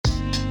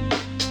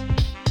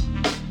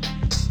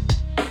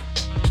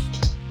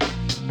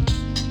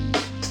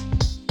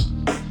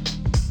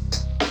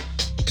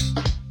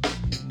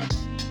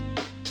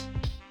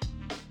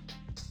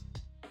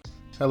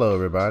Hello,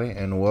 everybody,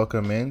 and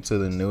welcome into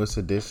the newest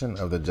edition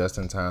of the Just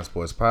in Time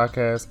Sports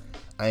Podcast.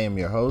 I am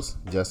your host,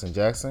 Justin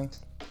Jackson,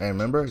 and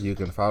remember, you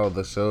can follow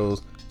the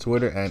show's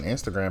Twitter and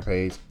Instagram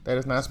page. That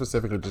is not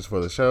specifically just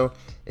for the show.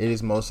 It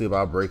is mostly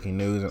about breaking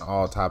news and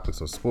all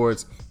topics of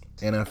sports,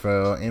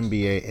 NFL,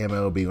 NBA,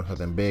 MLB. When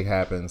something big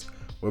happens,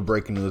 we're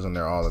breaking news on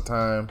there all the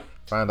time.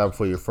 Find out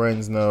before your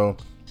friends know,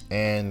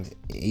 and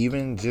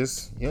even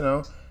just,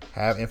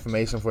 have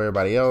information for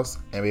everybody else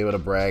and be able to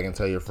brag and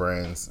tell your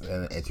friends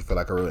and you feel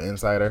like a real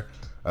insider.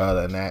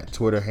 And that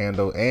Twitter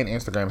handle and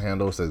Instagram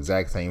handle is the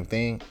exact same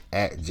thing,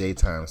 at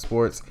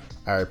JTimeSports.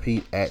 I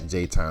repeat, at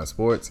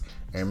JTimeSports.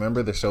 And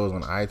remember, the show is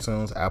on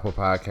iTunes, Apple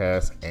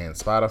Podcasts, and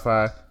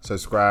Spotify.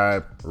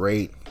 Subscribe,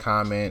 rate,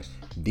 comment,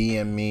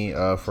 DM me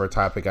for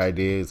topic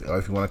ideas, or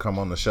if you want to come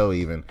on the show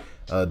even,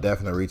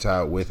 definitely reach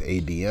out with a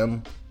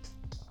DM.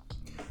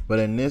 But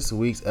in this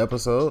week's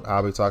episode,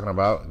 I'll be talking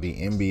about the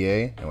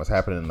NBA and what's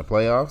happening in the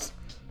playoffs,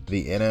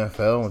 the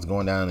NFL and what's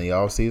going down in the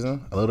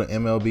offseason, a little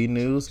MLB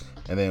news,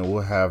 and then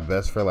we'll have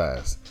best for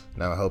last.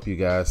 Now, I hope you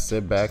guys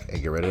sit back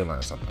and get ready to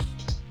learn something.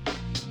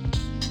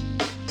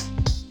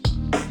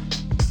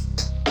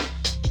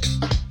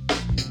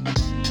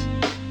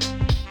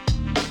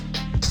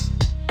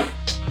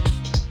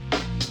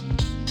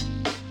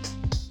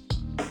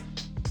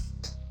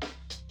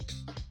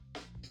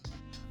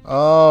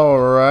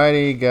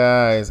 Alrighty,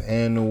 guys,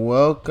 and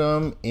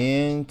welcome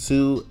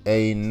into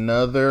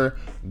another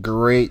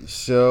great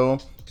show,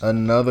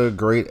 another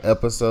great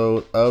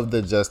episode of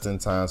the Just in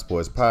Time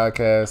Sports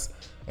Podcast.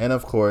 And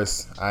of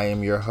course, I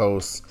am your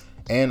host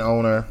and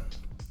owner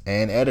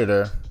and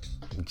editor,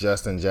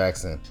 Justin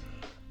Jackson.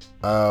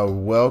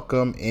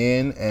 Welcome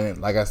in, and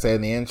like I said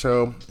in the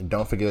intro,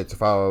 don't forget to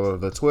follow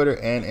the Twitter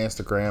and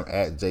Instagram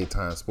at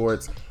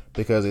JTimeSports,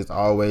 because it's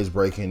always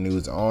breaking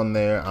news on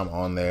there. I'm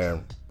on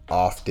there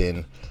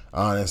often.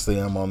 Honestly,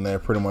 I'm on there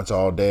pretty much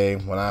all day.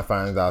 When I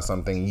find out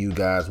something, you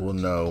guys will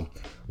know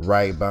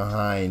right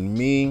behind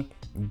me.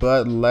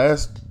 But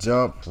let's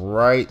jump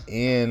right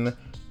in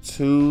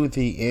to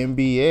the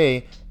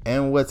NBA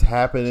and what's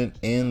happening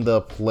in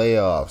the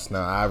playoffs.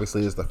 Now,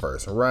 obviously, it's the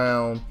first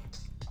round,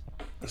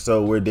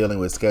 so we're dealing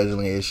with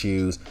scheduling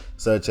issues,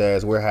 such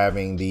as we're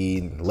having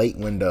the late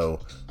window,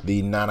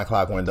 the 9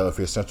 o'clock window if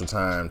you're Central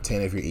Time,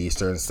 10 if you're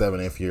Eastern, 7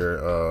 if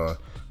you're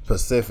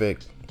Pacific.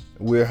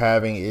 We're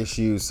having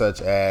issues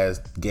such as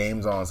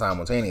games on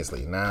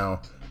simultaneously.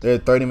 Now, they're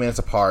 30 minutes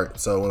apart,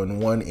 so when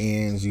one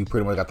ends, you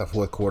pretty much got the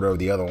fourth quarter of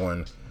the other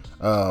one.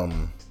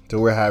 So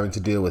we're having to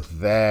deal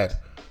with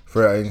that.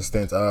 For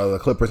instance, the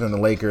Clippers and the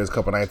Lakers a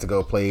couple nights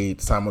ago played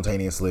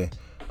simultaneously.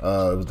 It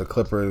was the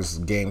Clippers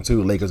game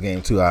 2, Lakers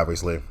game 2,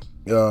 obviously.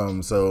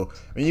 So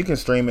you can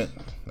stream it.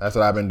 That's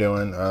what I've been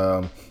doing.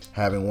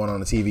 Having one on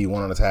the TV,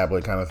 one on the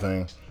tablet kind of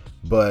thing.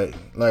 But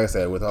like I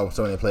said, with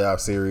so many playoff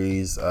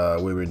series,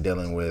 we were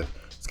dealing with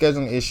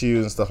scheduling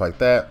issues and stuff like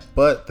that.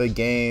 But the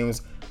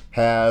games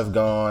have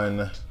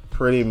gone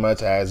pretty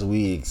much as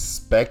we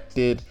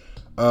expected.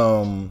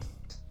 There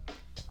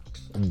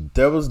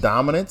was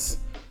dominance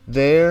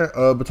there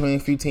between a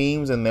few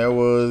teams, and there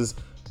was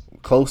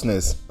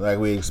closeness like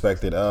we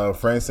expected.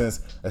 For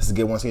instance, let's just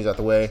get one series out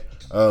the way.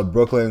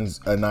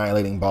 Brooklyn's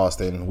annihilating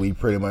Boston. We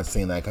pretty much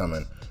seen that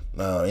coming.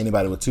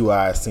 Anybody with two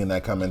eyes seen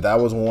that coming. That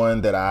was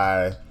one that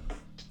I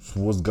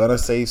was gonna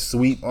say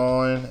sweep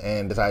on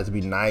and decided to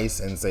be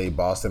nice and say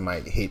Boston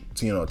might hit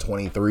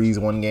 23s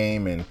one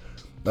game, and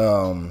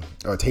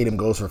or Tatum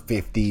goes for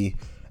 50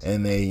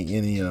 and they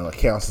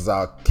cancels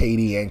out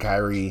KD and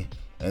Kyrie,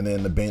 and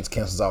then the bench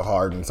cancels out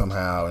Harden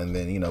somehow, and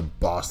then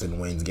Boston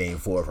wins game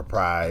 4 for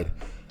pride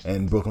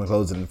and Brooklyn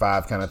closes in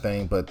 5 kind of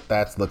thing. But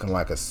that's looking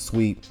like a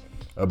sweep.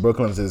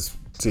 Brooklyn's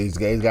he's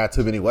got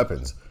too many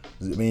weapons.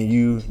 I mean,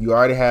 you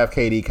already have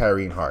KD,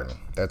 Kyrie, and Harden.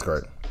 That's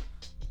great.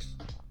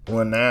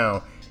 Well,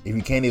 now, if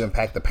you can't even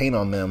pack the paint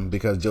on them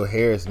because Joe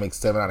Harris makes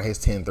 7 out of his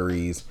 10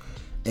 threes,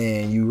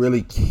 and you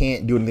really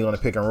can't do anything on the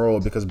pick and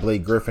roll because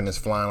Blake Griffin is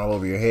flying all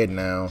over your head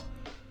now,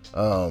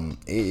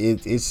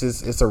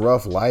 it's a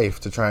rough life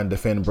to try and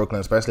defend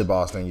Brooklyn, especially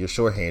Boston. You're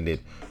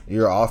shorthanded.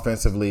 You're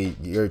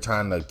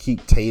trying to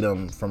keep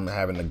Tatum from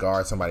having to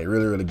guard somebody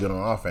really, really good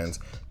on offense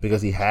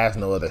because he has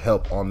no other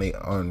help on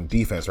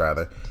defense,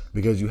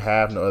 because you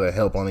have no other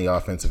help on the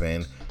offensive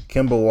end.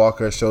 Kemba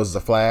Walker shows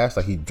us a flash,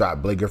 like he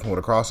dropped Blake Griffin with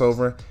a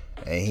crossover,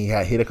 and he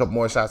had hit a couple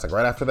more shots like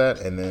right after that,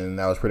 and then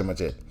that was pretty much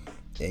it.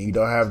 And you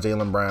don't have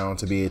Jaylen Brown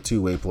to be a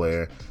two-way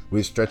player,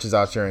 which stretches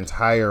out your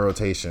entire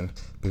rotation,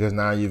 because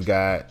now you've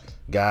got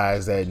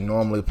guys that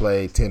normally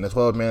play 10 to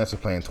 12 minutes are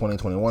playing 20,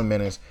 21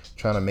 minutes,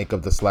 trying to make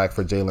up the slack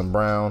for Jaylen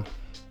Brown.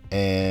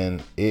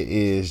 And it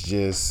is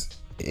just,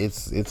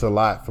 it's a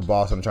lot for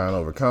Boston trying to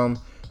overcome.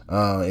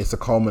 It's a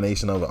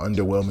culmination of an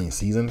underwhelming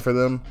season for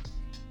them.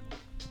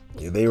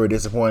 They were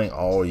disappointing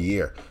all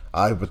year.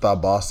 People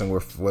thought Boston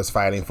was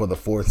fighting for the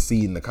 4th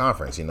seed in the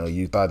conference.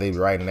 You thought they'd be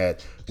right in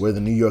that where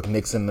the New York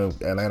Knicks and the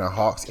Atlanta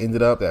Hawks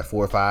ended up, that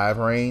 4 or 5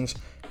 range.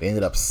 They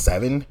ended up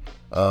 7.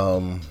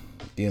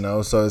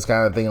 So it's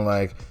kind of thinking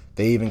like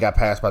they even got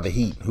passed by the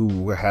Heat,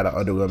 who had an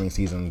underwhelming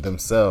season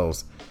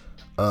themselves.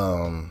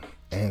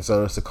 And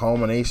so it's a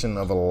culmination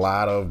of a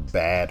lot of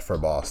bad for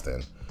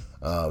Boston.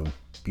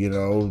 You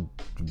know,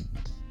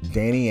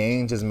 Danny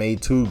Ainge has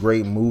made two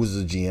great moves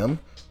as a GM.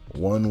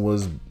 One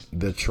was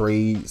the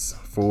trades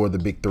for the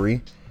big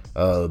three,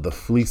 the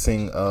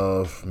fleecing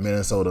of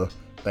Minnesota,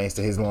 thanks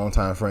to his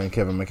longtime friend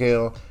Kevin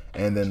McHale,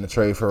 and then the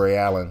trade for Ray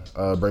Allen,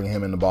 bringing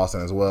him into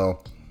Boston as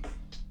well.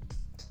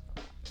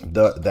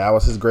 That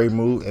was his great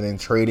move, and then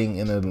trading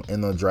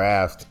in the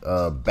draft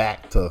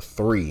back to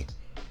 3,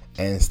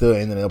 and still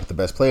ending up with the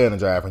best player in the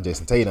draft, and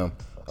Jason Tatum,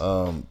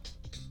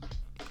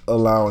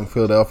 allowing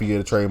Philadelphia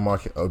to trade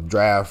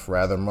draft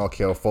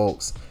Markelle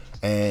Fultz,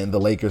 and the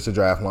Lakers to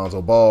draft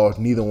Lonzo Ball.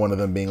 Neither one of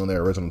them being on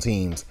their original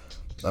teams.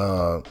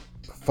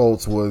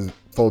 Fultz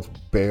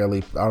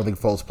barely. I don't think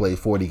Fultz played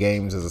 40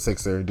 games as a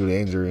Sixer due to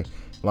injury.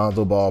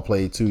 Lonzo Ball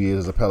played 2 years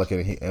as a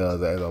Pelican,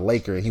 as a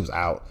Laker, and he was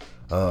out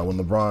when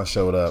LeBron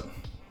showed up.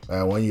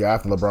 1 year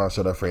after LeBron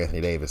showed up for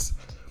Anthony Davis.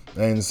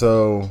 And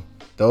so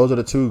those are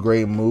the two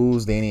great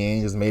moves Danny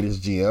Ainge has made as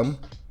GM.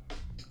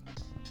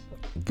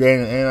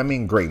 And I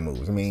mean great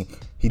moves. I mean,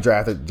 he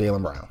drafted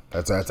Jaylen Brown.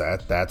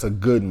 That's a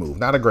good move.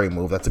 Not a great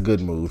move. That's a good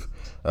move.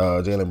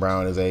 Jaylen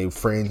Brown is a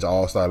fringe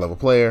all-star level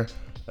player.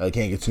 Can't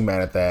get too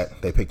mad at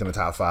that. They picked in the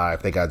top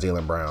 5. They got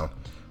Jaylen Brown.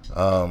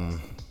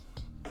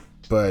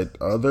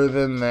 But other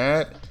than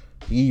that,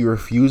 he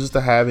refuses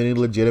to have any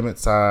legitimate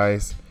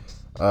size.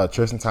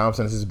 Tristan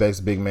Thompson is his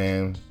best big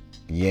man.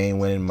 He ain't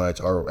winning much.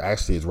 Or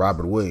actually, it's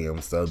Robert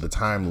Williams, the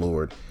Time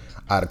Lord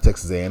out of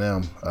Texas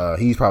A&M.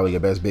 He's probably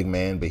your best big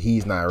man, but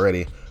he's not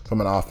ready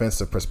from an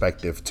offensive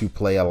perspective to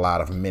play a lot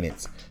of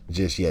minutes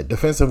just yet.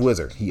 Defensive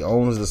wizard. He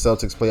owns the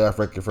Celtics playoff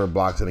record for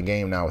blocks in a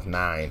game now with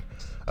 9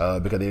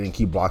 because they didn't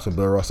keep blocks when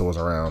Bill Russell was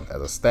around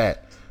as a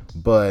stat.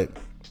 But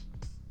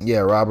yeah,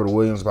 Robert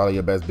Williams is probably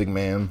your best big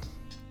man.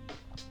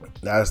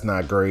 That's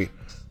not great.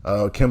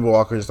 Kemba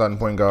Walker is starting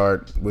point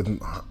guard with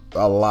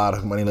a lot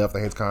of money left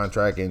on his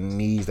contract and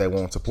needs that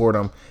won't support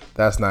him.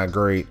 That's not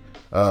great.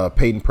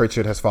 Peyton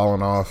Pritchard has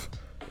fallen off.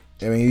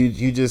 I mean,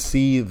 you just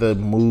see the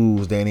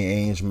moves Danny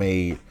Ainge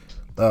made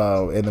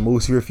and the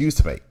moves he refused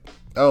to make.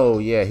 Oh,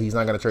 yeah, he's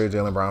not going to trade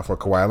Jaylen Brown for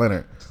Kawhi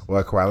Leonard.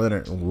 Well, Kawhi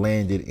Leonard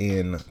landed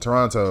in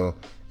Toronto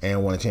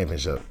and won a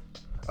championship.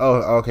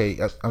 Oh, okay,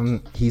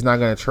 he's not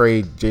going to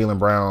trade Jaylen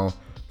Brown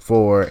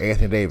for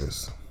Anthony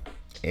Davis.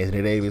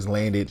 Anthony Davis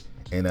landed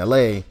in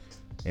LA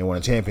and won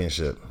a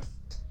championship.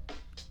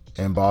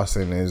 And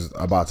Boston is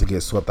about to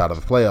get swept out of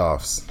the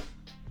playoffs.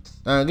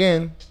 Now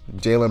again,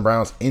 Jaylen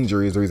Brown's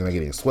injury is the reason they're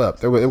getting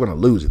swept. They're going to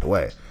lose either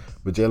way.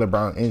 But Jaylen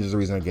Brown's injury is the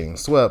reason they're getting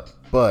swept.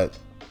 But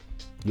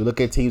you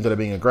look at teams that are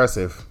being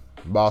aggressive,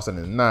 Boston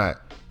is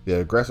not. The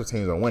aggressive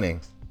teams are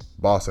winning.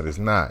 Boston is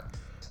not.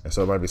 And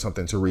so it might be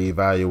something to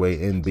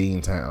reevaluate in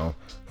Beantown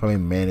from a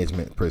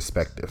management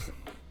perspective.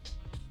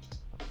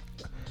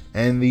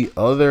 And the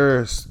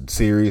other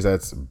series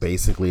that's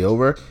basically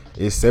over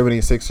is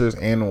 76ers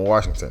and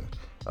Washington.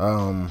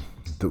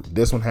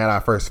 This one had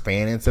our first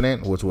fan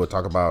incident, which we'll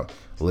talk about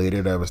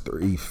later. There was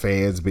 3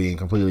 fans being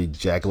completely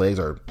jacklegs,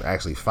 or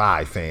actually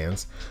 5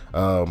 fans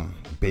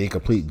being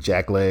complete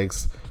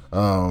jacklegs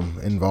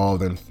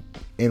involved in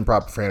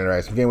improper fan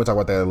rights. Again, we'll talk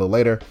about that a little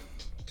later.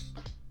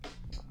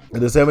 The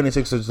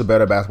 76ers is a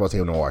better basketball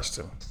team than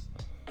Washington.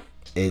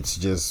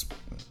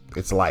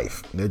 It's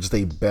life. They're just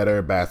a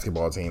better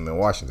basketball team than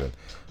Washington.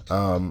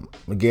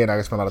 Again, I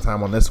can spend a lot of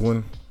time on this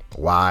one.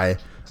 Why?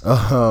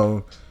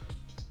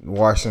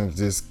 Washington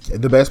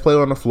just the best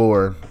player on the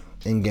floor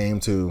in game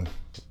 2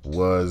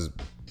 was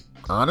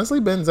honestly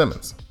Ben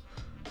Simmons.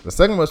 The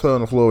second best player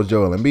on the floor was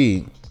Joel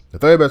Embiid. The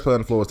third best player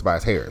on the floor was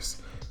Tobias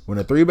Harris. When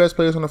the 3 best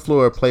players on the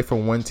floor play for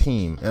one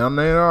team, and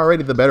they're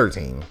already the better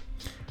team,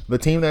 the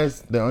team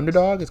that's the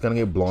underdog is going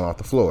to get blown off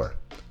the floor.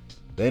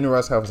 Then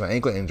Russ has an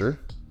ankle injury,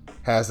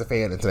 has the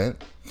fan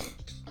incident.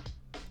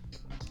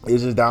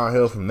 It's just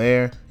downhill from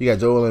there. You got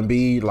Joel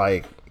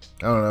Embiid,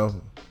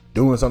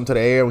 doing something to the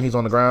air when he's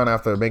on the ground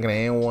after making an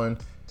and one.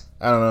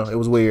 I don't know. It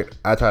was weird.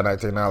 I try not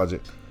to acknowledge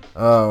it.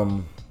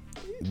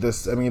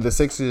 The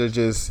Sixers are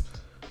just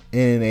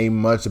in a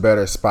much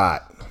better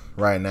spot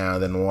right now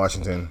than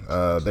Washington.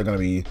 They're going to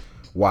be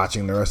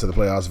watching the rest of the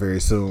playoffs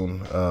very soon,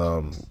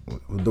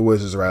 the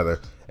Wizards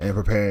rather, and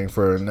preparing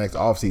for next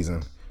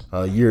offseason,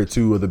 year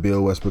 2 of the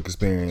Bill Westbrook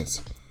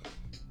experience.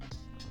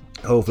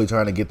 Hopefully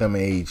trying to get them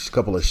a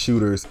couple of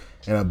shooters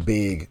and a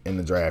big in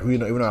the draft. Even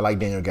though I like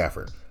Daniel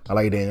Gafford. I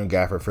like Daniel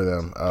Gafford for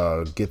them.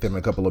 Get them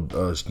a couple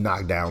of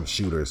knockdown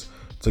shooters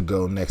to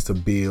go next to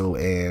Beal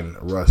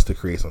and Russ to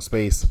create some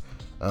space.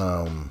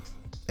 And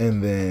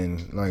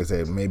then, like I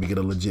said, maybe get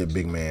a legit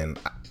big man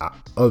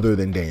other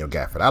than Daniel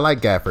Gafford. I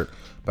like Gafford,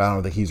 but I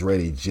don't think he's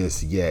ready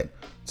just yet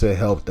to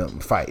help them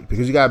fight.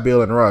 Because you got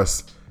Beal and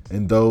Russ,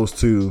 and those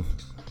two,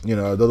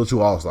 those are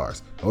 2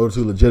 all-stars. Those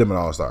are 2 legitimate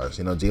all-stars.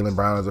 Jaylen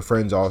Brown is a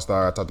fringe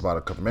all-star. I talked about it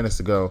a couple minutes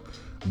ago.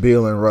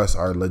 Beal and Russ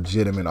are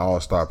legitimate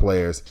all-star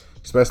players,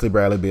 especially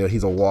Bradley Beal.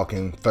 He's a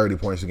walking 30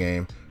 points a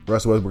game.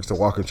 Russ Westbrook's a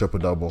walking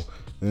triple-double.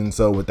 And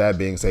so with that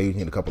being said, you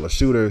need a couple of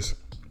shooters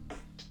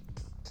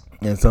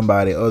and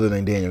somebody other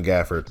than Daniel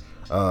Gafford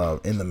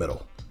in the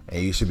middle.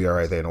 And you should be all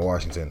right there in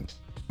Washington.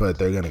 but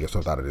they're going to get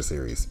swept out of this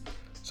series.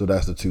 So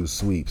that's the two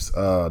sweeps,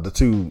 the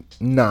two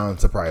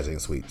non-surprising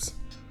sweeps.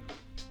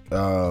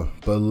 But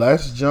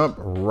let's jump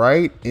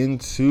right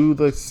into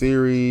the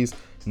series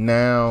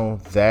now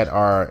that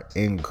are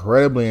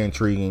incredibly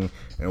intriguing,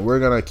 and we're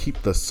going to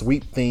keep the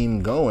sweep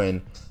theme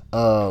going.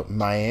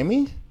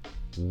 Miami,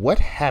 what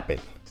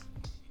happened?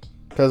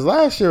 Because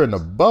last year in the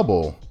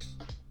bubble,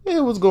 it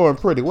was going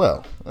pretty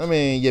well. I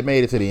mean, you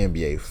made it to the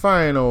NBA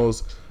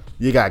Finals.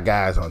 You got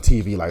guys on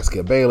TV like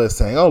Skip Bayless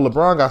saying, oh,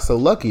 LeBron got so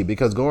lucky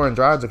because Goran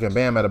Dragic and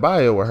Bam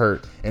Adebayo were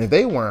hurt. And if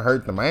they weren't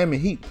hurt, the Miami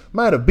Heat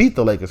might have beat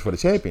the Lakers for the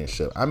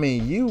championship. I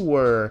mean, you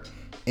were,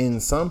 in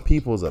some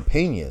people's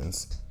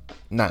opinions,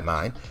 not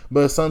mine,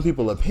 but some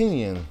people's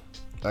opinion,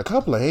 a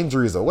couple of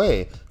injuries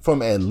away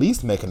from at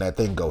least making that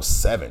thing go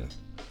 7.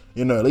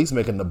 You know, at least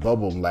making the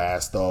bubble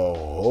last the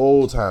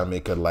whole time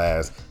it could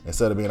last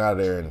instead of being out of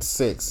there in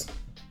 6.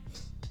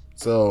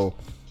 So,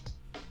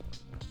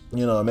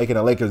 you know, making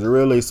the Lakers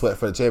really sweat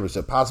for the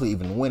championship, possibly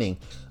even winning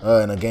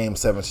in a Game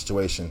 7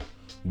 situation.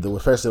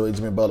 Especially when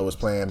Jimmy Butler was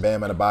playing,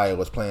 Bam Adebayo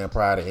was playing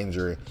prior to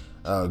injury,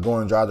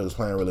 Goran Dragic was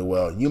playing really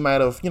well. You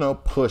might have, you know,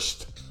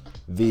 pushed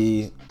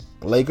the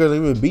Lakers,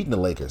 even beaten the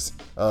Lakers,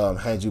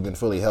 had you been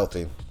fully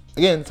healthy.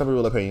 Again, some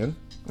people's opinion,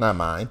 not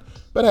mine.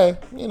 But hey,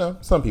 you know,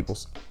 some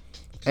people's.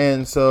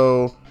 And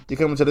so you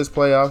come into this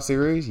playoff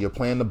series, you're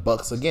playing the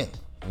Bucks again.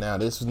 Now,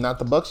 this was not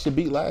the Bucks you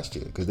beat last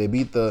year because they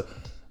beat the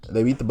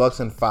Bucks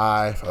in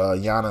 5.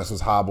 Giannis was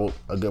hobbled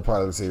a good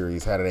part of the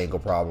series, had an ankle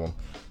problem,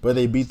 but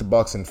they beat the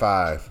Bucks in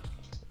 5.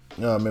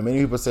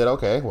 Many people said,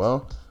 okay,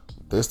 well,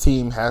 this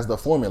team has the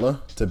formula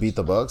to beat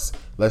the Bucks.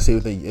 Let's see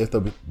if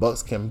the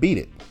Bucks can beat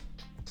it.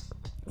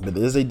 But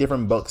this is a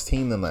different Bucks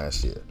team than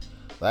last year.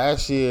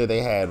 Last year they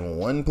had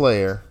one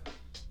player,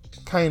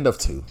 kind of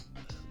two,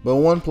 but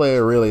one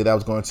player really that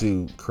was going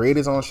to create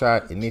his own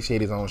shot,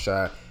 initiate his own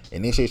shot,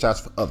 initiate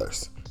shots for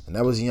others, and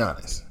that was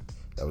Giannis.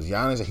 That was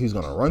Giannis. He was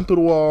going to run through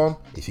the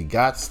wall. If he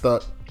got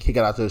stuck, kick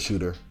it out to the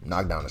shooter,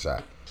 knock down the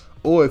shot.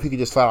 Or if he could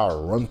just flat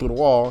out run through the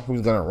wall, he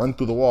was going to run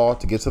through the wall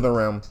to get to the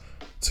rim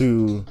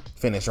to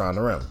finish around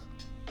the rim.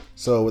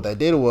 So what that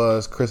did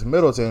was Chris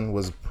Middleton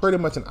was pretty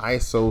much an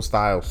ISO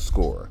style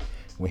scorer.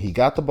 When he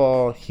got the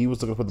ball, he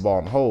was looking to put the ball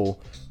in the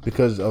hole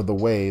because of the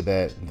way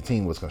that the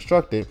team was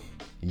constructed.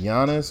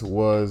 Giannis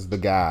was the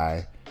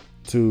guy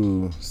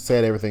to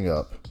set everything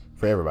up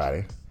for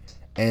everybody.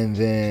 And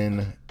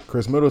then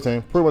Chris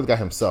Middleton pretty much got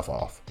himself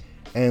off.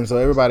 And so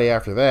everybody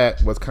after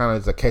that was kind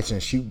of the catch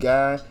and shoot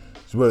guy.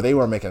 So where they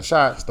were making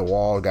shots, the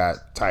wall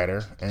got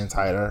tighter and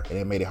tighter, and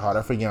it made it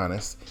harder for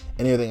Giannis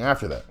and everything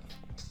after that.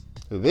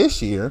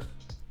 This year,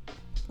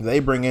 they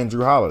bring in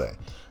Jrue Holiday.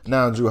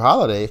 Now, Jrue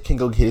Holiday can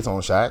go get his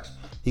own shot.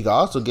 He can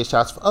also get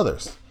shots for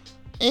others.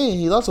 And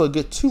he's also a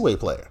good two-way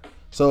player.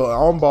 So an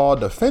on-ball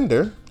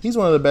defender, he's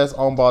one of the best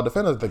on-ball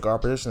defenders the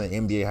guard position the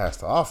NBA has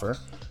to offer.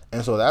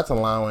 And so that's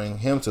allowing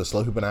him to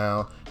slow people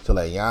down, to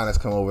let Giannis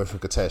come over for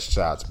contest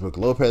shots, Brook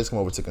Lopez come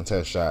over to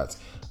contest shots,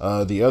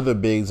 the other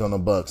bigs on the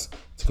Bucks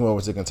to come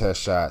over to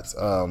contest shots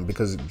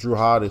because Jrue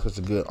Holiday is such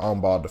a good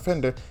on-ball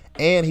defender,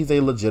 and he's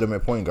a legitimate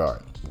point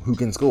guard who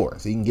can score.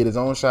 So he can get his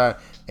own shot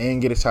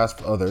and get his shots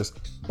for others.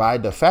 By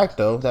de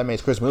facto, that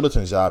makes Chris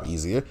Middleton's job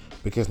easier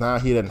because now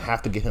he doesn't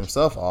have to get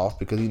himself off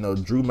because, you know,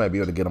 Jrue might be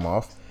able to get him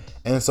off.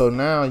 And so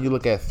now you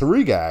look at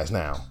 3 guys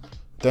now,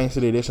 thanks to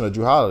the addition of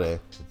Jrue Holiday,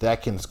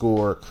 that can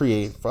score,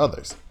 create for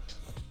others.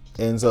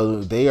 And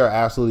so they are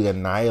absolutely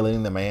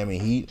annihilating the Miami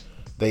Heat.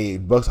 The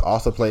Bucks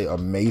also play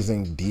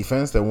amazing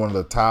defense. They're one of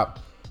the top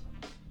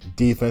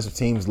defensive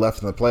teams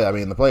left in the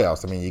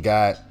playoffs. I mean, you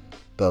got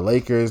the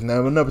Lakers,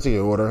 now in no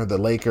particular order, the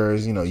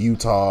Lakers, you know,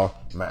 Utah,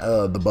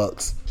 the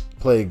Bucks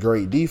play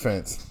great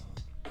defense.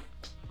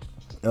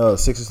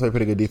 Sixers play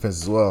pretty good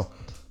defense as well.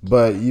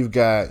 But you've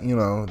got, you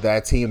know,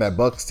 that team, that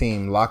Bucks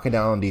team locking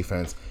down on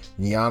defense.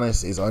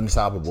 Giannis is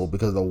unstoppable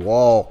because the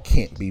wall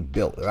can't be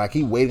built. I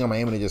keep waiting on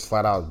Miami to just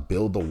flat out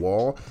build the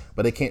wall,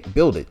 but they can't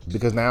build it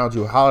because now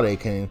Jrue Holiday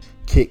can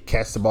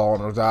catch the ball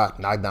on the dot,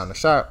 knock down the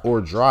shot,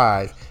 or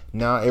drive.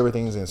 Now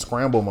everything's in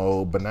scramble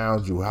mode, but now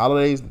Jrue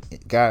Holiday's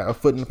got a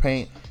foot in the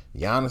paint.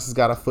 Giannis has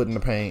got a foot in the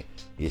paint.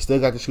 You still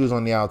got your shoes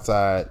on the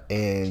outside,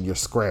 and you're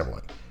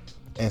scrambling.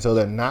 And so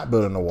they're not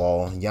building the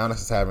wall.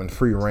 Giannis is having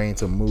free reign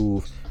to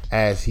move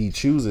as he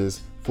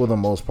chooses for the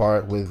most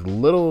part with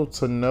little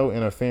to no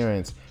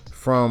interference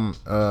from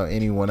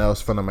anyone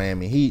else from the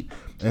Miami Heat.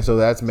 And so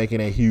that's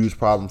making a huge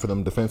problem for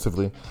them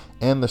defensively.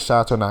 And the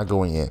shots are not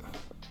going in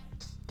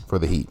for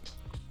the Heat.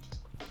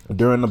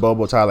 During the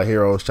bubble, Tyler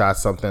Hero shot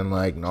something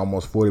like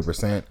almost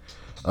 40%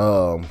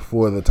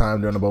 for the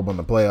time during the bubble in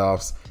the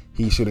playoffs.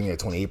 He's shooting at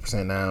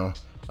 28% now.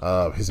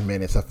 His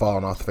minutes have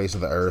fallen off the face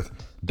of the earth.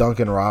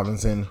 Duncan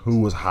Robinson, who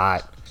was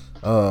hot,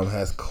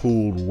 has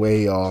cooled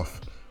way off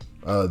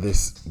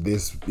this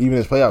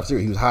playoff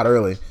series. He was hot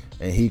early,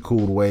 and he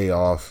cooled way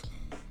off.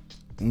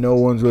 No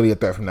one's really a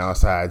threat from the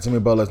outside. Jimmy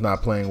Butler's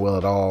not playing well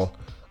at all.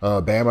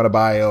 Bam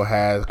Adebayo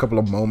has a couple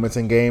of moments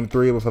in Game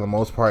 3, but for the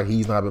most part,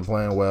 he's not been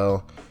playing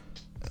well.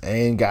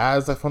 And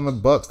guys like from the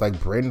Bucks, like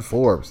Brandon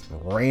Forbes,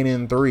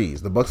 raining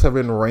threes. The Bucks have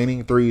been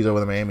raining threes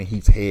over the Miami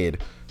Heat's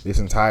head this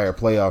entire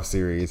playoff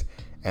series.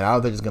 And I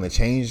don't think it's going to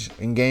change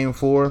in Game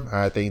 4.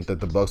 I think that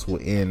the Bucks will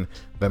end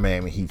the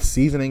Miami Heat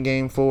season in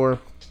Game 4.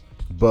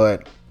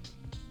 But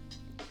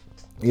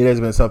it has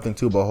been something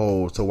to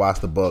behold to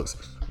watch the Bucks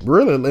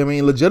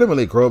really,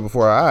 legitimately grow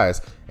before our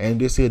eyes. And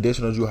just the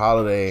addition of Jrue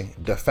Holiday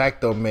de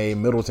facto made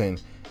Middleton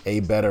a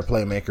better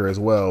playmaker as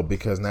well,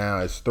 because now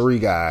it's 3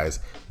 guys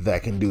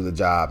that can do the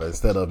job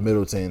instead of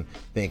Middleton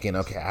thinking,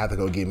 okay, I have to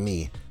go get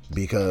me,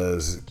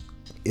 because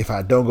if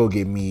I don't go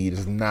get me,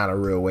 there's not a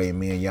real way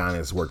me and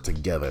Giannis work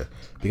together,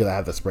 because I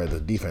have to spread the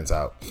defense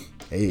out.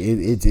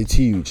 It's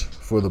huge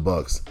for the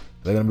Bucks.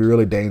 They're going to be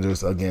really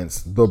dangerous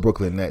against the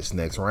Brooklyn Nets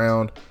next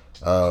round.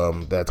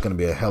 That's going to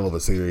be a hell of a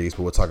series,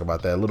 but we'll talk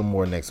about that a little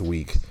more next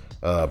week,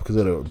 because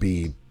it'll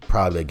be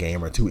probably a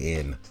game or 2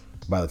 in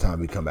by the time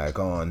we come back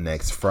on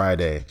next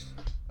Friday.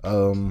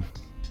 And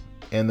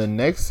the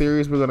next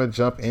series we're going to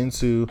jump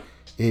into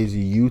is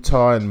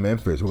Utah and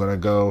Memphis. We're going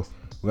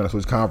to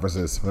switch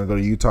conferences. We're going to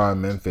go to Utah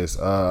and Memphis.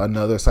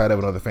 Another side of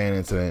another fan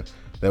incident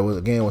that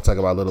we'll talk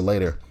about a little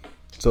later.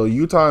 So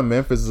Utah and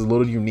Memphis is a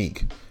little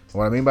unique.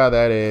 What I mean by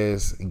that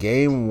is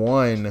Game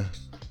 1,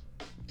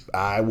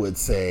 I would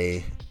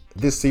say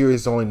this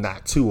series is only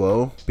not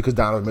 2-0 because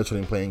Donovan Mitchell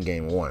didn't play in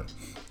Game 1.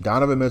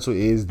 Donovan Mitchell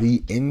is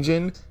the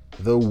engine,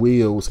 the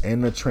wheels,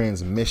 and the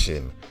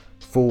transmission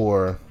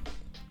for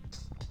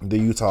the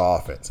Utah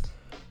offense.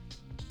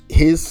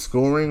 His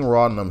scoring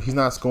raw number, he's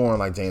not scoring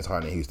like James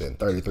Harden in Houston,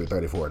 33,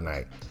 34 a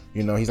night.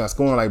 He's not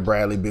scoring like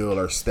Bradley Beal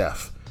or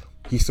Steph.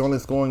 He's only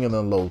scoring in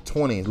the low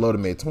to mid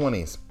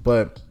 20s.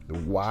 But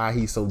why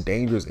he's so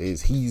dangerous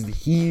is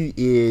he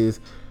is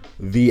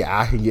the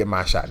I can get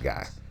my shot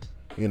guy.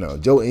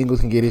 Joe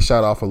Ingles can get his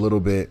shot off a little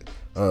bit.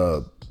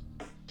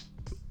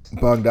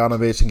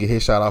 Bogdanovich can get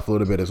his shot off a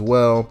little bit as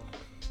well.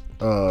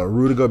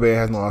 Rudy Gobert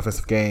has no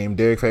offensive game.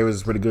 Derek Favors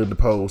is pretty good in the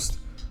post.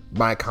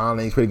 Mike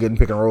Conley is pretty good in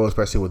pick and roll,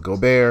 especially with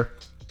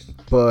Gobert.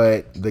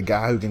 But the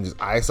guy who can just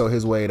ISO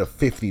his way to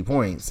 50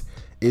 points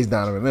is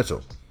Donovan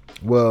Mitchell.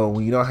 Well,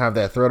 when you don't have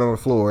that threat on the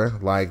floor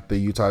like the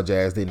Utah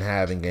Jazz didn't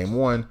have in Game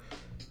 1,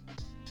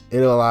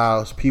 it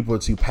allows people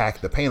to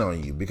pack the paint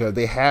on you because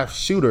they have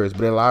shooters,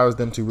 but it allows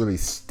them to really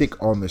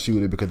stick on the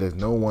shooter because there's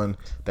no one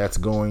that's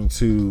going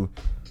to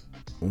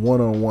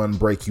one-on-one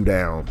break you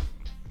down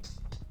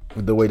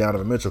the way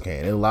Donovan Mitchell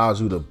can. It allows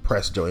you to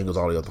press Joe Ingles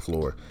all the way up the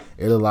floor.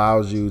 It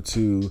allows you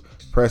to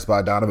press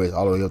Bogdanovich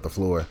all the way up the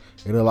floor.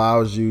 It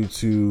allows you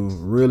to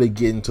really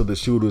get into the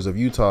shooters of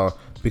Utah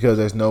because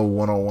there's no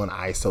one-on-one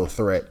ISO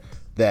threat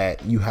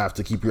that you have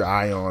to keep your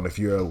eye on if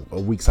you're a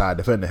weak side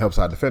defender, help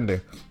side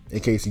defender, in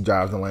case he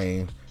drives the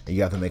lane and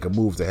you have to make a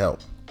move to help.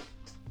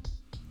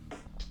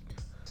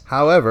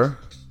 However,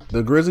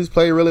 the Grizzlies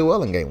played really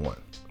well in Game 1.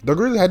 The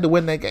Grizzlies had to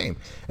win that game.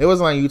 It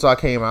wasn't like Utah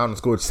came out and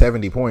scored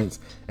 70 points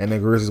and the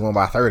Grizzlies won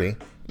by 30.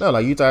 No,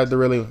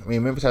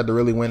 Memphis had to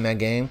really win that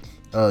game.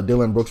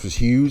 Dillon Brooks was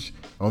huge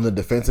on the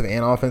defensive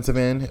and offensive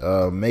end,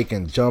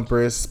 making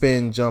jumpers,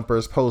 spin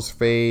jumpers, post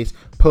fades,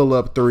 pull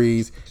up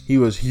threes. He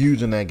was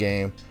huge in that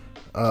game.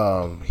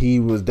 He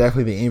was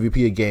definitely the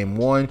MVP of Game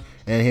 1,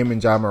 and him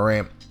and Ja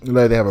Morant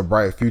they have a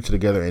bright future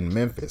together in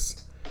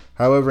Memphis.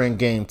 However, in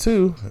Game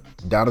 2,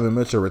 Donovan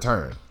Mitchell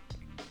returned.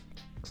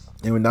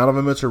 And when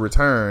Donovan Mitchell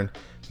returned,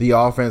 the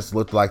offense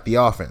looked like the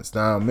offense.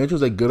 Now,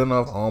 Mitchell's a good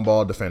enough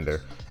on-ball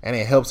defender and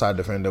a help side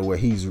defender where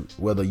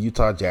the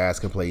Utah Jazz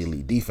can play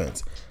elite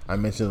defense. I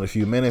mentioned a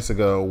few minutes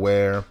ago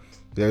where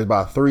there's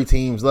about 3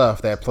 teams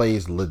left that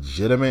plays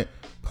legitimate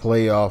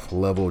playoff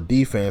level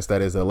defense.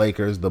 That is the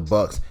Lakers, the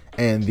Bucks,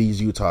 and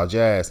these Utah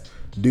Jazz,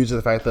 due to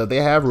the fact that they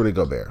have Rudy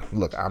Gobert.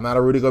 Look, I'm not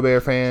a Rudy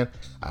Gobert fan.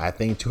 I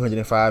think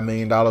 $205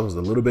 million was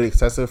a little bit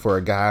excessive for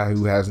a guy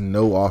who has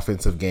no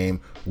offensive game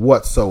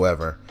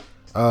whatsoever.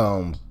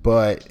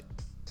 But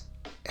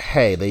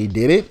hey, they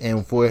did it,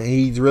 and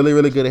he's really,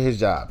 really good at his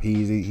job.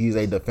 He's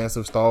a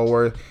defensive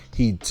stalwart.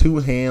 He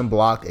 2-hand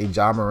blocked a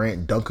Ja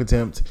Morant dunk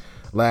attempt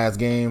last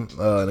game.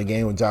 In a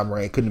game when Ja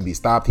Morant couldn't be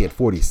stopped. He had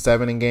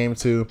 47 in Game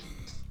 2.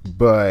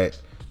 But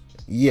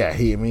yeah,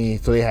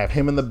 so they have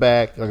him in the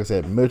back. Like I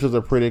said, Mitchell's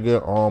a pretty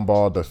good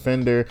on-ball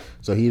defender,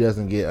 so he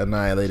doesn't get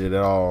annihilated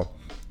at all.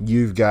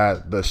 You've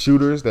got the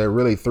shooters. They're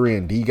really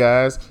 3-and-D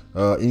guys.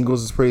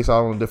 Ingles is pretty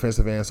solid on the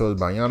defensive end, so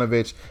is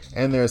Bogdanovich.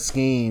 And their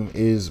scheme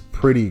is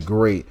pretty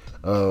great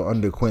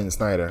under Quentin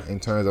Snyder in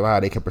terms of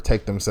how they can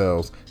protect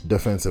themselves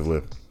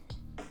defensively.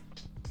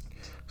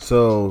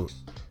 So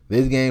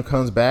this game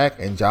comes back,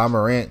 and Ja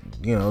Morant,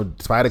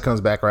 Spider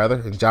comes back rather,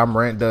 and Ja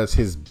Morant does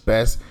his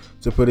best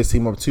to put his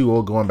team up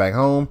 2-0 going back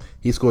home.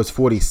 He scores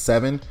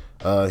 47.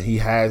 He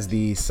has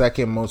the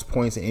second most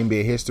points in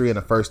NBA history in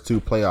the first 2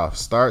 playoff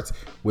starts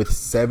with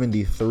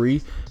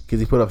 73, because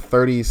he put up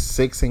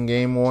 36 in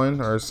Game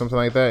 1 or something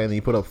like that, and he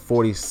put up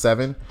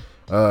 47.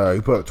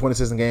 He put up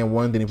 26 in Game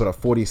 1, then he put up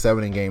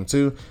 47 in Game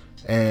 2,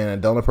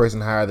 and the only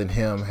person higher than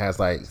him has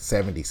like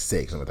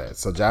 76 with that.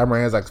 So Ja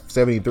Morant has like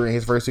 73 in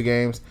his first 2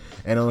 games,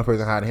 and the only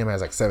person higher than him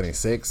has like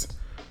 76.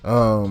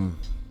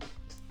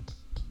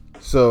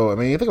 So,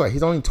 you think about it,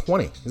 he's only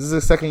 20. This is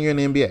his second year in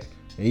the NBA.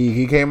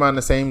 He came out in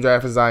the same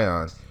draft as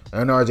Zion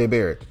and RJ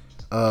Barrett.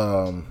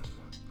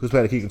 who's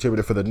been a key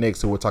contributor for the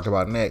Knicks, who we'll talk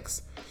about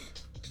next.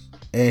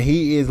 And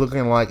he is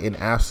looking like an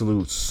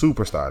absolute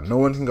superstar. No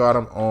one can guard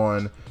him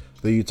on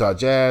the Utah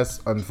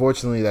Jazz.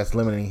 Unfortunately, that's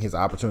limiting his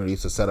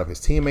opportunities to set up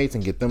his teammates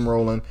and get them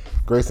rolling.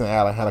 Grayson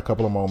Allen had a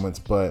couple of moments,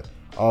 but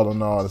all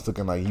in all, it's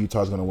looking like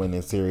Utah's going to win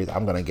this series.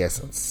 I'm going to guess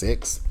in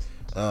 6.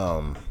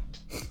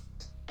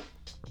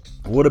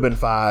 Would have been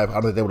 5. I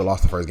don't think they would have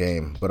lost the first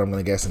game, but I'm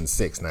going to guess in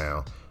 6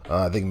 now.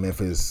 I think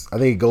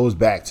it goes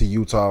back to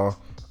Utah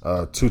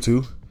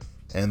 2-2,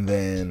 and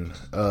then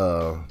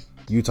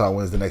Utah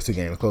wins the next 2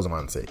 games, close them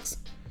out in 6.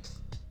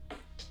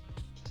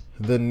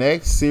 The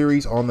next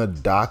series on the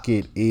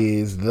docket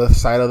is the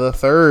site of the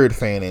third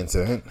fan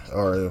incident,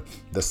 or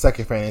the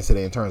second fan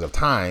incident in terms of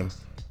time,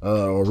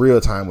 or real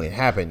time when it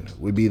happened,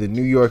 would be the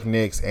New York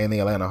Knicks and the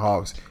Atlanta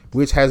Hawks,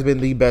 which has been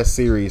the best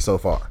series so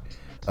far.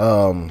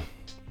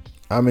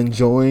 I'm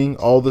enjoying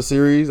all the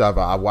series.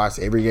 I've watched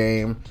every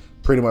game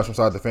pretty much from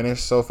start to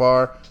finish so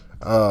far,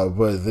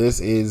 but this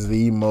is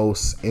the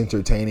most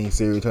entertaining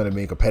series trying to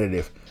be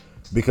competitive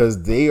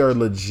because they are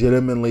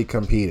legitimately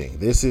competing.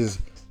 This is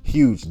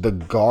huge. The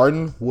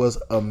Garden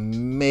was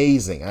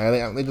amazing. I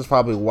think that's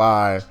probably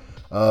why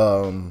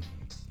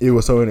it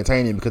was so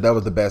entertaining, because that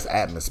was the best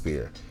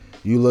atmosphere.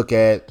 You look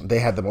at, they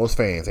had the most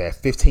fans. They had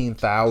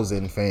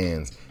 15,000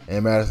 fans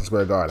in Madison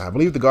Square Garden. I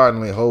believe the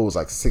Garden only holds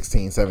like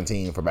 16,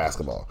 17 for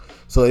basketball.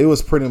 So it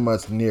was pretty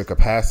much near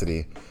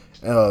capacity.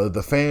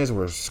 The fans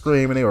were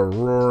screaming. They were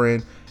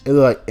roaring.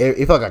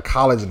 It felt like a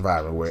college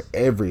environment where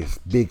every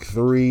big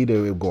three, they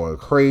were going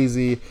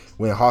crazy.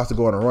 When Hawks would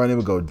go on a run, it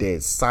would go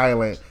dead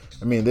silent.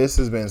 I mean, this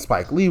has been,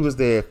 Spike Lee was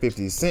there,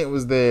 50 Cent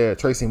was there,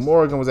 Tracy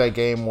Morgan was at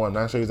game 1. I'm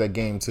not sure he was at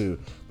game 2,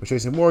 but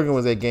Tracy Morgan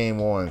was at game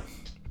 1.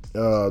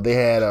 They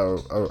had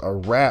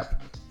a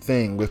rap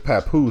thing with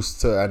Papoose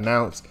to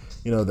announce,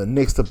 the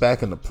Knicks are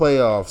back in the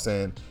playoffs,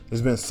 and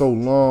it's been so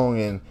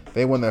long, and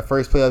they won their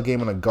first playoff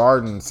game in the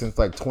Garden since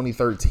like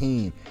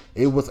 2013.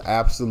 It was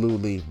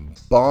absolutely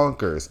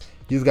bonkers.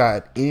 You've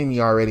got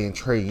Emmy already and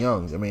Trae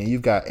Young. I mean,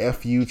 you've got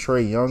FU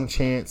Trae Young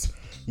chants.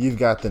 You've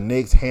got the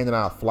Knicks handing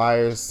out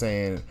flyers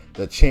saying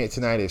the chant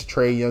tonight is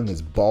Trae Young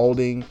is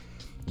balding.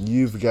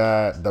 You've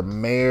got the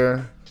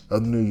mayor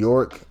of New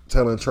York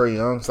telling Trae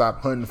Young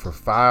stop hunting for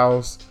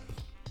fouls.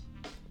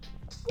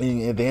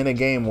 And at the end of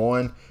game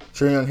 1,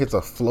 Trae Young hits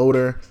a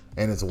floater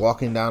and is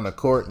walking down the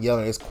court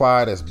yelling, "It's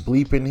quiet, it's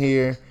bleeping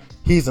here."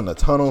 He's in the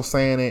tunnel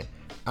saying it.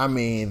 I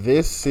mean,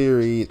 this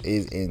series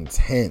is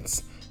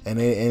intense. And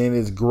it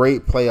is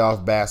great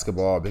playoff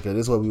basketball, because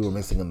this is what we were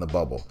missing in the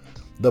bubble.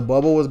 The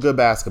bubble was good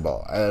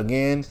basketball.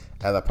 Again,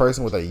 as a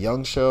person with a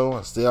young show,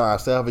 I still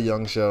have a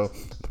young show.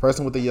 The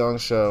person with a young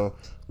show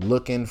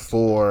looking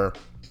for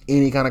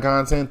any kind of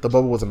content, the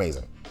bubble was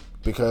amazing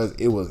because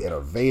it was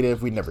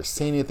innovative. We'd never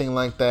seen anything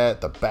like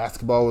that. The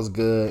basketball was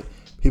good.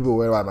 People were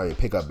worried about maybe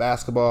pick up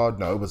basketball.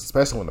 No, it was,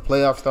 especially when the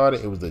playoffs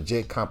started, it was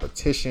legit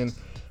competition.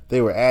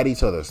 They were at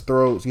each other's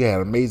throats. You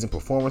had amazing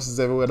performances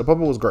everywhere. The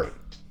bubble was great.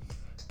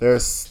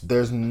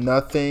 There's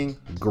nothing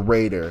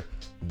greater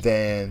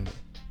than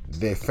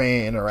the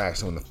fan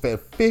interaction. When the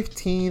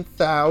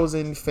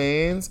 15,000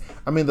 fans,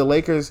 I mean, the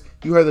Lakers,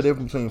 you heard the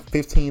difference between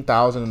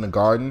 15,000 in the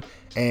Garden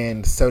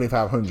and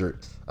 7,500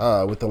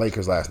 with the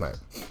Lakers last night.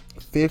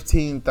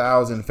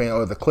 15,000 fans,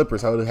 or the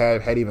Clippers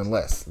had even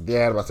less. They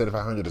had about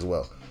 7,500 as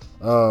well.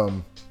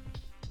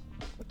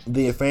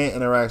 The fan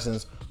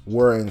interactions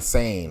were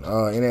insane.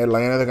 In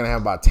Atlanta, they're going to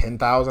have about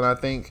 10,000, I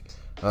think.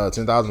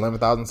 10,000,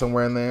 11,000,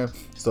 somewhere in there.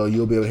 So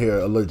you'll be able to hear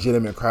a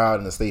legitimate crowd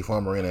in the State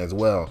Farm Arena as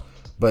well.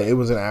 But it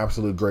was an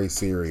absolute great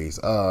series.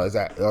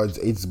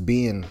 It's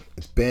been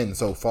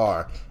so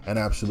far an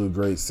absolute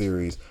great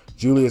series.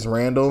 Julius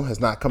Randle has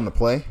not come to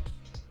play.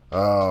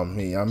 I'm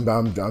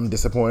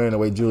disappointed in the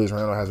way Julius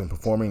Randle has been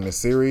performing in this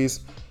series.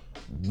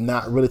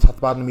 Not really talked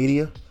about in the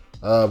media,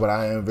 but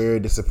I am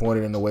very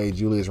disappointed in the way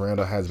Julius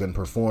Randle has been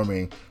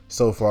performing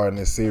so far in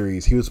this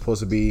series. He was supposed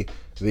to be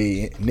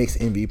the Knicks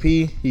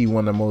MVP. He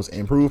won the Most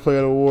Improved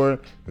Player award.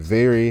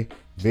 Very,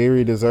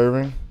 very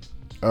deserving.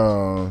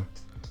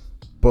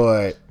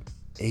 But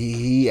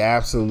he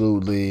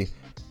absolutely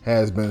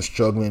has been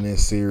struggling in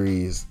this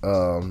series.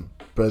 But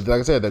like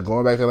I said, they're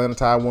going back to Atlanta,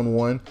 tied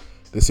 1-1.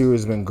 The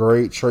series has been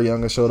great. Trae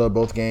Young has showed up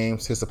both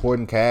games. His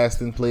supporting cast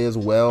didn't play as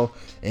well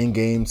in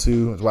game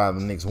 2. That's why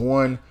the Knicks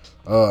won.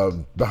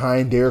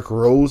 Behind Derrick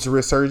Rose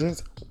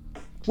resurgence.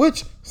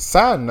 Which,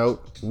 side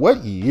note,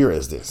 what year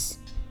is this?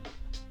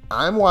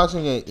 I'm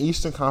watching an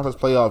Eastern Conference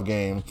playoff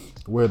game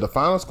where the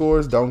final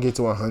scores don't get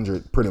to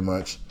 100 pretty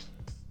much.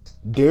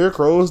 Derrick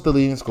Rose, the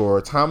leading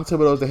scorer. Tom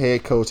Thibodeau, the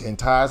head coach. And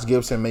Taj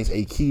Gibson makes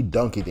a key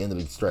dunk at the end of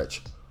the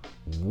stretch.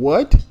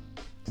 What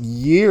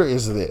year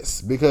is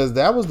this? Because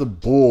that was the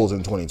Bulls in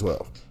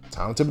 2012.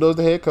 Tom Thibodeau's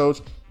the head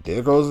coach.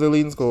 Derrick Rose is the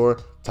leading scorer.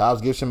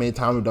 Taj Gibson made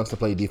Tommy dunks to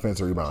play defense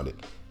and rebounded.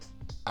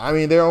 I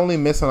mean, they're only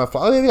missing a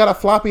they got a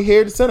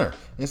floppy-haired center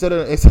instead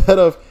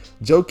of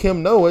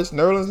Joakim Noah, it's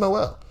Nerlens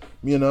Noel.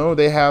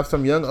 They have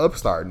some young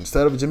upstart.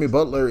 Instead of Jimmy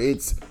Butler,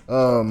 it's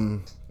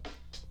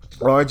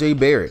R.J.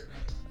 Barrett.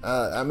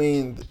 I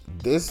mean,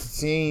 this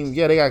team,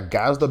 they got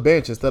guys on the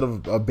bench instead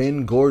of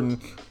Ben Gordon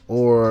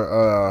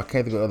or I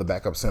can't think of what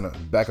the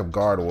backup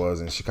guard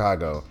was in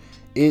Chicago.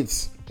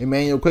 It's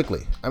Emmanuel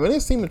Quickley. I mean,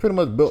 this team is pretty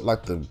much built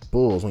like the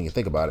Bulls when you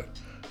think about it.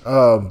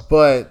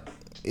 But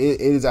it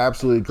is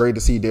absolutely great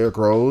to see Derrick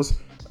Rose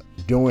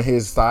doing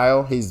his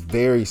style, his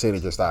very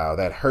signature style,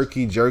 that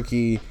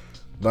herky-jerky,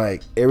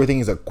 like everything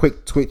is a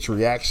quick twitch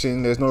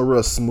reaction. There's no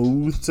real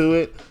smooth to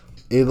it.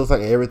 It looks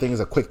like everything is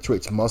a quick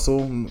twitch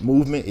muscle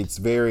movement. It's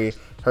very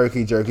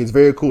herky-jerky. It's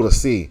very cool to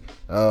see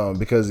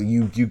because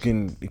you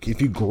can, if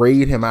you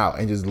grade him out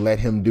and just let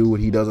him do what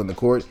he does on the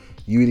court,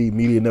 you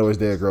immediately know it's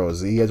Derrick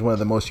Rose. He has one of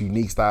the most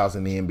unique styles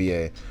in the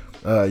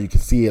NBA. You can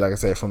see it, like I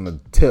said, from the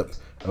tip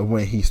of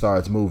when he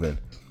starts moving.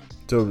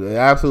 So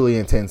absolutely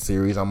intense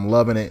series. I'm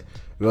loving it.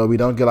 Well, we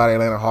don't get a lot of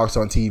Atlanta Hawks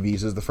on TV.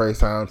 This is the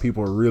first time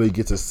people really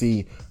get to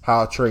see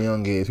how Trae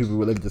Young is. People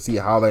really get to see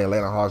how the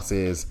Atlanta Hawks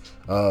is.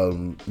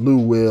 Lou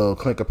Will,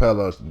 Clint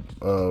Capella,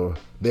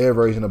 their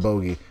version of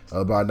Bogey,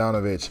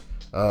 Bogdanovich,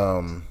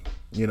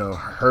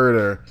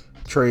 Herter,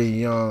 Trae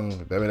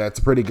Young. I mean, that's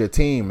a pretty good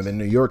team. And then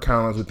New York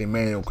Counters with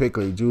Emmanuel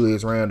Quickley,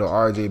 Julius Randle,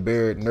 R.J.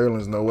 Barrett,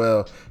 Nerlens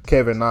Noel,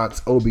 Kevin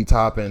Knox, Obi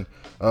Toppin.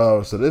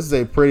 So this is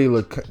a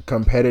pretty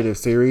competitive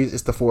series.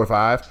 It's the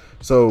 4-5.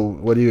 So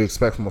what do you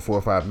expect from a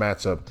 4-5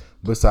 matchup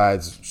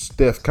besides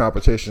stiff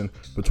competition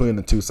between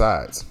the two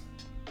sides?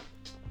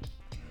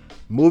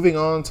 Moving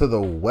on to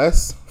the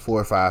West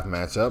 4-5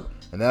 matchup,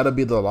 and that'll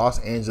be the Los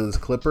Angeles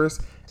Clippers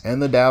and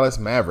the Dallas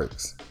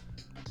Mavericks.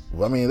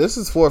 Well, I mean, this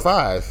is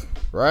 4-5,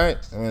 right?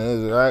 I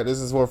mean, this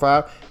is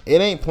 4-5.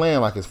 It ain't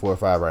playing like it's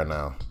 4-5 right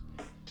now.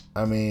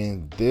 I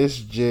mean, this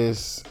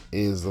just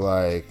is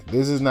like,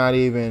 this is not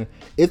even,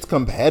 it's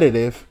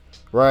competitive,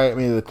 right? I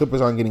mean, the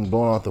Clippers aren't getting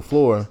blown off the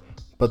floor,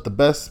 but the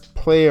best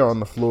player on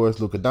the floor is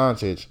Luka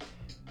Doncic.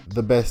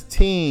 The best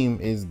team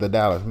is the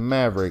Dallas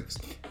Mavericks,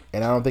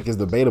 and I don't think it's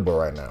debatable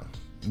right now.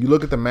 You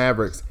look at the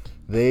Mavericks,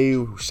 they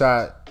were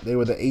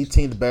the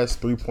 18th best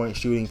three-point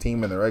shooting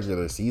team in the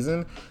regular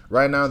season.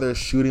 Right now, they're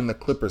shooting the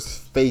Clippers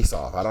face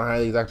off. I don't have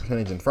the exact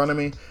percentage in front of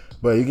me,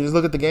 but you can just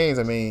look at the games.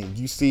 I mean,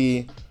 you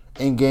see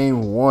in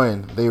game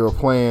one, they were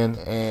playing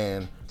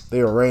and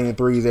they were raining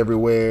threes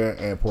everywhere,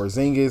 and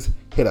Porzingis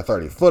hit a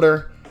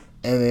 30-footer.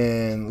 And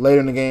then later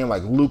in the game,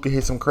 like Luka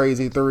hit some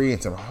crazy three, and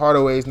Tim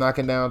Hardaway's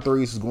knocking down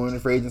threes, who's going into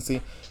free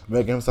agency,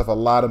 making himself a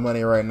lot of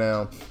money right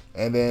now.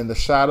 And then the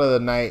shot of the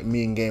night,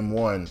 me in game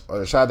one, or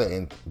the shot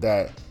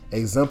that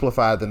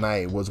exemplified the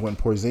night, was when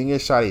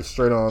Porzingis shot a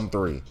straight on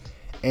three,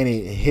 and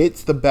it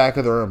hits the back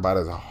of the rim about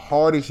as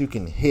hard as you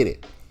can hit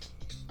it,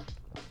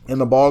 and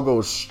the ball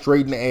goes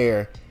straight in the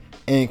air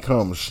and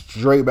comes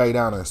straight back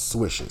down and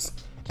swishes.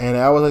 And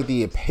that was like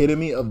the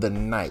epitome of the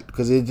night,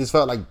 because it just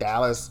felt like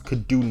Dallas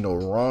could do no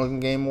wrong in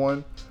game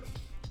one.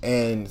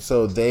 And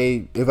so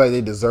they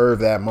deserve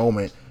that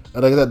moment.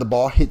 And like I said, the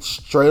ball hits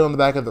straight on the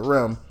back of the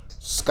rim,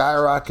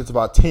 skyrockets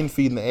about 10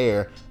 feet in the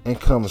air, and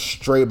comes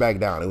straight back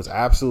down. It was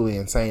absolutely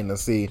insane to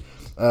see.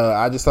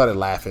 I just started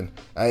laughing.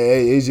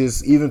 It's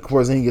just, even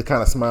Porzingis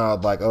kind of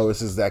smiled like, oh,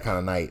 this is that kind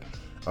of night.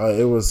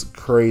 It was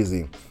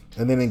crazy.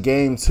 And then in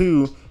game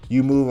two,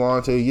 you move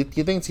on to, you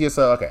think to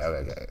yourself,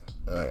 okay.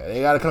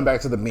 They got to come back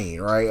to the mean,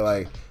 right?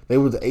 Like, they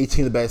were the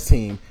 18th best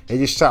team. They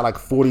just shot like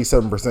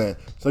 47%. So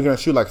they're going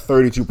to shoot like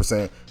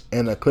 32%.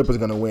 And the Clippers are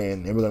going to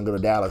win. And we're going to go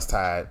to Dallas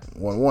tied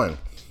 1-1.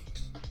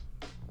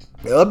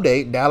 The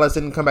update, Dallas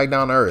didn't come back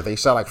down to earth. They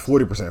shot like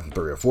 40% from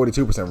three or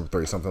 42% from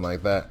three, something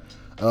like that.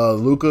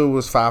 Luka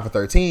was 5 for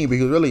 13, but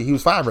he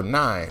was 5 for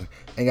 9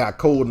 and got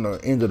cold in the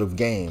end of the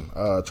game,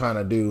 trying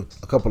to do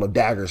a couple of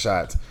dagger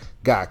shots.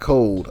 Got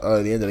cold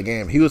at the end of the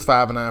game. He was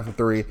 5 for 9 from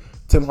 3.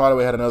 Tim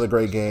Hardaway had another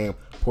great game.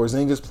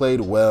 Porzingis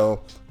played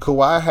well.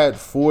 Kawhi had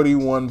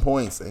 41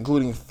 points,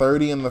 including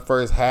 30 in the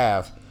first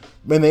half.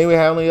 And they were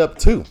only up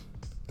 2.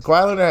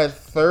 Kawhi Leonard had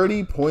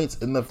 30 points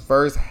in the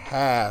first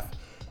half,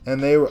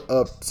 and they were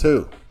up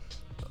 2.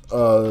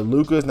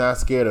 Luka's not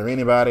scared of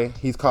anybody.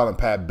 He's calling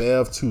Pat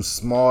Bev too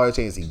small a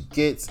chance he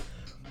gets.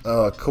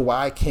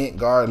 Kawhi can't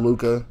guard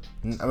Luka.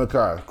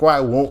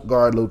 Kawhi won't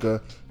guard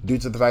Luka due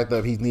to the fact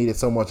that he's needed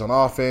so much on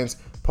offense.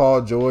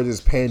 Paul George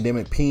is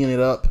pandemic peeing it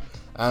up.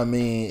 I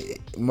mean,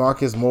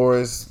 Marcus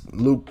Morris,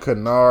 Luke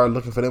Kennard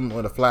looking for them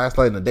with a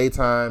flashlight in the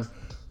daytime.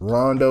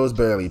 Rondo's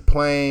barely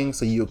playing,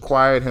 so you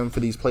acquired him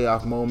for these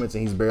playoff moments,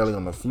 and he's barely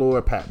on the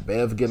floor. Pat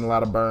Bev getting a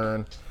lot of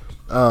burn.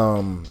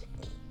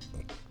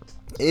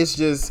 It's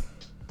just,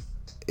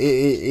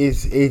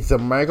 it's a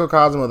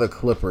microcosm of the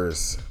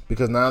Clippers,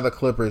 because now the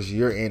Clippers,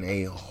 you're in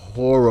a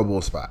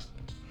horrible spot.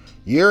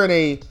 You're in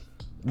a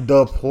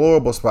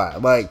deplorable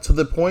spot, like to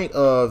the point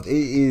of it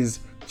is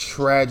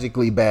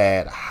tragically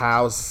bad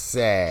how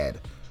sad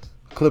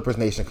Clippers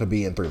Nation could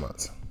be in 3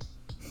 months.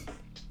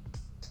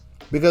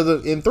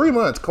 Because in 3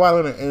 months,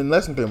 in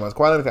less than 3 months,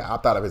 Kawhi Leonard can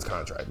opt out of his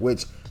contract,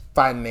 which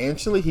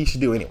financially he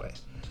should do anyway.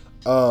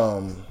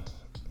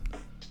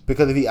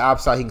 Because if he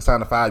opts out, he can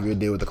sign a 5-year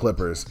deal with the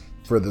Clippers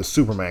for the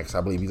Supermax.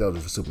 I believe he's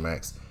eligible for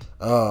Supermax.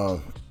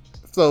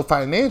 So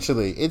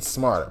financially, it's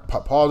smarter.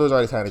 Paul George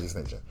already signed an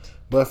extension.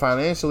 But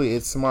financially,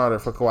 it's smarter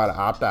for Kawhi to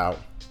opt out,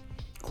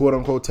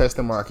 quote-unquote test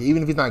the market,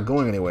 even if he's not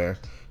going anywhere.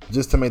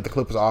 just to make the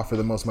Clippers offer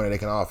the most money they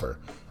can offer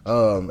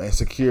and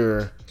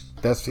secure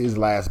that's his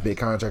last big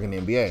contract in the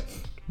NBA.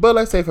 But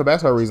let's say for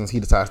basketball reasons, he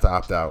decides to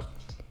opt out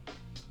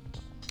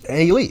and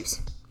he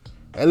leaves.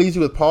 It leaves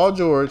you with Paul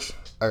George,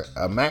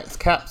 a max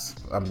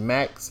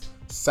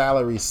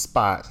salary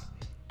spot,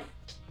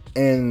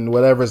 and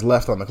whatever's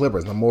left on the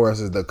Clippers. The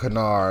Morrises, the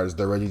Kennards,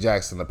 the Reggie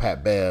Jackson, the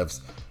Pat Bevs,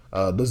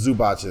 the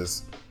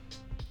Zubac's.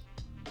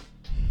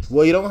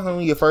 Well, you don't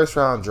have your first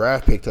round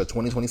draft pick till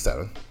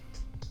 2027.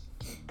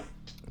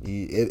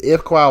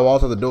 If Kawhi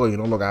walks out the door, you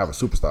no longer have a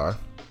superstar.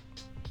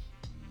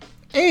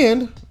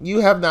 And you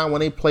have not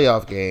won a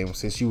playoff game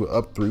since you were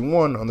up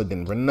 3-1 on the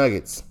Denver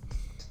Nuggets.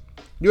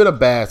 You're in a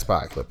bad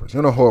spot, Clippers.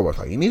 You're in a horrible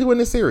spot. You need to win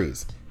this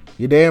series.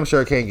 You damn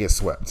sure can't get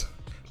swept.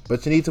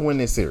 But you need to win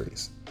this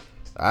series.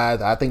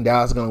 I think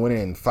Dallas is going to win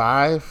it in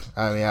 5.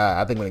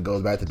 I think when it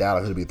goes back to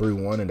Dallas, it'll be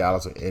 3-1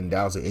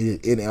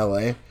 in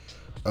LA.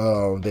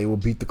 They will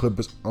beat the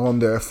Clippers on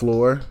their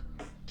floor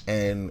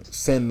and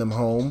send them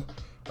home.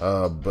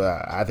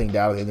 But I think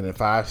Dallas ended in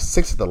 5.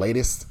 6 at the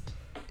latest.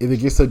 If it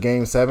gets to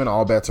Game 7,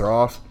 all bets are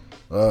off.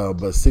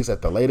 But 6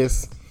 at the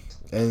latest.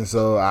 And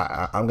so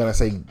I'm going to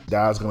say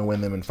Dallas is going to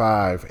win them in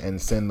 5 and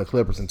send the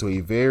Clippers into a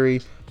very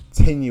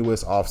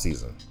tenuous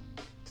offseason.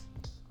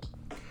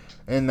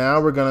 And now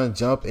we're going to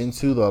jump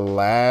into the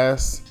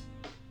last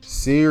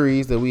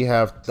series that we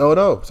have. Oh,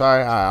 no.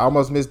 Sorry. I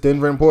almost missed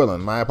Denver and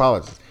Portland. My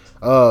apologies.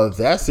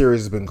 That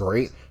series has been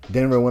great.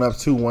 Denver went up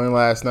 2-1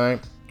 last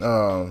night.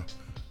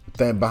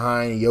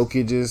 Behind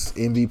Jokic's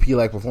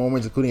MVP-like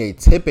performance, including a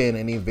tip-in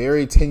and a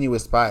very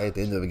tenuous spot at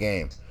the end of the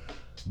game.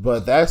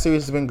 But that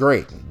series has been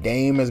great.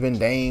 Dame has been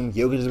Dame.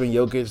 Jokic has been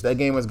Jokic. That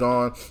game has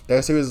gone.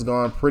 That series has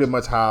gone pretty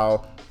much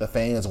how the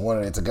fans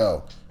wanted it to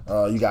go.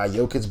 You got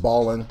Jokic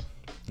balling.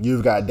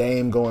 You've got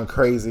Dame going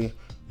crazy.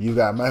 You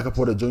got Michael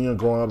Porter Jr.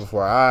 growing up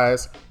before our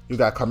eyes. You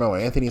got Carmelo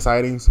Anthony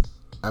sightings.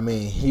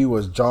 He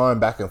was drawing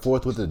back and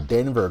forth with the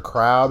Denver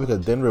crowd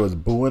because Denver was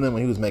booing him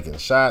when he was making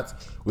shots,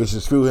 which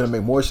just fueled him to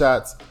make more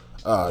shots.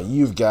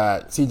 You've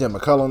got CJ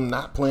McCollum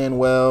not playing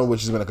well,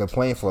 which has been a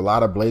complaint for a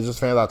lot of Blazers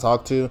fans I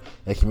talk to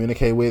and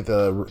communicate with.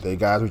 The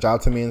guys reach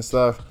out to me and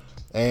stuff.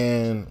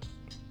 And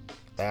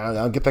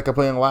I get that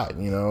complaint a lot.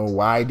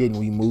 Why didn't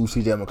we move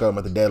CJ McCollum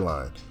at the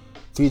deadline?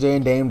 CJ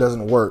and Dame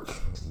doesn't work.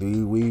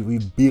 We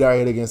beat our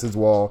head against his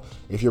wall.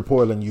 If you're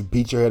Portland, you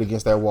beat your head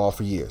against that wall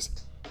for years.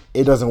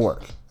 It doesn't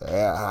work.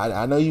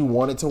 I know you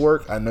want it to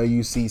work. I know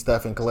you see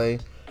Steph and Clay,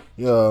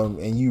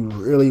 and you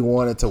really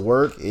want it to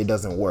work. It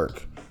doesn't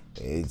work.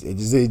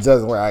 It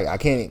doesn't work. I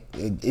can't.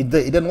 It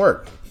doesn't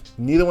work.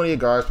 Neither one of your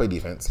guards play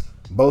defense.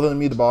 Both of them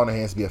need the ball in their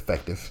hands to be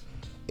effective.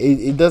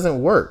 It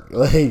doesn't work.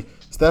 Like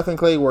Steph and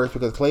Clay works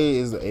because Clay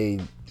is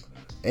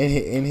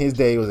in his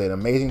day was an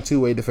amazing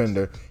two-way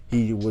defender.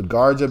 He would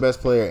guard your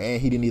best player,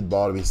 and he didn't need the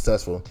ball to be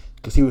successful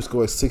because he would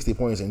score 60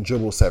 points and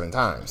dribble 7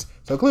 times.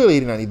 So clearly, he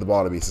did not need the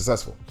ball to be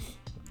successful.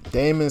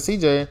 Dame and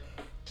CJ,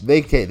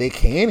 they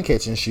can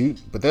catch and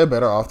shoot, but they're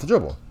better off the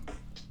dribble.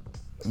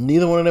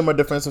 Neither one of them are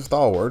defensive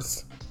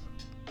stalwarts.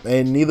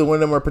 And neither one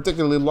of them are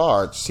particularly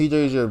large. CJ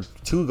is your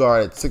 2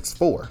 guard at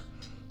 6'4",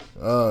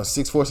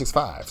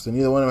 6'5". So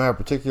neither one of them have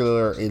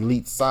particular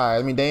elite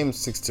size.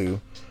 Dame's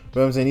 6'2",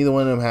 but I'm saying neither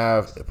one of them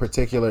have a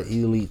particular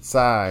elite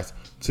size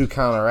to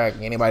counteract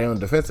anybody on the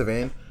defensive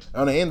end.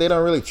 On the end, they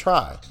don't really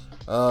try.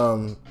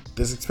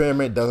 This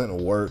experiment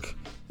doesn't work.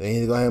 They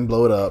need to go ahead and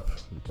blow it up.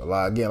 A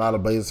lot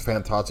of Blazers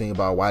fans talking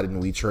about why didn't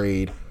we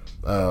trade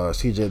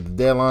CJ at the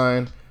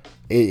deadline.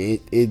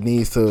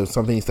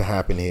 Something needs to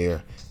happen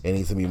here. It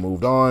needs to be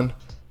moved on.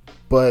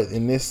 But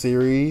in this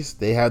series,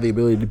 they have the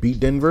ability to beat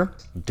Denver.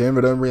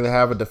 Denver doesn't really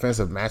have a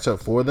defensive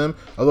matchup for them.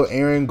 Although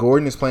Aaron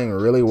Gordon is playing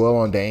really well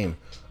on Dame.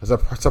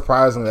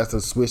 Surprisingly, that's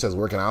a switch that's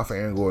working out for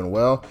Aaron Gordon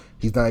well.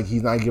 He's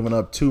not giving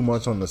up too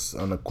much on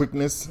the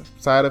quickness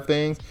side of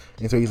things.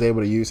 And so he's able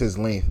to use his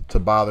length to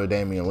bother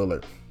Damian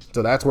Lillard.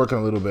 So that's working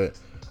a little bit.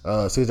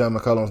 CJ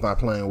McCollum's not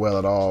playing well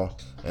at all.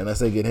 And unless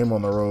they get him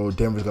on the road,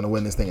 Denver's going to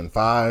win this thing in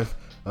 5.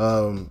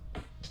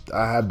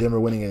 I have Denver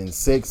winning it in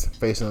 6,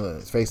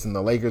 facing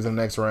the Lakers in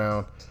the next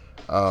round.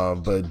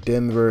 But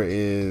Denver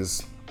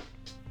and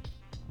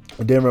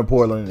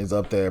Portland is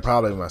up there,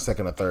 probably my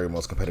second or third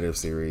most competitive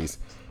series.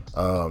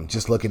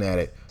 Just looking at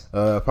it,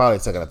 probably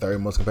second or third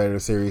most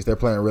competitive series. They're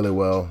playing really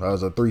well. That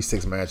was a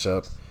 3-6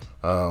 matchup.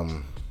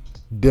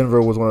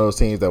 Denver was one of those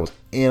teams that was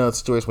in a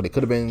situation where they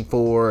could have been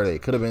 4, they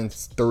could have been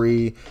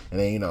 3, and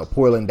then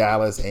Portland,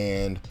 Dallas,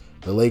 and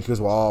the Lakers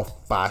were all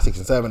 5, 6,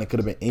 and 7. It could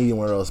have been any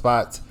one of those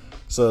spots.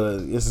 So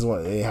this is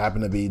what it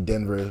happened to be,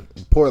 Denver,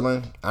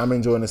 Portland. I'm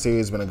enjoying the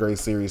series. It's been a great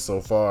series so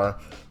far.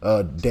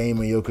 Dame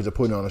and Jokic are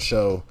putting on a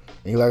show.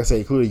 And like I said,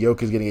 including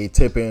Jokic getting a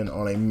tip-in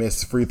on a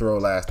missed free throw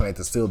last night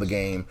to seal the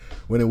game.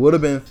 When it would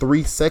have been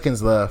 3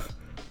 seconds left,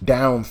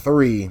 down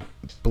 3,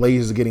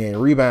 Blazers getting a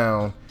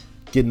rebound,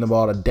 getting the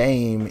ball to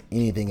Dame,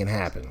 anything can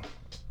happen.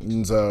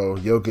 And so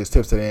Jokic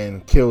tips it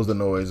in, kills the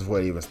noise before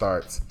it even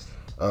starts.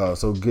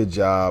 So good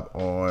job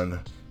on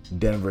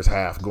Denver's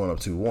half going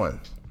up 2-1.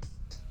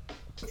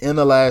 In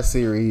the last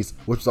series,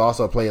 which was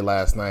also played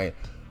last night,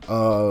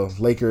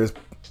 Lakers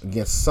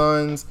against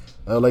Suns.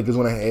 Lakers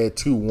went ahead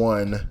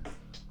 2-1,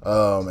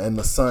 and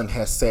the sun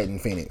has set in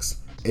Phoenix.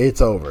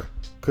 It's over.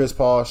 Chris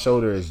Paul's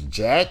shoulder is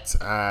jacked.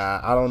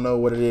 I don't know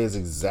what it is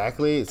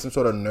exactly. It's some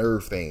sort of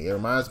nerve thing. It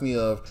reminds me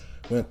of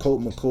when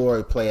Colt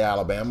McCoy played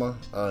Alabama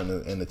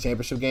in the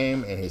championship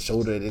game, and his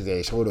shoulder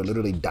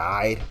literally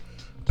died.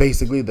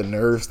 Basically, the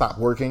nerve stopped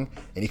working,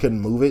 and he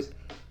couldn't move it.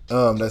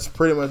 That's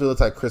pretty much what it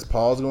looks like Chris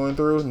Paul's going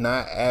through.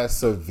 Not as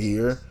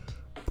severe,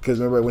 because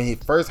remember when he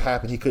first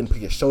happened, he couldn't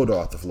pick his shoulder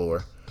off the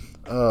floor.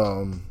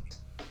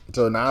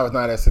 So now it's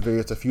not as severe.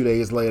 It's a few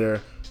days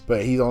later,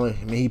 but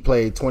he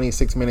played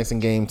 26 minutes in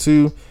game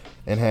 2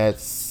 and had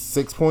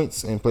 6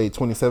 points, and played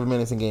 27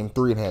 minutes in game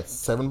 3 and had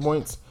 7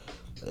 points.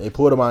 They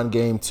pulled him out in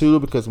game 2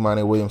 because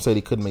Monty Williams said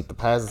he couldn't make the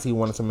passes he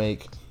wanted to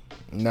make.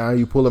 Now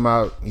you pull him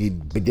out. He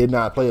did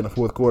not play in the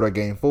fourth quarter of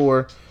game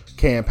 4.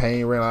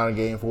 Campaign ran out in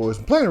game 4. He was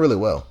playing really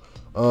well.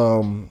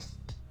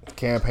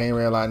 Campaign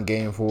ran out in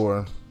game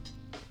 4.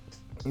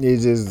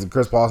 It's just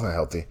Chris Paul's not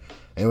healthy.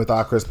 And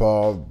without Chris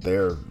Paul,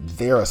 they're a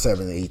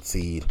 7-8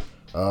 seed.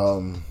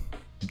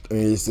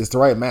 It's the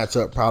right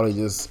matchup. Probably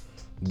just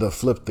to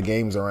flip the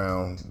games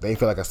around. They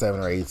feel like a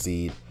 7 or 8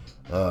 seed.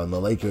 The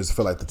Lakers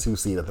feel like the 2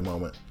 seed at the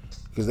moment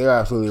because they're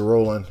absolutely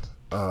rolling.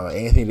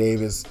 Anthony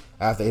Davis,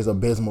 after his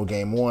abysmal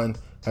game 1,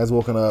 has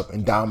woken up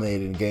and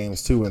dominated in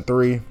games 2 and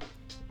 3,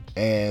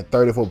 and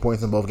 34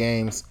 points in both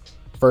games.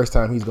 First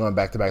time he's going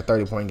back-to-back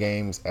 30-point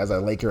games as a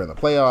Laker in the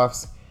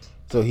playoffs.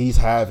 So he's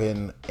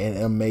having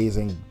an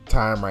amazing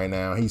time right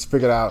now. He's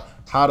figured out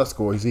how to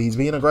score. He's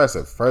being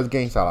aggressive. First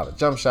game, he shot a lot of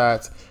jump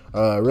shots.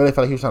 Really felt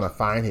like he was trying to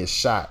find his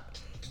shot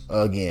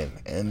again.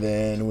 And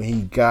then when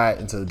he got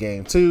into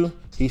game 2,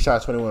 he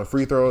shot 21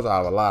 free throws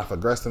out of a lot of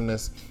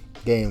aggressiveness.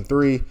 Game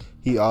 3,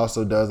 he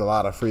also does a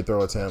lot of free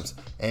throw attempts,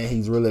 and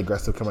he's really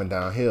aggressive coming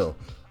downhill.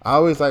 I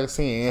always like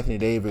seeing Anthony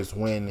Davis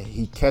when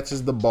he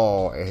catches the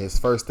ball and his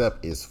first step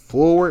is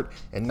forward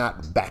and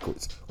not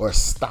backwards or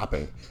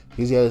stopping.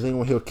 He's the other thing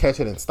when he'll catch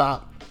it and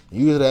stop.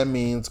 Usually that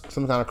means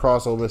some kind of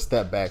crossover,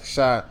 step back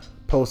shot,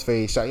 post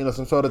fade shot,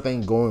 some sort of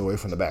thing going away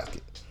from the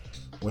basket.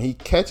 When he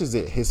catches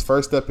it, his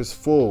first step is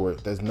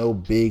forward. There's no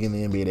big in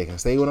the NBA that can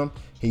stay with him.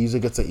 He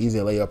usually gets an easy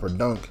layup or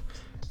dunk,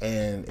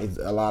 and it's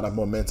a lot of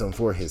momentum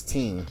for his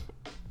team.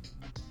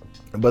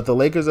 But the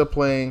Lakers are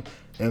playing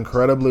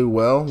incredibly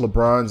well.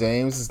 LeBron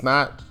James is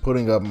not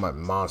putting up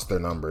monster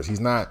numbers.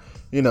 He's not,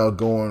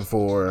 going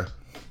for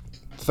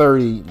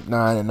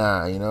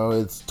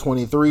 39-9. It's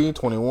 23,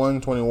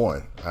 21,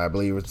 21. I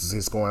believe it's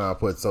his scoring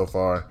output so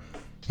far.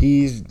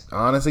 He's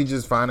honestly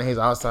just finding his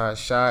outside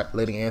shot,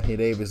 letting Anthony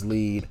Davis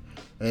lead,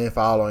 and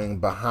following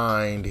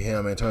behind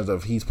him in terms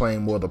of he's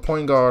playing more the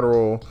point guard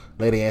role,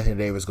 letting Anthony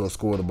Davis go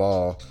score the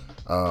ball.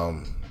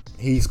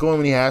 He's scoring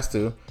when he has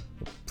to.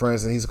 For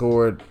instance, he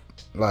scored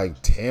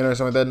like 10 or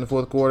something like that in the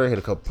fourth quarter, hit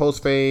a couple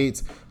post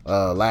fades,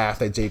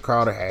 laughed at Jay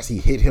Crowder as he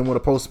hit him with a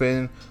post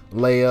spin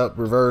layup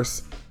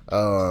reverse.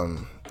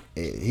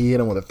 He hit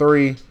him with a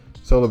 3.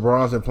 So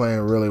LeBron's been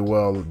playing really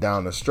well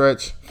down the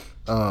stretch.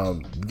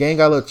 The game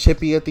got a little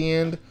chippy at the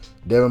end.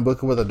 Devin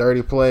Booker with a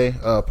dirty play,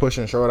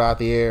 pushing Schroeder out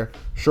the air.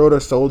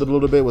 Schroeder sold it a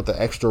little bit with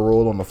the extra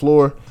roll on the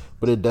floor,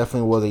 but it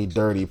definitely was a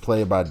dirty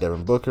play by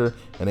Devin Booker.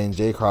 And then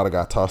Jay Crowder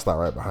got tossed out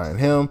right behind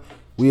him.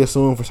 We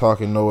assume for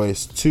talking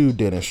noise to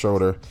Dennis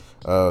Schroeder.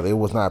 It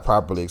was not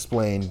properly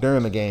explained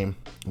during the game,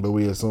 but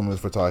we assume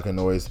it's for talking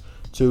noise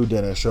to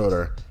Dennis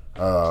Schroeder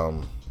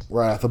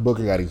right after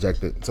Booker got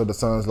ejected. So the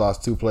Suns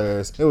lost 2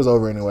 players. It was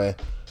over anyway,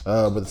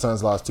 but the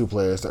Suns lost 2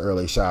 players to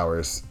early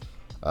showers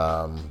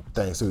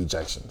thanks to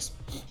ejections.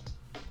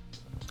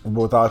 But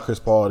without Chris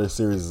Paul, this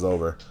series is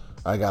over.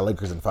 I got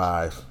Lakers in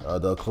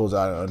 5. They'll close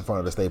out in front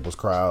of the Staples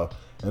crowd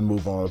and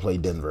move on to play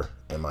Denver,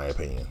 in my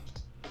opinion.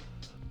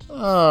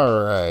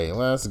 All right,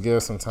 let's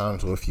give some time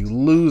to a few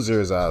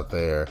losers out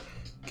there.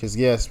 Because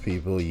yes,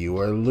 people, you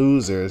are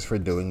losers for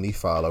doing the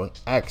following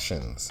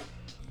actions.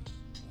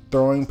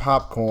 Throwing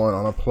popcorn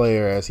on a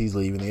player as he's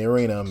leaving the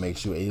arena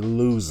makes you a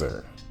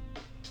loser.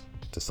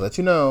 Just to let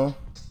you know,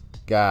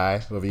 guy,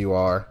 whoever you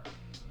are,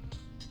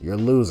 you're a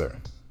loser.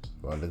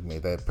 I want to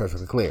make that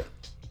perfectly clear.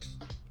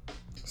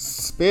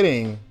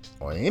 Spitting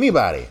on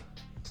anybody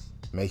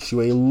makes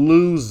you a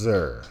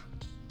loser.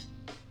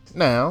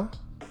 Now,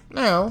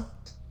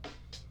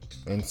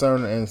 in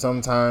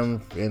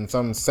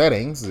some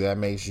settings, that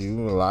makes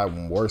you a lot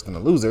worse than a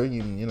loser.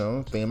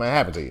 Thing might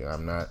happen to you. I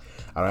don't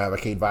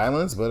advocate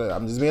violence, but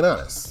I'm just being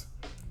honest.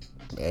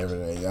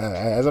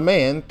 As a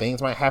man,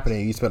 things might happen to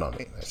you. You spit on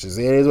me. That's just,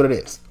 it is what it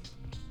is.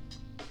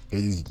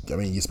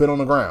 You spit on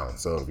the ground.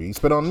 So if you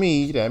spit on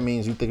me, that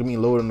means you think of me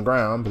lower than the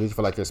ground, but you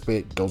feel like your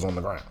spit goes on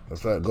the ground.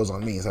 It goes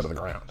on me instead of the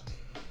ground.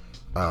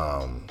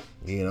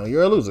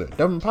 You're a loser.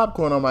 Dumping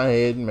popcorn on my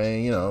head,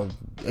 man,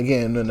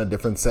 again, in a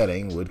different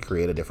setting would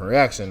create a different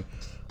reaction.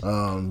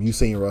 You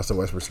seen Russell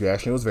Westbrook's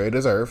reaction. It was very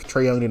deserved.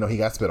 Trae Young didn't know he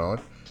got spit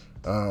on.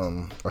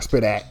 Or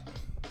spit at,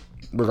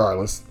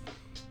 regardless.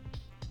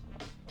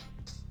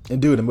 And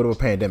dude, in the middle of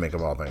a pandemic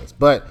of all things.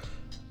 But,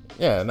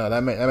 yeah, no,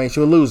 that makes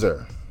you a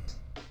loser.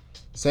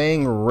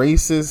 Saying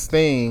racist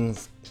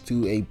things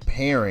to a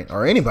parent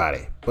or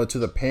anybody, but to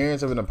the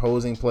parents of an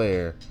opposing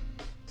player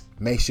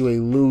makes you a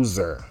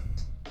loser,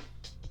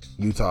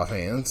 Utah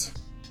fans.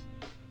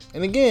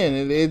 And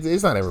again,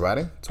 it's not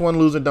everybody. It's one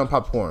loser dump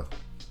popcorn.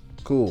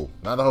 Cool.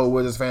 Now the whole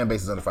Wizards fan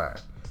base is under fire.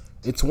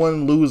 It's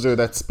one loser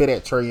that spit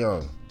at Trae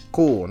Young.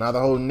 Cool. Now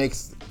the whole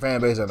Knicks fan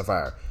base is under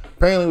fire.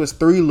 Apparently it was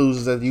 3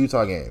 losers at the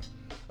Utah game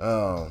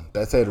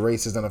that said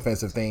racist and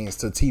offensive things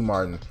to T.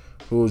 Martin,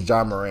 who was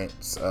Ja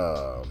Morant's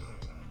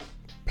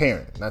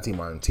parent. Not T.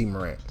 Martin, T.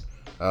 Morant.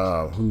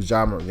 Who's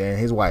Ja Morant and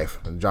his wife,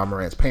 Ja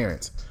Morant's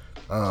parents.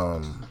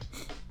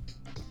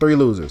 3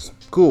 losers.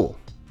 Cool.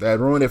 That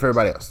ruined it for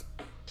everybody else.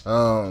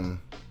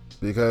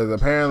 Because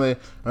apparently,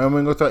 I'm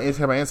going to go through any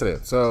type of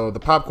incident. So the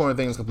popcorn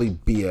thing is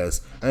complete BS.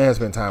 I didn't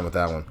spend time with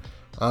that one.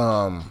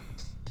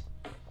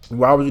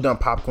 Why would you dump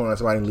popcorn on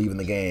somebody leaving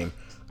the game?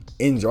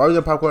 Why would you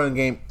dump popcorn in the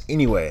game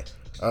anyway?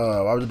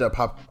 Why would you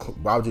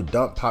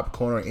dump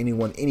popcorn on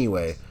anyone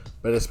anyway?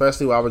 But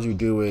especially, why would you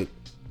do it?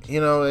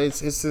 It's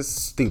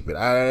just stupid.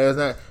 There's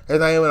not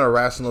even a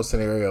rational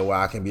scenario where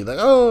I can be like,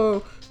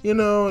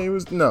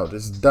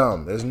 this is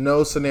dumb. There's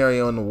no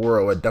scenario in the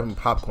world where dumping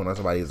popcorn on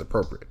somebody is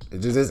appropriate. It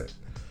just isn't.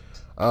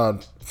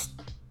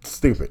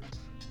 Stupid.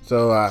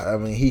 So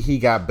he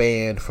got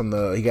banned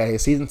he got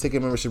his season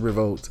ticket membership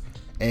revoked,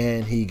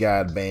 and he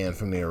got banned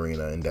from the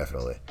arena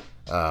indefinitely.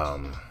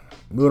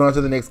 Moving on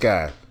to the next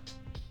guy.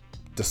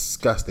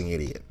 Disgusting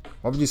idiot.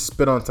 Why would you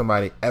spit on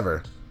somebody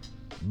ever?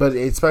 But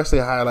especially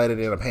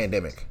highlighted in a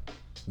pandemic.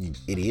 You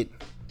idiot.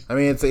 I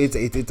mean,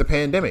 it's a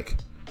pandemic.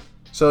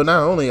 So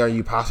not only are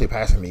you possibly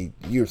passing me,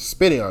 you're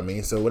spitting on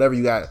me. So whatever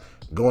you got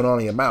going on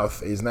in your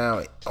mouth is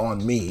now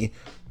on me.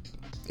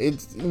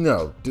 It's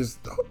just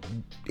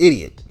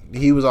idiot.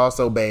 He was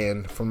also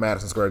banned from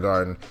Madison Square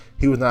Garden.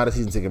 He was not a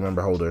season ticket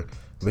member holder,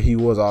 but he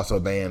was also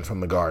banned from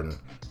the Garden.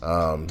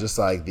 Just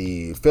like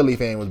the Philly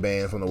fan was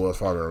banned from the Wells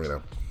Fargo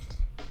Arena.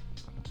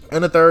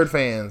 And the third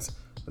fans,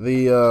 by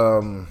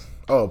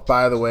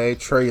the way,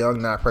 Trae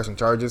Young not pressing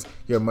charges.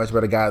 You're a much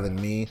better guy than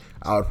me.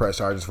 I would press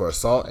charges for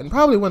assault and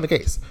probably win the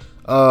case.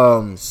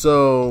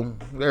 So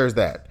there's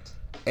that.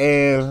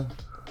 And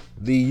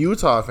the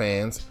Utah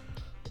fans,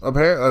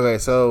 apparently, okay,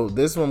 so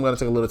this one I'm going to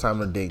take a little time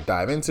to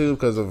dive into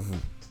because of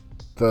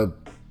the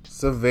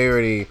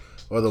severity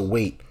or the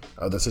weight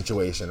of the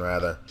situation,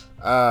 rather.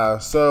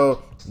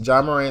 So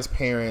Ja Morant's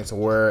parents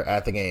were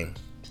at the game.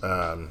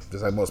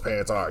 Just like most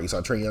parents are. You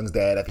saw Trae Young's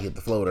dad after he hit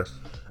the floater.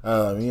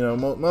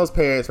 Most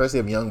parents, especially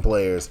of young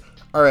players,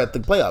 are at the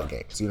playoff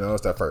games.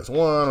 It's their first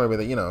one. Or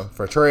maybe,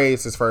 for Trae,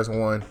 it's his first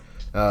one.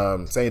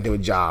 Same thing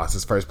with Ja, it's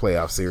his first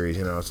playoff series.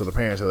 So the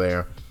parents are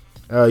there.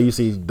 You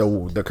see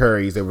the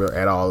Currys, they were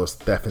at all those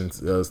Steph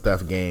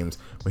games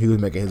when he was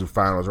making his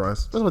finals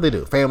runs. That's what they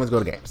do. Families go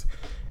to games.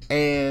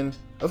 And,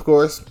 of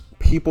course,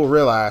 people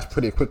realize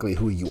pretty quickly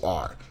who you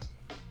are.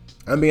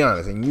 I'll be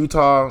honest, in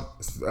Utah,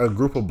 a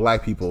group of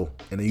black people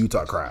in the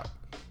Utah crowd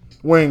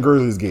wearing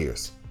Grizzlies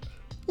gears.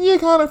 You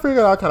kind of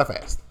figure it out kind of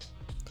fast,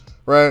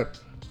 right?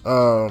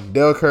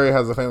 Dell Curry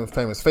has a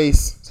famous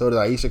face. So does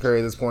Aisha Curry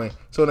at this point.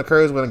 So when the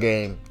Currys win a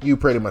game, you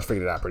pretty much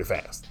figured it out pretty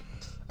fast.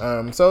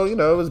 So it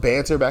was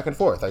banter back and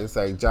forth. Like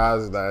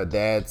Ja's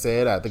dad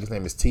said, I think his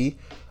name is T.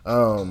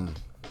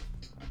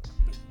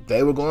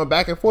 They were going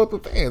back and forth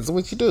with fans. That's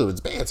what you do.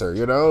 It's banter,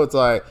 It's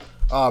like,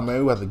 oh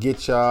man, we have to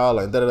get y'all,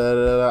 and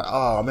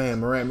oh man,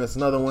 Morant missed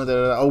another one.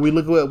 Oh, we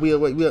look at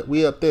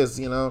we up this.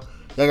 Y'all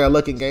got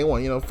lucky in game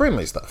 1.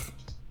 Friendly stuff,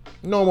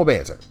 normal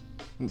banter.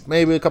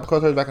 Maybe a couple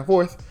cursors back and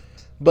forth,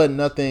 but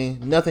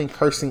nothing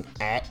cursing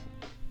at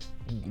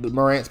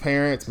Morant's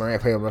parents.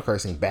 Morant's parents were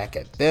cursing back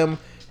at them.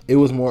 It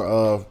was more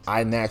of,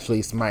 I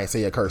naturally might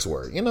say a curse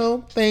word.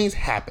 Things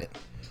happen.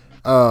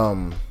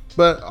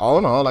 But all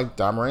in all, like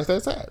Ja Morant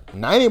said,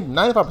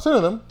 95%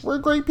 of them were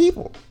great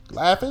people,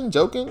 laughing,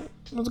 joking.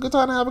 It was a good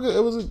time to have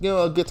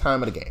a good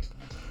time at the game.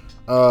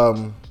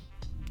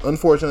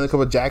 Unfortunately, a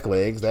couple of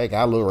jacklegs that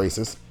got a little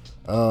racist.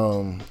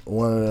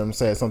 One of them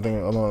said something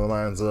along the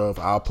lines of,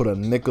 "I'll put a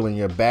nickel in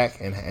your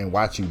back and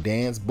watch you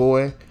dance,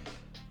 boy,"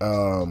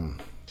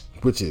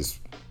 which is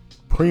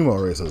primo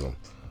racism.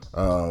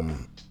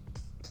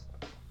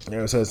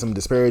 Said some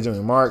disparaging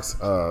remarks,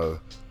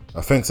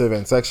 offensive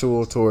and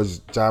sexual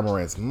towards Ja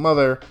Morant's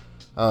mother,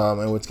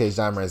 in which case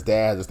Ja Morant's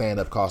dad had to stand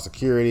up, call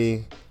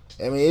security.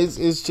 I mean,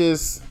 it's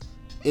just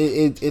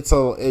it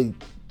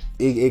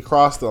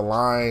crossed the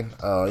line.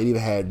 It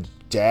even had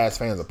Jazz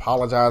fans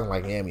apologizing,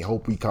 like, "Man, we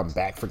hope we come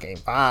back for Game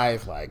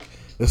 5. Like,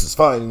 this is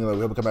fun. We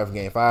hope we come back for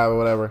Game 5 or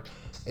whatever."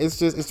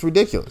 It's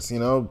ridiculous.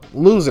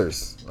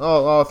 Losers,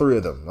 all 3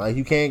 of them. Like,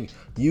 you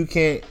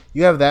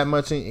have that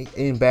much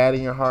in bad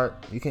in your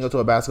heart. You can't go to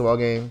a basketball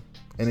game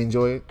and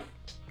enjoy it.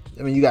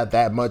 I mean, you got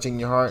that much in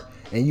your heart,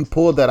 and you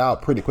pulled that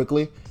out pretty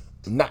quickly,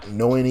 not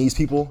knowing these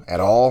people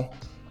at all.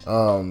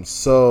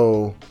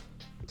 So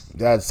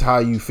that's how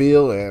you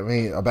feel. I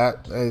mean,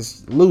 about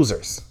as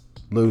losers,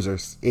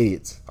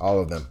 idiots, all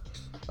of them.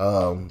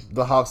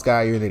 The Hawks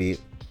guy, you're an idiot.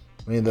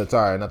 I mean, not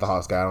the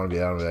Hawks guy. I don't be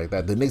like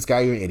that. The Knicks guy,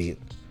 you're an idiot.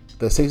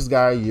 The Sixers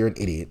guy, you're an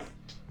idiot.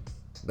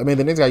 I mean,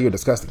 the Knicks guy, you're a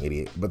disgusting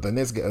idiot. But the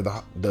Knicks,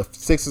 the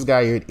Sixers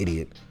guy, you're an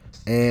idiot.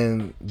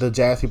 And the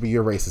Jazz people,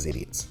 you're racist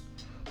idiots.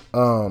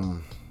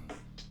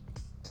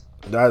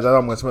 That's all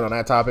I'm going to spend on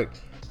that topic.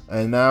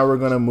 And now we're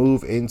going to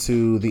move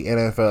into the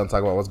NFL and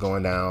talk about what's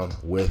going down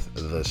with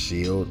the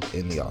Shield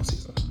in the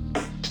offseason.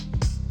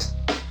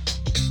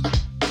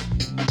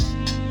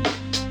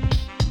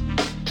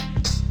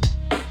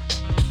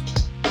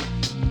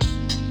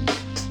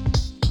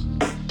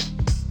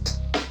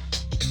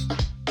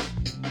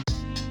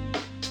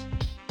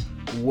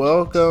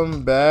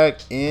 Welcome back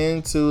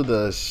into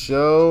the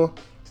show.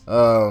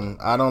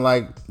 I don't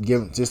like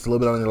giving just a little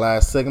bit on the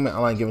last segment. I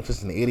like giving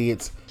just the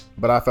idiots,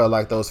 but I felt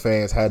like those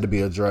fans had to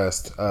be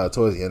addressed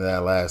towards the end of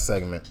that last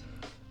segment.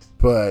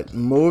 But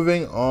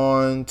moving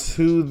on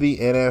to the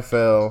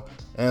NFL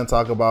and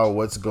talk about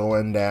what's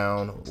going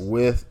down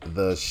with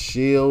the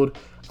Shield.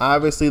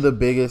 Obviously, the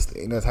biggest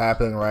thing that's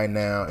happening right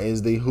now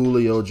is the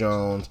Julio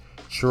Jones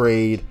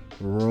trade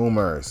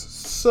rumors.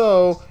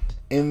 So,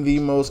 in the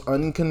most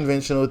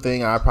unconventional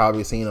thing I've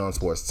probably seen on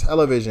sports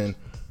television,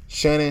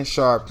 Shannon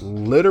Sharpe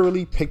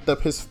literally picked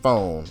up his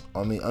phone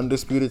on the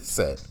Undisputed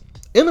set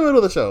in the middle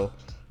of the show,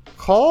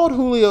 called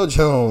Julio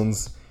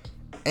Jones,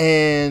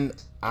 and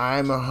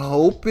I'm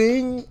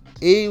hoping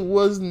it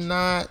was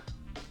not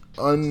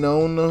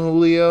unknown to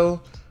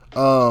Julio.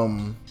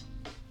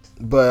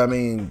 But I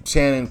mean,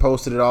 Shannon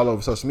posted it all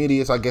over social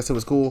media, so I guess it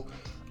was cool.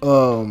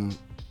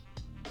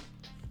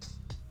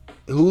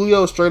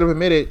 Julio straight up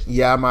admitted,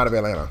 yeah, I'm out of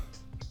Atlanta.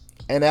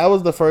 And that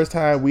was the first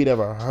time we'd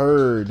ever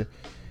heard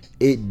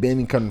it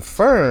been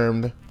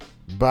confirmed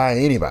by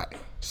anybody.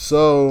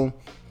 So,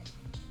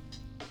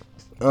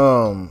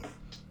 because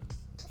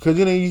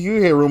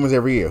you hear rumors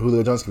every year.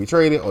 Julio Jones could be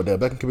traded, Odell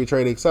Beckham could be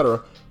traded,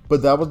 etc.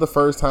 But that was the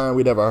first time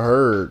we'd ever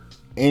heard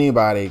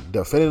anybody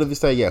definitively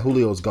say, yeah,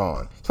 Julio's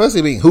gone.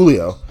 Especially being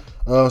Julio.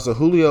 So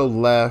Julio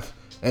left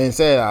and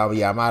said, oh,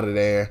 yeah, I'm out of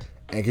there.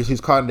 And because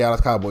he's caught in Dallas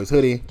Cowboys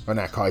hoodie, or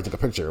not caught, he took a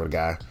picture with a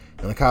guy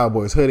in the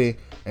Cowboys hoodie.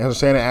 And so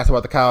Shannon asked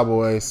about the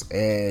Cowboys,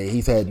 and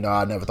he said, no,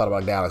 I never thought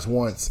about Dallas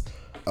once.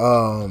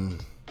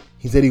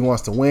 He said he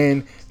wants to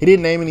win. He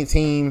didn't name any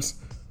teams.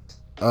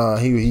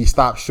 He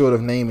stopped short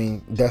of naming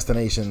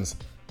destinations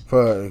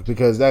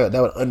because that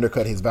would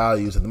undercut his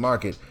values in the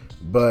market.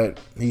 But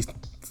he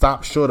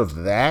stopped short of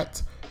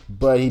that.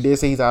 But he did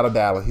say he's out of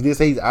Dallas. He did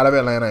say he's out of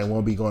Atlanta and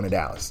won't be going to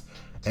Dallas.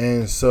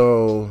 And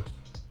so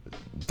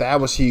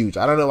that was huge.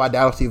 I don't know why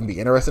Dallas would even be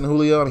interested in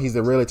Julio. I mean, he's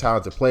a really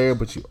talented player,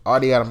 but you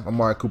already got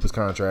Amari Cooper's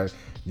contract.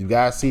 You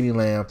got CeeDee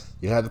Lamb.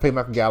 You have to pay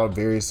Michael Gallup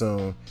very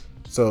soon.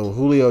 So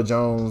Julio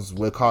Jones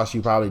will cost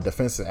you probably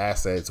defensive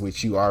assets,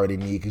 which you already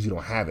need because you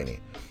don't have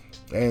any.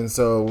 And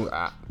so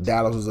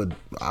Dallas was an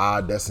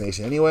odd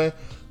destination anyway,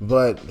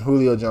 but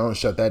Julio Jones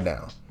shut that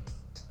down.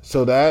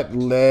 So that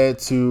led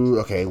to,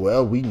 okay,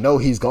 well, we know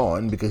he's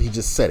gone because he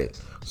just said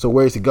it. So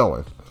where is he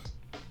going?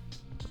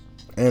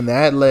 And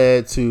that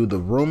led to the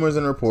rumors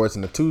and reports,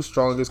 and the two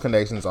strongest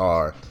connections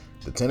are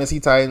the Tennessee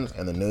Titans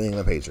and the New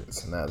England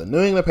Patriots. Now, the New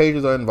England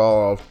Patriots are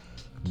involved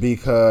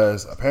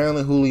because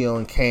apparently Julio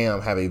and Cam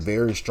have a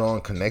very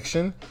strong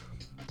connection.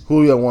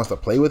 Julio wants to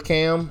play with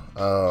Cam.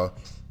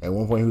 At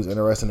one point, he was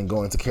interested in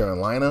going to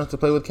Carolina to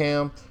play with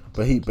Cam,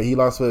 but he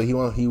wants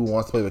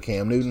to play with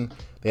Cam Newton.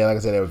 They, like I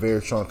said, have a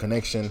very strong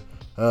connection.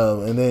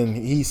 And then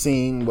he's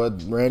seen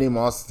what Randy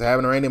Moss is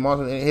having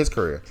in his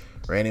career.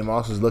 Randy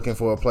Moss was looking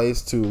for a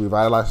place to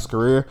revitalize his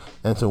career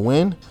and to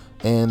win,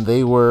 and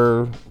they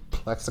were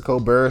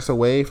Plexico Burress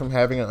away from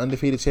having an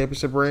undefeated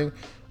championship ring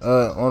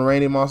on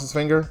Randy Moss's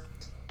finger,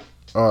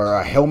 or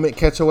a helmet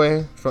catch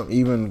away from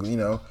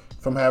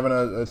from having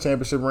a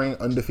championship ring,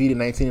 undefeated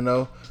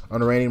 19-0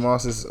 on Randy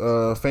Moss's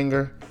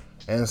finger.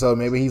 And so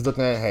maybe he's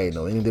looking at, hey,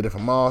 Nolini did it for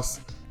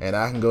Moss, and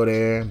I can go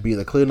there, be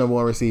the clear number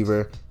one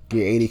receiver,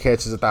 get 80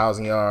 catches,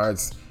 1,000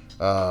 yards,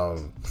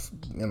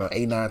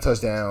 8-9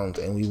 touchdowns,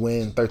 and we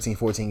win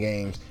 13-14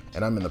 games,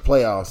 and I'm in the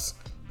playoffs,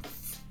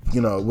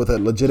 with a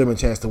legitimate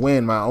chance to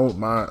win,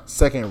 my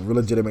second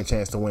legitimate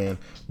chance to win,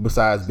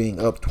 besides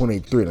being up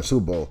 23 in the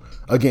Super Bowl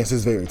against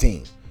this very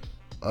team,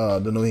 the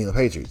New England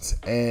Patriots.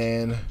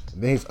 And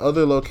then his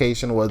other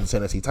location was the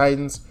Tennessee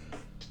Titans,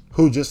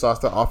 who just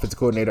lost their offensive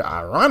coordinator,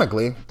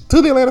 ironically,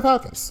 to the Atlanta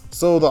Falcons.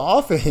 So the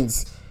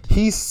offense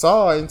he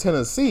saw in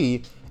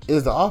Tennessee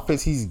is the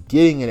offense he's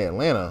getting in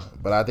Atlanta,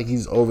 but I think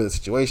he's over the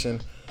situation.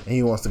 And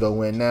he wants to go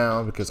win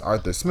now because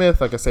Arthur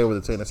Smith, like I said,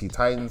 was the Tennessee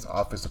Titans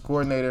offensive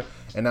coordinator,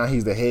 and now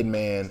he's the head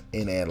man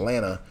in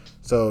Atlanta.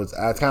 So it's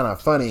kind of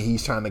funny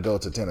he's trying to go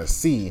to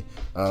Tennessee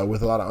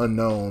with a lot of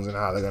unknowns and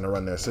how they're going to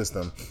run their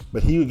system.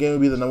 But he again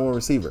would be the number one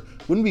receiver.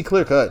 Wouldn't be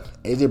clear cut.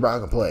 A.J.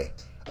 Brown can play.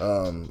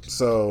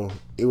 So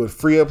it would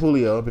free up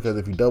Julio because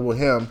if you double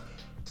him,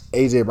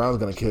 A.J. Brown's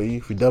going to kill you.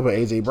 If you double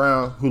A.J.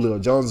 Brown, Julio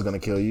Jones is going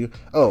to kill you.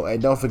 Oh,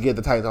 and don't forget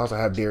the Titans also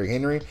have Derrick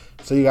Henry.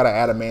 So you got to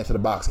add a man to the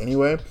box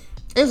anyway.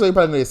 And so he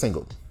probably made a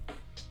single.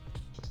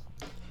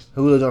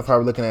 Julio Jones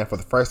probably looking at it for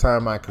the first time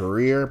in my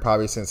career,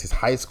 probably since his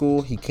high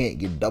school. He can't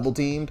get double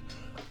teamed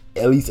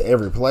at least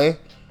every play.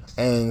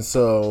 And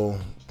so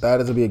that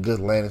is going to be a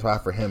good landing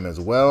spot for him as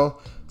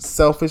well.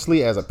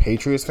 Selfishly, as a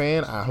Patriots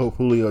fan, I hope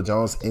Julio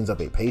Jones ends up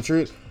a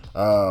Patriot.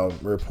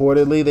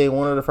 Reportedly, they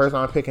wanted a first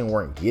round pick and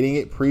weren't getting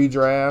it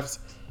pre-drafts.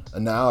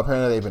 And now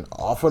apparently they've been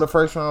offered a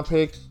first round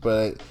pick,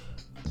 but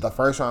the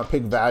first round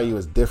pick value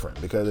is different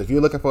because if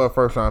you're looking for a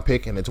first round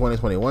pick in the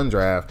 2021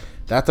 draft,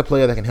 that's a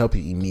player that can help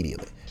you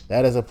immediately.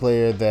 That is a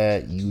player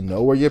that you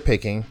know where you're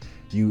picking.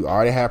 You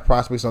already have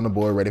prospects on the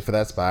board ready for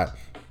that spot.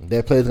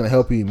 That player is going to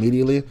help you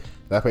immediately.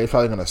 That player is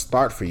probably going to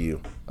start for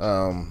you.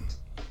 And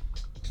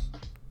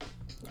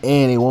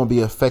it won't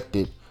be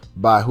affected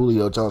by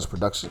Julio Jones'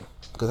 production.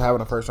 Because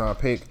having a first round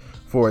pick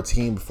for a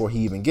team before he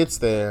even gets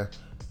there,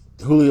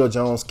 Julio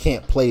Jones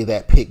can't play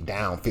that pick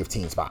down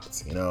 15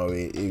 spots. You know,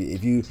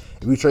 if you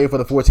trade for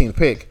the 14th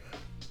pick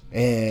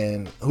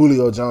and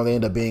Julio Jones they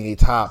end up being an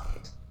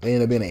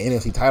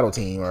NFC title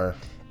team or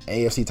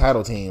AFC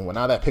title team, well,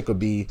 now that pick would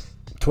be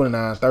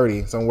 29,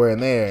 30, somewhere in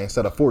there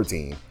instead of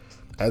 14,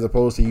 as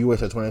opposed to you wait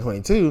till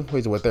 2022,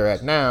 which is what they're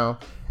at now,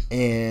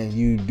 and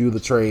you do the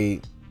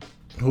trade.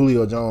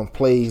 Julio Jones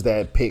plays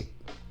that pick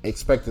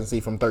expectancy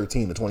from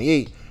 13 to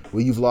 28,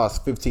 where you've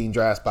lost 15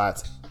 draft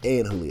spots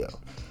and Julio.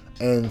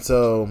 And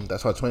so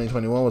that's why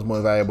 2021 was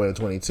more valuable than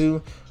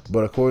 22.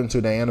 But according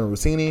to Diana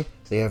Rossini,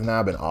 they have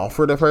now been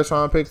offered a first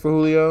round pick for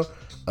Julio.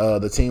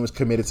 The team is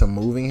committed to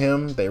moving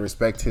him. They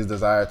respect his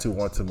desire to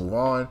want to move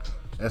on.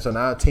 And so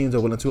now teams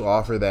are willing to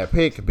offer that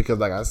pick because,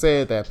 like I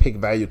said, that pick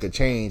value could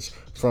change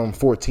from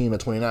 14 to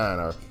 29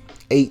 or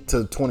 8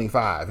 to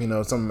 25. You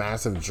know, some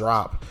massive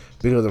drop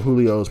because of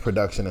Julio's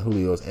production and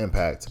Julio's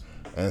impact.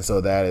 And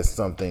so that is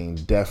something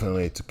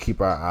definitely to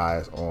keep our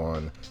eyes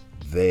on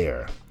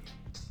there.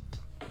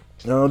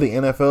 You know, the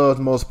NFL's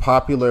most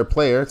popular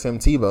player, Tim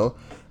Tebow,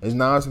 is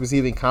now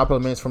receiving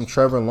compliments from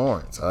Trevor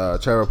Lawrence.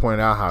 Trevor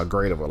pointed out how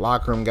great of a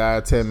locker room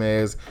guy Tim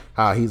is,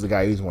 how he's a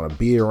guy you just want to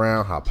be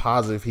around, how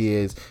positive he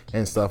is,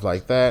 and stuff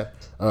like that.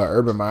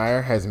 Urban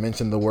Meyer has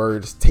mentioned the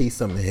words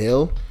Taysom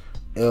Hill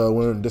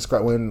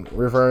when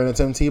referring to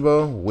Tim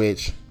Tebow,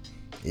 which,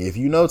 if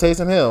you know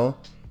Taysom Hill,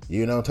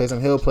 you know Taysom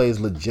Hill plays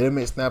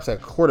legitimate snaps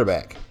at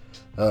quarterback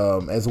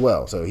as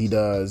well. So he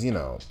does,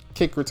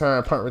 kick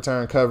return, punt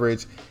return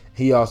coverage.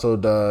 He also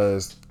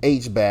does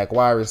H-back,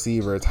 wide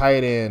receiver,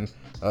 tight end,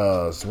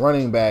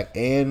 running back,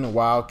 and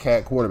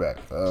wildcat quarterback.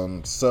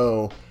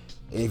 So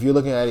if you're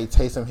looking at a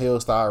Taysom Hill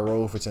style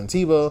role for Tim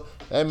Tebow,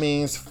 that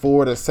means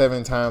 4 to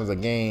 7 times a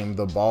game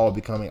the ball will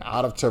be coming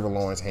out of Trevor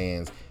Lawrence's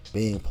hands,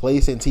 being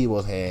placed in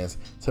Tebow's hands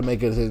to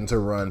make a decision to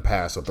run,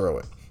 pass, or throw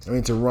it.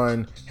 To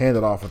run, hand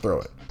it off, or throw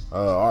it.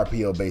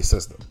 RPO-based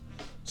system.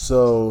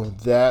 So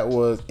that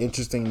was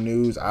interesting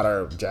news out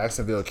of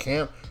Jacksonville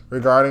camp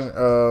regarding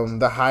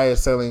the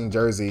highest selling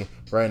jersey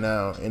right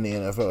now in the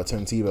NFL,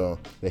 Tim Tebow,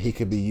 that he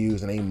could be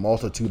used in a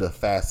multitude of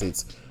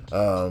facets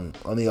on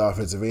the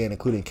offensive end,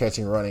 including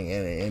catching, running,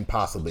 and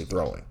possibly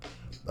throwing.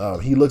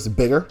 He looks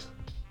bigger.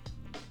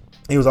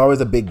 He was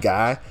always a big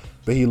guy,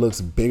 but he looks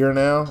bigger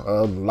now.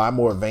 A lot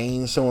more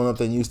veins showing up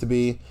than used to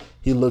be.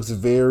 He looks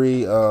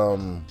he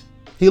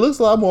looks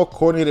a lot more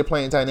coordinated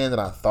playing tight end than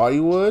I thought he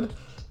would.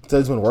 So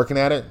he's been working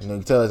at it. You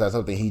can tell that's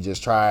something he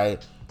just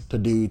tried to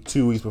do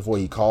 2 weeks before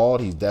he called.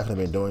 He's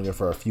definitely been doing it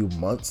for a few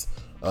months.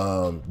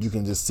 You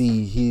can just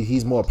see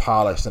he's more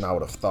polished than I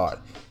would have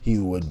thought he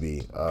would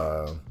be.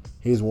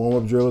 His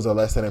warm-up drills are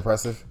less than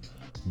impressive,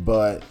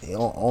 but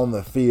on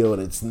the field,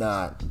 it's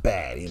not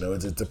bad.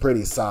 It's a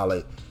pretty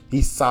solid.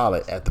 He's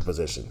solid at the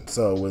position.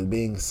 So with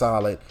being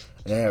solid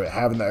and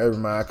having the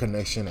Urban Meyer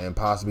connection, and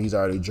possibly he's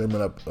already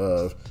dreaming up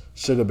of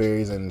sugar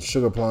berries and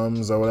sugar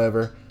plums or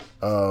whatever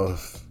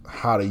of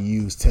how to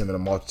use Tim in a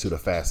multitude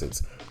of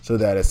facets. So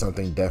that is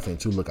something definitely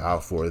to look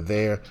out for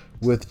there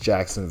with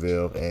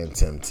Jacksonville and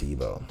Tim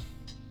Tebow.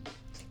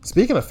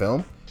 Speaking of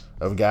film,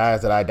 of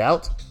guys that I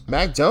doubt,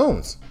 Mac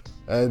Jones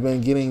has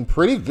been getting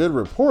pretty good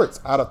reports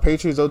out of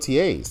Patriots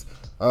OTAs.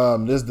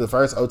 This is the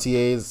first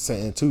OTAs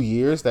in 2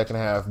 years that can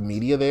have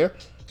media there,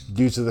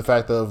 due to the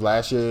fact of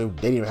last year,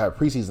 they didn't even have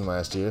preseason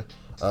last year.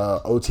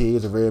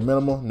 OTAs are very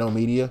minimal, no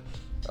media.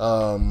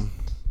 But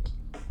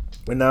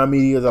now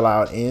media is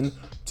allowed in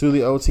to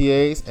the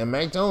OTAs, and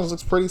Mac Jones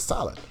looks pretty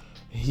solid.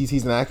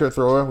 He's an accurate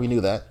thrower. We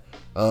knew that.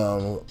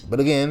 But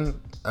again,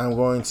 I'm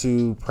going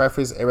to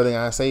preface everything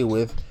I say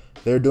with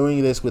they're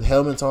doing this with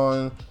helmets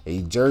on,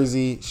 a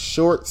jersey,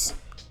 shorts,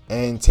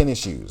 and tennis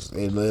shoes.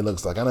 It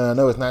looks like. I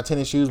know it's not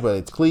tennis shoes, but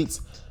it's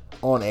cleats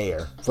on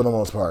air for the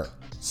most part.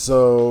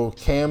 So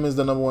Cam is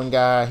the number one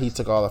guy. He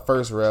took all the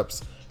first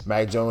reps.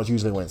 Mac Jones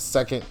usually went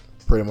second,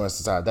 pretty much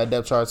inside that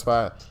depth chart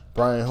spot.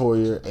 Brian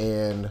Hoyer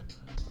and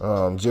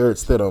Jarrett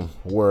Stidham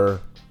were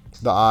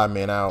the odd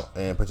men out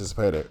and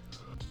participated.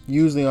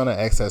 Usually on an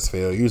excess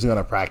field, usually on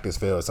a practice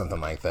field or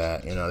something like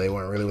that. They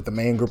weren't really with the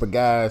main group of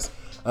guys,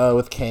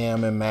 with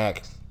Cam and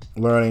Mac,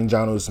 learning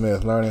Jonnu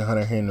Smith, learning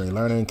Hunter Henry,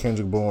 learning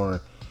Kendrick Bourne,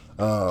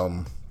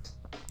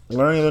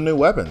 learning the new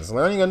weapons,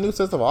 learning a new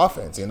system of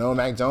offense.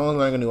 Mac Jones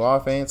learning a new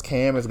offense.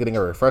 Cam is getting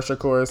a refresher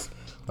course.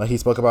 Like he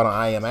spoke about on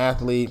I Am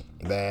Athlete,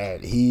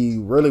 that he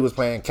really was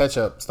playing catch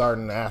up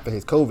starting after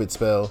his COVID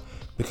spell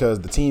because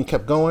the team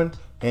kept going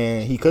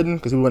and he couldn't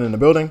because he wasn't in the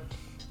building.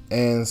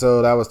 And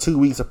so that was 2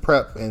 weeks of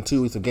prep and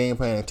 2 weeks of game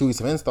plan and 2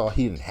 weeks of install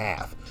he didn't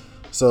have.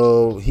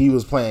 So he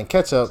was playing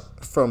catch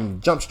up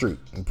from Jump Street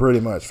pretty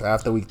much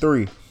after week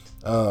 3.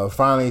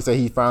 Finally, he said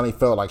he finally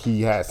felt like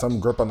he had some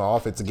grip on the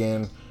offense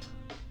again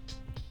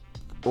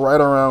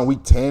right around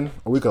week 10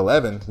 or week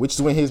 11, which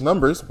is when his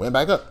numbers went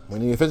back up,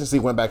 when the efficiency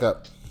went back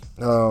up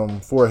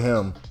for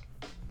him.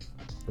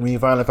 When he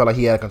finally felt like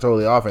he had control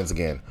of the offense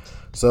again.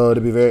 So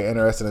it'll be very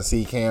interesting to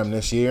see Cam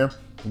this year.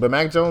 But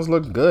Mac Jones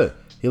looked good.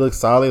 He looked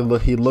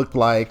solid. He looked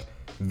like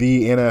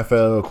the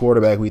NFL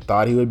quarterback we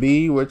thought he would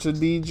be, which would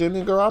be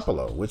Jimmy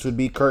Garoppolo, which would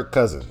be Kirk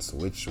Cousins,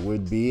 which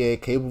would be a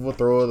capable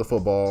thrower of the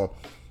football.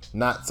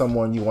 Not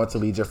someone you want to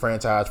lead your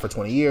franchise for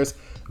 20 years,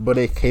 but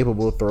a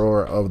capable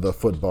thrower of the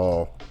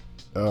football.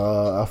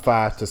 A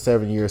 5 to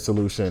 7 year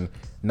solution,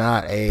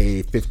 not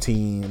a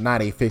 15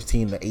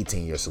 to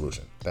 18 year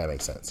solution. That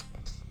makes sense.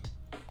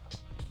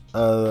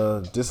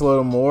 Just a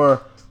little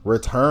more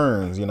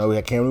returns. We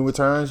had Cam Newton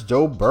returns.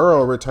 Joe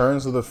Burrow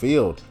returns to the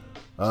field.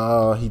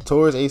 He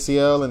tore his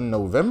ACL in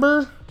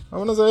November, I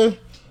want to say.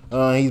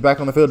 He's back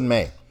on the field in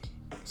May.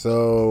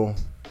 So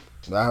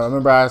I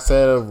remember I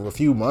said a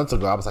few months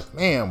ago, I was like,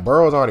 man,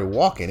 Burrow's already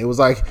walking. It was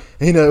like,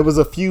 it was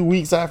a few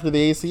weeks after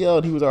the ACL,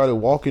 and he was already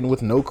walking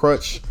with no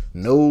crutch,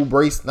 no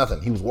brace,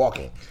 nothing. He was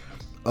walking,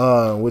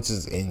 which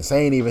is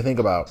insane to even think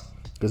about,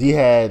 because he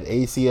had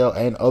ACL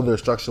and other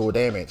structural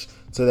damage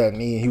to that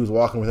knee, and he was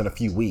walking within a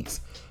few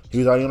weeks. He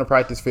was already on the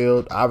practice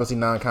field, obviously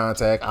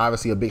non-contact,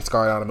 obviously a big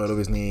scar down the middle of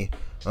his knee,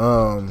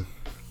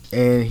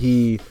 and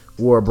he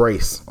wore a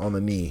brace on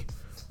the knee.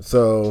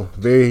 So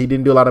he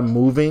didn't do a lot of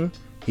moving.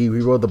 He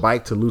rode the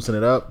bike to loosen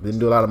it up. Didn't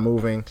do a lot of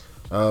moving,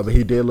 but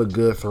he did look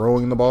good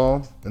throwing the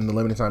ball in the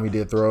limited time he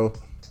did throw.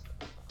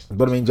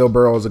 But Joe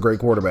Burrow is a great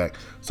quarterback,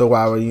 so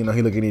why would he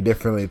look any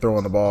differently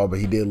throwing the ball? But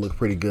he did look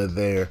pretty good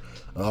there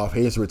off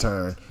his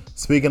return.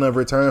 Speaking of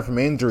return from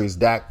injuries,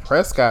 Dak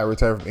Prescott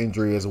returned from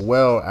injury as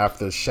well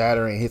after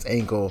shattering his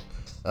ankle,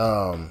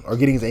 or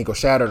getting his ankle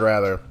shattered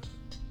rather,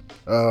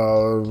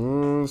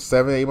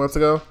 7-8 months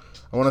ago.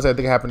 I want to say, I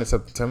think it happened in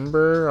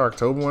September, or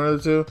October, one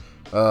of the two.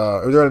 It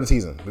was early in the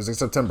season. It was in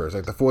September. It's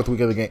like the fourth week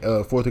of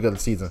the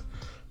season.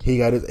 He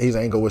got his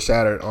ankle was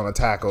shattered on a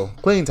tackle,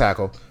 clean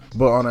tackle,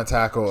 but on a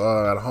tackle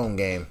at a home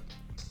game.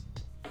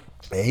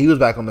 And he was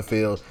back on the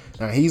field.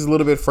 Now, he's a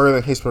little bit further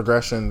in his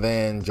progression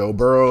than Joe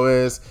Burrow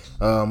is.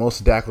 Most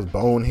of Dak was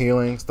bone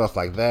healing, stuff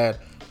like that.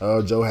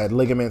 Joe had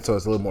ligaments, so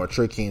it's a little more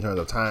tricky in terms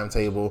of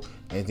timetable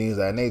and things of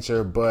that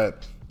nature.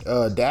 But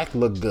Dak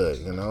looked good,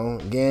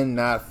 Again,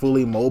 not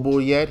fully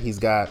mobile yet. He's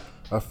got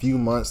a few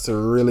months to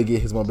really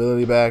get his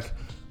mobility back.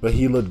 But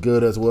he looked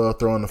good as well,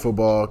 throwing the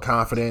football,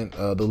 confident.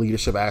 The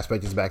leadership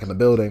aspect is back in the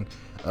building.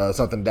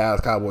 Something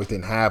Dallas Cowboys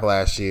didn't have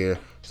last year.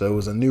 So it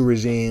was a new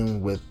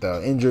regime with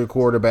injured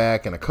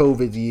quarterback and a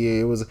COVID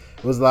year. It was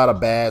a lot of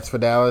bads for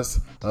Dallas.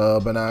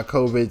 But now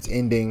COVID's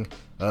ending.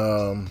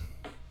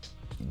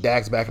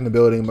 Dak's back in the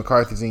building.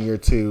 McCarthy's in year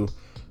 2.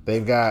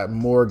 They've got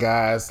more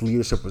guys,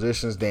 leadership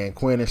positions. Dan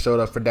Quinn has showed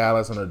up for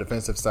Dallas on the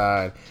defensive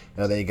side.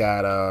 They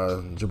got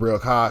Jabril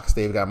Cox.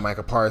 They've got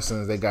Micah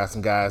Parsons. They've got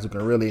some guys who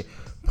can really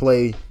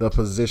play the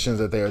positions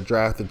that they are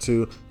drafted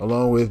to,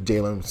 along with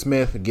Jalen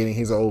Smith getting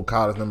his old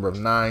college number of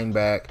 9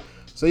 back.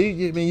 So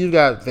you've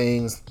got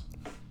things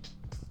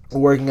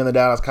working in the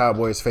Dallas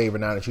Cowboys' favor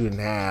now that you didn't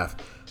have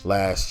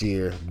last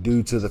year,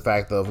 due to the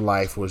fact of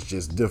life was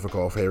just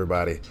difficult for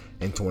everybody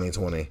in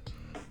 2020.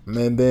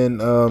 And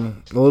then a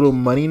little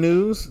money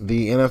news: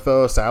 the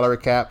NFL salary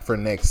cap for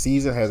next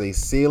season has a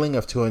ceiling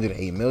of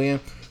 $208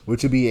 million,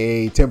 which would be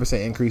a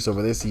 10% increase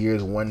over this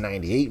year's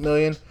 $198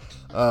 million.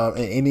 And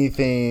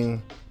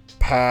anything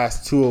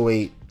past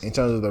 208 in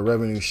terms of the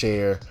revenue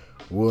share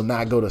will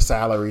not go to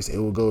salaries. It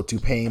will go to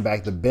paying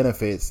back the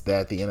benefits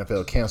that the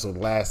NFL canceled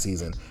last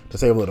season to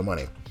save a little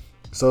money.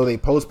 So they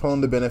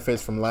postponed the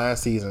benefits from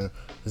last season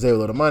to save a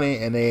little money,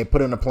 and they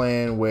put in a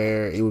plan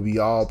where it would be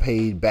all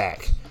paid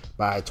back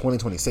by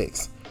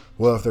 2026.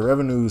 Well, if the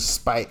revenues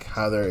spike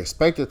how they're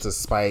expected to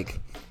spike,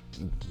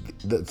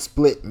 the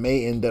split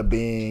may end up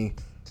being,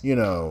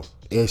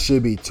 it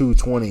should be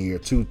 220 or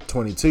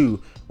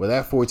 222, where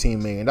that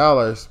 $14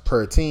 million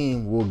per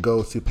team will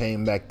go to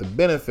paying back the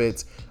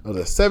benefits of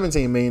the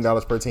 $17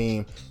 million per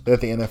team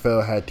that the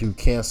NFL had to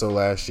cancel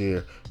last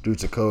year due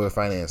to COVID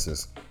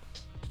finances,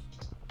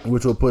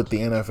 which will put the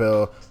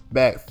NFL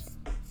back,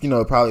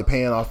 probably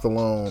paying off the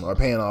loan or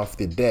paying off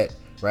the debt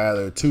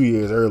rather 2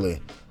 years early,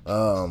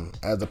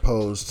 as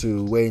opposed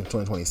to waiting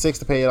 2026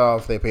 to pay it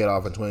off. They pay it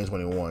off in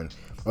 2021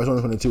 or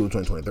 2022 or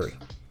 2023.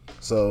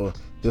 So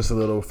just a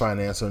little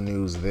financial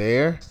news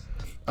there.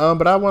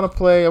 But I'm going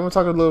to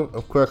talk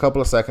a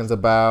couple of seconds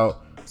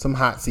about some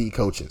hot seat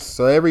coaches.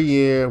 So every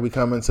year we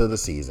come into the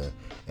season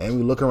and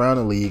we look around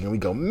the league and we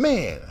go,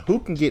 man, who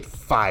can get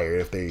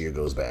fired if their year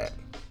goes bad?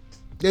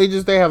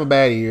 They have a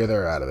bad year,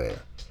 they're out of there,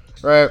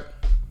 right?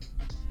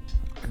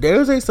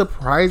 There's a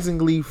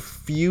surprisingly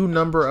few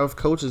number of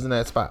coaches in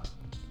that spot.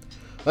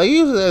 Like,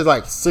 usually there's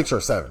like 6 or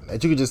 7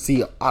 that you can just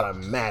see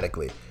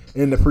automatically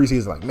in the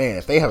preseason. Like, man,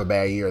 if they have a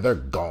bad year, they're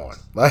gone.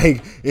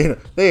 Like,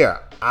 they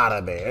are out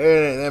of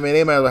there. I mean,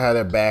 they might as well have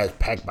their bags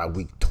packed by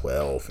week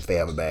 12 if they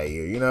have a bad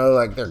year.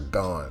 Like, they're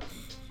gone.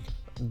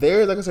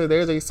 Like I said,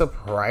 there's a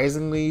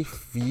surprisingly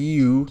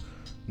few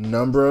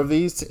number of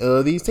these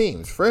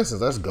teams. For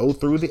instance, let's go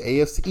through the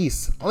AFC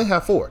East. I only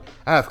have 4.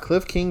 I have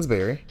Cliff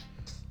Kingsbury,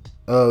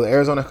 the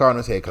Arizona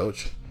Cardinals head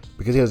coach,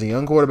 because he has a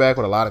young quarterback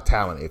with a lot of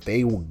talent. If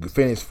they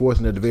finish 4th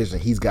in the division,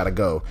 he's got to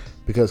go,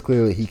 because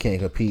clearly he can't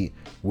compete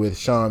with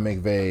Sean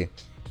McVay,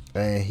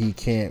 and he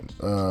can't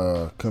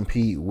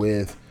compete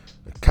with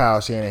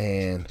Kyle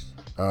Shanahan,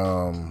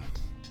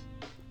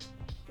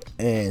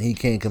 and he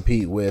can't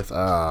compete with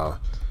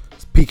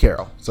Pete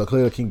Carroll. So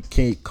clearly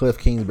Cliff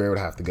Kingsbury would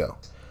have to go.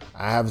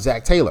 I have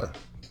Zach Taylor.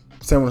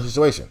 Similar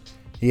situation.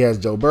 He has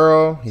Joe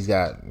Burrow. He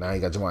got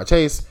Jamar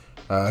Chase.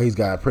 He's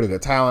got pretty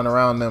good talent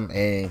around them,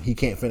 and he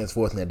can't finish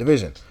 4th in that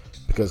division,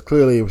 because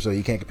clearly, so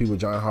he can't compete with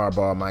John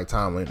Harbaugh, Mike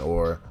Tomlin,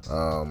 or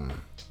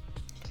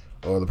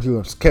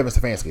the Kevin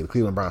Stefanski, the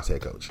Cleveland Browns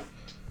head coach.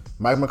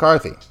 Mike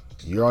McCarthy.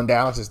 You're on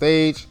Dallas'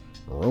 stage.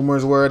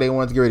 Rumors were they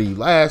wanted to get rid of you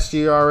last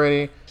year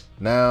already.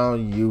 Now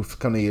you've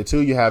come to year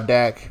 2. You have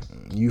Dak.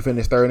 You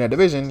finished 3rd in that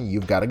division.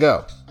 You've got to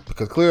go,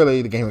 because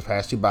clearly the game has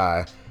passed you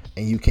by,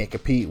 and you can't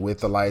compete with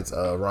the likes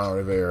of Ron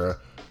Rivera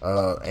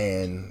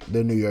and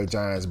the New York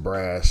Giants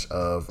brash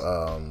of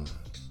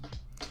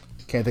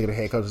can't think of the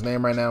head coach's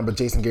name right now, but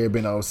Jason Garrett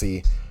being the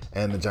OC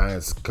and the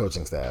Giants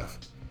coaching staff.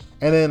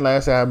 And then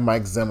lastly, I have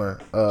Mike Zimmer,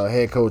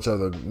 head coach of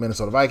the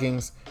Minnesota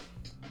Vikings.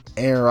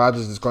 Aaron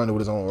Rodgers is going to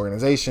with his own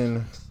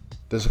organization.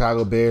 The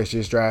Chicago Bears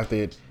just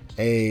drafted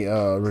a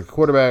rookie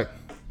quarterback,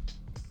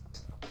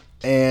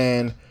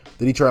 and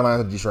the Detroit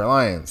Lions are the Detroit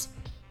Lions.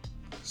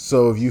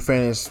 So if you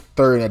finish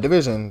 3rd in that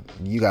division,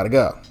 you got to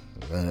go.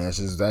 And that's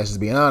just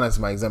being honest,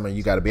 Mike Zimmer,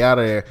 you got to be out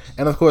of there.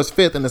 And of course,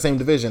 5th in the same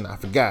division. How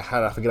did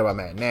I forget about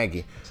Matt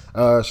Nagy?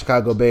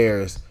 Chicago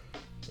Bears.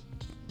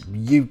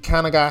 You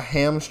kind of got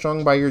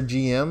hamstrung by your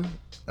GM,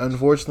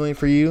 unfortunately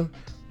for you.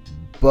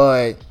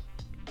 But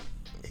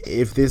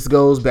if this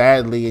goes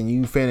badly and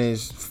you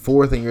finish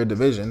 4th in your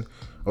division,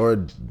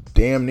 or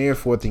damn near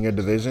 4th in your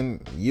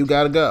division, you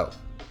got to go.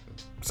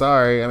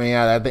 Sorry, I mean,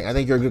 I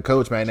think you're a good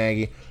coach, Matt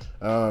Nagy.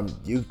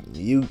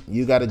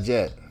 You got a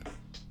jet.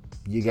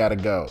 You got to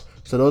go.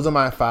 So those are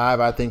my 5.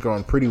 I think are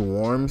on pretty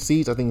warm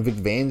seats. I think Vic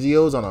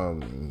Fangio's on a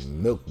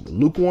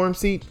lukewarm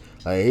seat.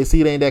 His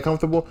seat ain't that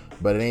comfortable,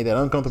 but it ain't that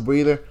uncomfortable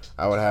either.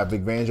 I would have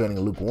Vic Fangio in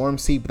a lukewarm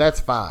seat, but that's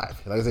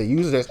 5. Like I said,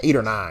 usually there's 8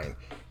 or 9.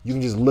 You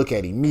can just look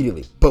at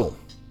immediately, boom,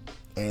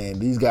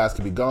 and these guys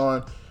could be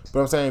gone.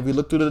 But I'm saying, if you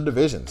look through the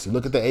divisions, you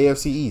look at the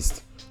AFC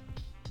East.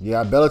 You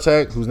got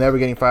Belichick, who's never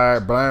getting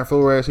fired. Brian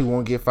Flores, who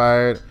won't get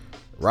fired.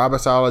 Robert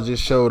Saleh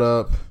just showed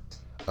up.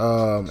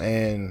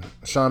 And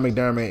Sean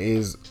McDermott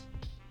is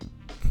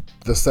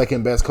the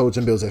 2nd best coach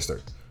in Bills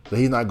history. So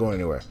he's not going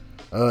anywhere.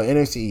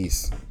 NFC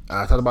East.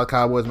 I talked about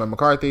Cowboys, Mike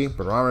McCarthy,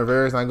 but Ron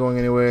Rivera is not going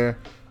anywhere.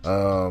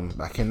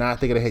 I cannot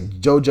think of the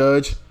head. Joe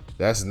Judge,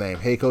 that's his name,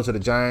 head coach of the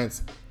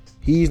Giants.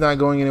 He's not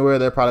going anywhere.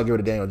 They'll probably give it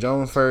to Daniel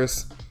Jones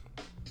first.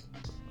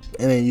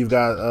 And then you've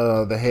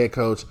got the head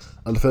coach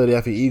of the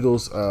Philadelphia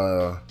Eagles,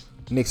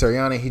 Nick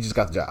Sirianni. He just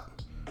got the job.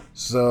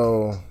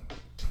 So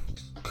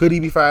could he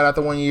be fired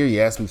after 1 year?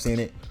 Yes, we've seen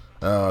it.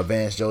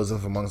 Vance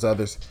Joseph, amongst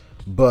others.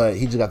 But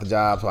he just got the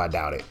job, so I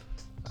doubt it.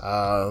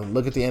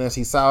 Look at the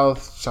NFC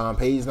South. Sean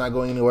Payton's not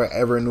going anywhere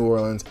ever in New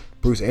Orleans.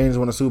 Bruce Arians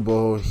won a Super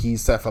Bowl.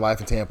 He's set for life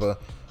in Tampa.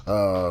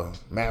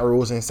 Matt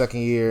Rule's in his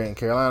 2nd year in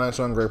Carolina,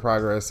 showing great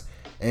progress.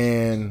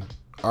 And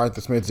Arthur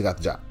Smith just got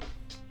the job.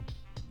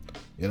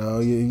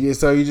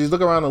 So you just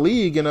look around the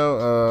league,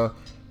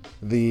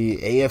 the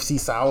AFC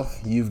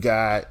South, you've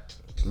got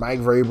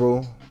Mike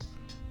Vrabel,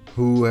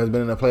 who has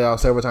been in the playoffs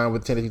several times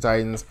with the Tennessee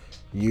Titans.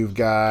 You've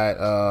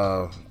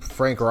got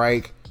Frank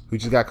Reich, who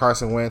just got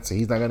Carson Wentz, so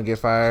he's not going to get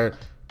fired.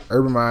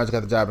 Urban Meyer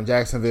got the job in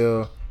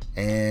Jacksonville,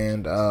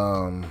 and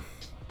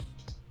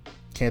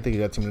can't think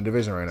of that team in the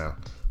division right now.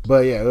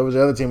 But yeah, there was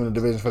the other team in the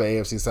division for the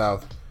AFC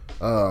South.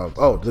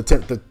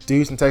 The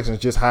Houston Texans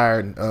just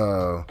hired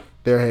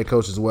their head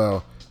coach as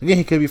well. Again,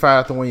 he could be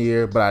fired after 1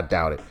 year, but I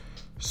doubt it.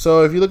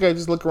 So if you look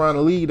around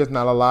the league, there's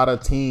not a lot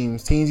of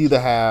teams. Teams either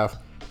have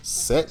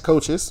set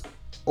coaches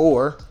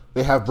or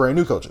they have brand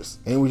new coaches.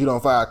 And when you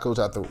don't fire a coach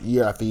after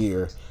year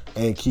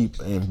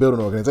and build an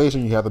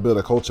organization, you have to build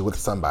a culture with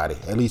somebody,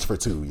 at least for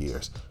 2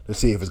 years, to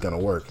see if it's going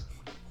to work.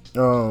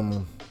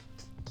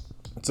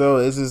 So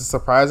this is a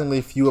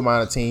surprisingly few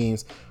amount of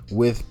teams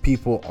with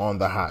people on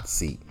the hot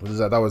seat, which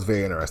I thought was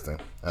very interesting.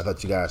 I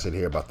thought you guys should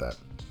hear about that.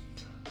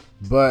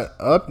 But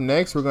up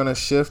next, we're going to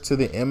shift to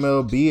the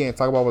MLB and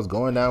talk about what's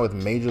going down with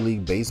Major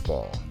League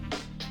Baseball.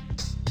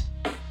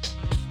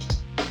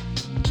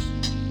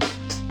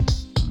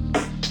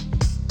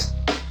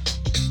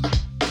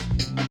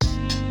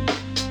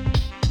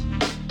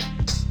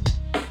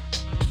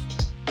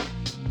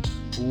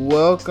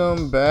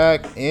 Welcome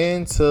back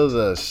into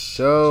the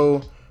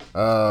show.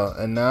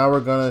 And now we're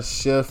going to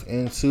shift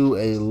into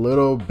a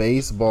little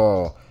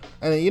baseball.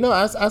 And,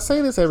 I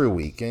say this every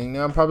week, and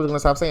I'm probably going to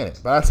stop saying it,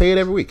 but I say it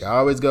every week. I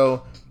always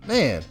go,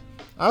 man,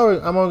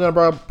 I'm only going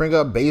to bring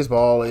up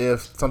baseball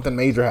if something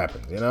major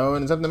happens,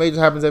 and something major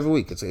happens every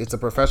week. It's a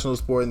professional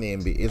sport in the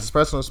NBA. It's a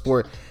professional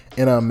sport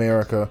in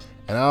America.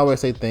 And I always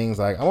say things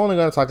like, I'm only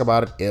going to talk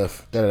about it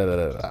if,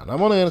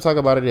 I'm only going to talk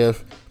about it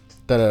if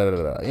You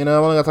know,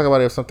 I'm only gonna talk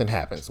about it if something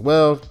happens.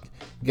 Well,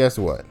 guess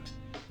what?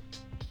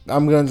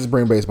 I'm gonna just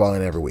bring baseball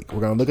in every week. We're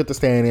gonna look at the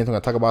standings. We're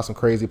gonna talk about some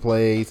crazy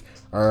plays,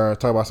 or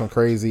talk about some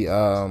crazy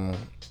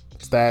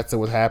stats that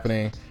was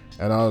happening,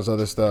 and all this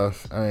other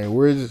stuff. I mean,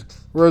 we're just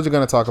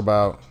gonna talk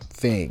about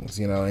things,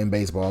 you know, in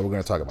baseball. We're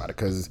gonna talk about it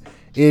because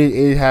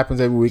it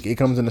happens every week. It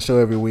comes in the show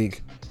every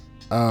week.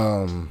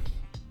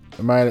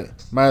 Might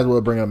as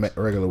well bring a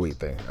regular week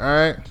thing. All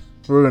right,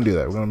 we're gonna do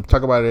that. We're gonna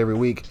talk about it every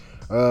week.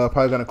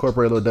 Probably gonna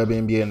incorporate a little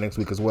WNBA next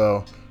week as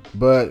well.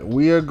 But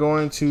we are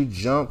going to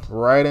jump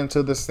right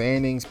into the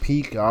standings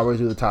peak. I always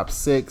do the top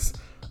 6,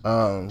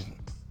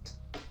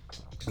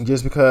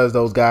 just because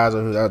those guys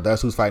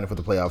that's who's fighting for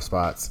the playoff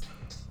spots.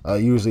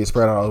 Usually it's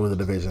spread out all over the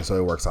division, so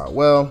it works out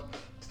well.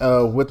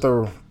 With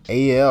the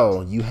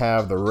AL, you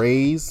have the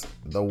Rays,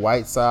 the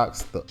White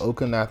Sox, the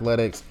Oakland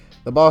Athletics,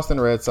 the Boston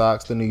Red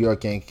Sox, the New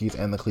York Yankees,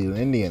 and the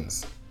Cleveland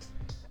Indians.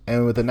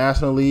 And with the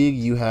National League,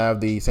 you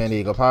have the San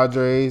Diego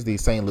Padres, the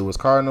St. Louis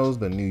Cardinals,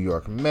 the New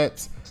York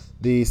Mets,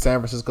 the San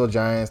Francisco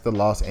Giants, the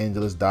Los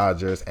Angeles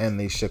Dodgers, and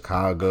the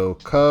Chicago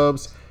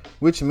Cubs,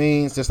 which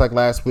means, just like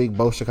last week,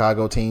 both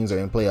Chicago teams are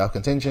in playoff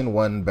contention,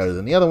 one better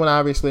than the other one,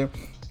 obviously.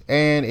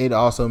 And it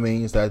also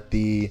means that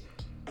the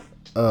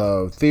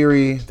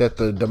theory that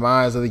the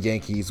demise of the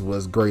Yankees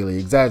was greatly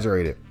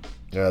exaggerated.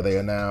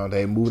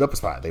 They moved up a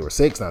spot. They were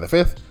 6th, now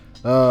they're 5th.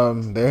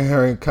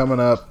 They're coming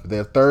up.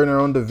 They're 3rd in their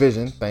own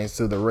division, thanks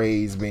to the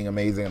Rays being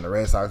amazing and the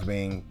Red Sox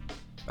being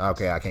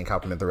okay. I can't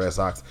compliment the Red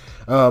Sox,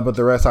 but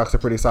the Red Sox are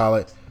pretty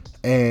solid,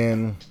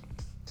 and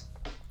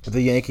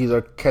the Yankees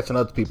are catching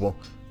up to people.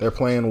 They're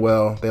playing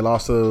well. They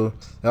lost the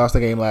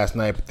game last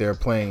night, but they're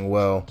playing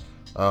well.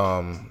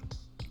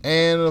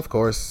 And of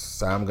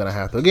course, I'm gonna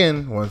have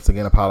to once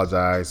again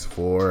apologize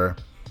for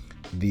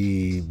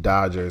the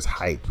Dodgers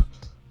hype.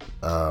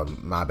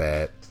 My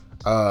bad.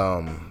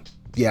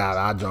 Yeah,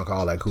 I drank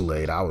all that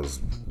Kool-Aid. I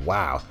was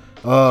wow.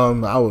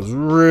 I was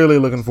really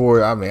looking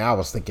forward. I mean, I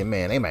was thinking,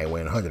 man, they might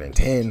win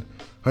 110,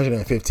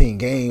 115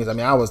 games. I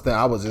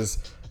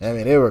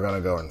mean, they were going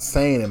to go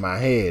insane in my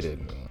head.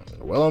 And,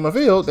 well, on the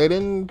field, they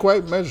didn't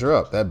quite measure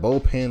up. That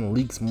bullpen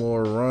leaks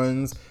more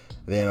runs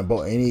than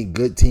any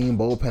good team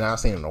bullpen I've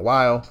seen in a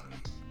while.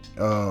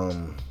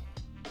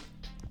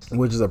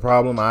 Which is a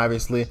problem,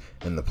 obviously,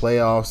 in the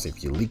playoffs.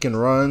 If you're leaking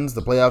runs,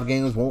 the playoff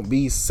games won't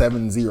be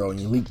 7-0 and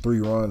you leak 3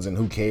 runs and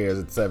who cares?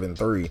 It's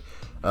 7-3.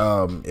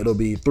 It'll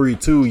be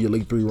 3-2, you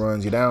leak 3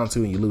 runs, you're down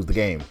 2 and you lose the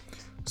game.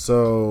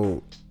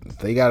 So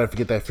they got to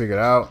get that figured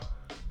out.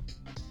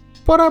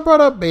 But I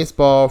brought up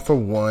baseball for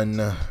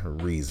one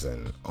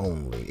reason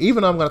only.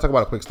 Even though I'm going to talk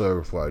about a quick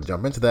story before I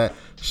jump into that.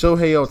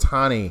 Shohei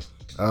Ohtani,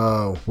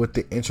 with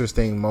the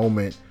interesting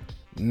moment.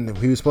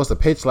 He was supposed to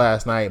pitch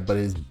last night, but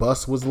his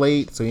bus was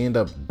late, so he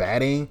ended up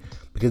batting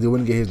because he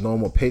wouldn't get his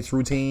normal pitch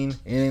routine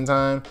in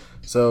time.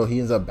 So he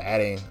ends up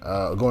batting,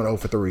 going 0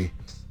 for 3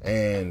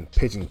 and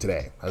pitching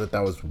today. I thought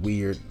that was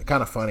weird,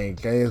 kind of funny.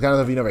 It's kind of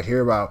stuff you never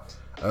hear about,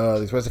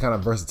 especially kind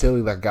of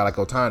versatility like a guy like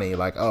Ohtani.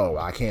 Like, oh,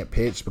 I can't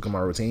pitch because my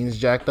routine is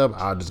jacked up.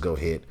 I'll just go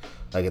hit.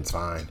 Like, it's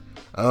fine.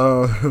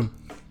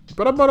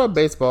 But I brought up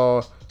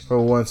baseball for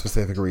one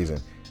specific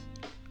reason.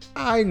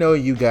 I know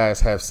you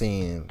guys have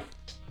seen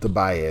the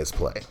Baez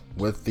play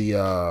with the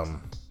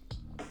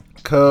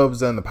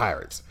Cubs and the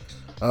Pirates.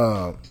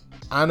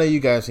 I know you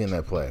guys seen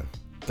that play.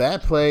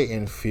 That play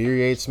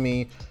infuriates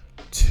me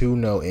to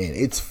no end.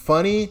 It's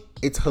funny.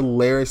 It's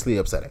hilariously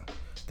upsetting.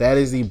 That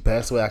is the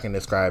best way I can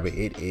describe it.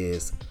 It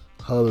is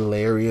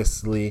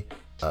hilariously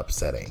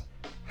upsetting.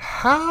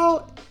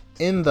 How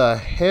in the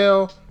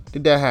hell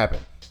did that happen?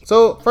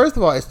 So, first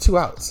of all, it's 2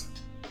 outs.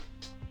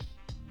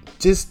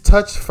 Just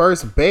touch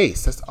first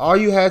base. That's all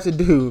you had to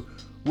do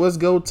was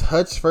go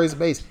touch first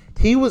base.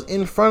 He was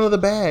in front of the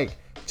bag.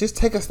 Just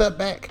take a step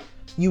back.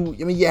 You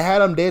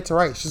had him dead to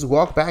rights. Just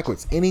walk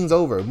backwards. Innings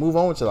over. Move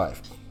on with your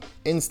life.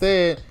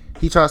 Instead,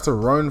 he tries to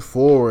run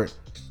forward.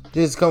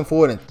 Just come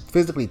forward and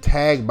physically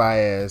tag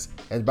Baez.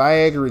 As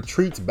Baez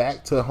retreats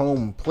back to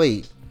home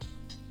plate,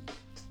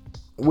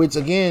 which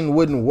again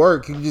wouldn't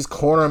work. You can just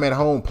corner him at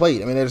home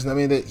plate.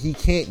 That he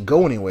can't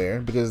go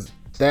anywhere because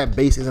that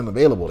base isn't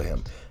available to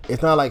him.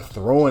 It's not like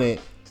throwing it.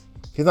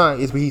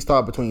 He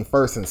starts between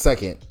first and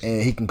second,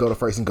 and he can go to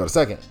first and go to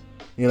second.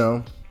 You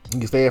know, he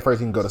can stay at first,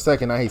 he can go to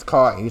second. Now he's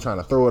caught, and he's trying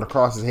to throw it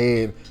across his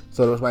head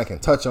so that somebody can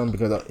touch him,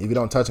 because if you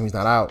don't touch him, he's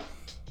not out.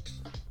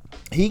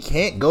 He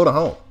can't go to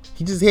home.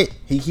 He just hit.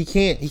 He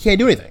can't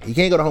do anything. He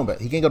can't go to home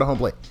plate. He can't go to home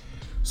plate.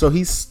 So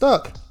he's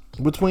stuck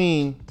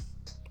between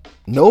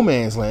no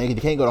man's land, and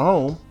he can't go to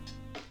home,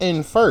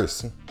 and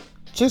first.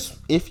 Just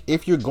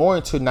if you're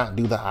going to not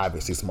do the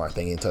obviously smart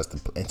thing and touch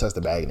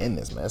the bag and end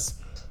this mess,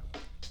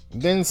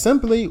 then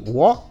simply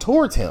walk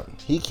towards him.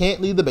 He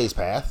can't leave the base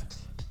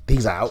path.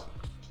 He's out.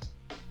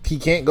 He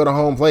can't go to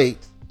home plate.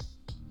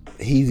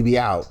 He'd be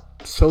out.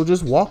 So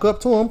just walk up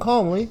to him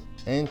calmly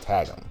and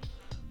tag him.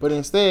 But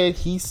instead,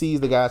 he sees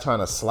the guy trying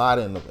to slide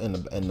in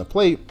the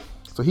plate,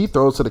 so he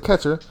throws to the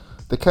catcher.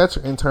 The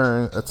catcher in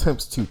turn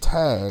attempts to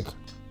tag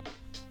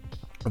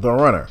the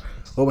runner.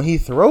 But when he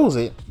throws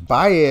it,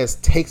 Baez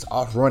takes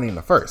off running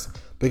to first.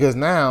 because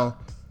now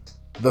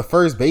the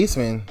first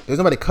baseman, there's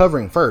nobody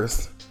covering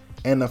first,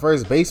 and the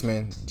first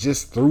baseman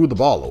just threw the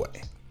ball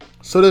away.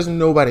 So there's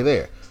nobody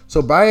there.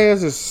 So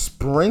Baez is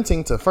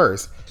sprinting to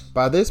first.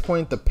 By this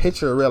point, the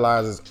pitcher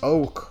realizes,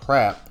 oh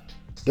crap,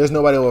 there's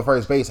nobody over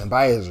first base, and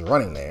Baez is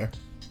running there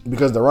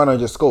because the runner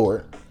just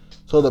scored.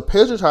 So the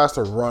pitcher tries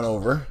to run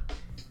over,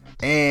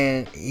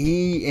 and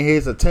he, in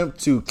his attempt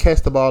to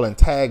catch the ball and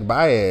tag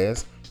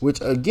Baez, which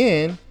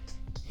again,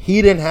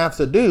 he didn't have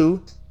to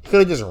do, he could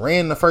have just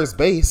ran to first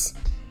base.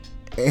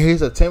 In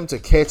his attempt to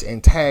catch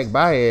and tag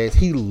Baez,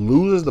 he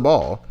loses the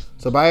ball.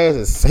 So Baez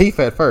is safe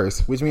at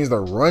first, which means the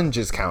run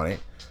just counted.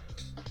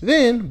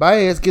 Then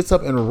Baez gets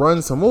up and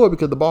runs some more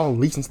because the ball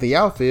leaks into the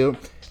outfield.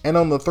 And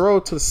on the throw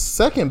to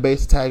second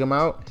base to tag him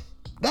out,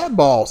 that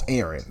ball's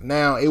errant.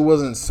 Now, it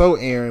wasn't so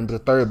errant, but the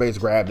third base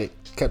grabbed it,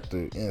 kept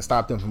it, and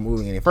stopped him from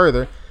moving any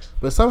further.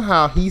 But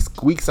somehow he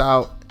squeaks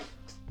out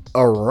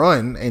a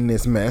run in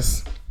this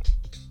mess.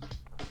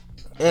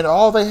 And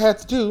all they had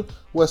to do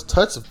was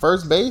touch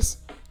first base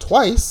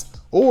twice,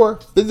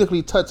 or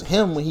physically touch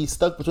him when he's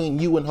stuck between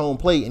you and home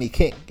plate, and he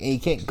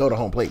can't go to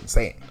home plate and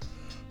stand.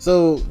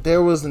 So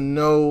there was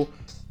no,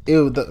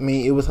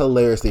 it was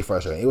hilariously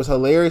frustrating. It was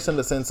hilarious in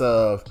the sense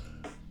of,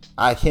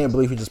 I can't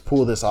believe he just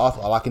pulled this off.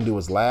 All I can do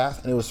is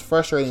laugh. And it was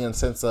frustrating in the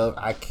sense of,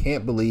 I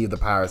can't believe the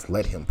Pirates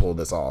let him pull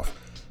this off.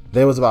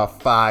 There was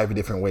about 5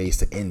 different ways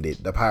to end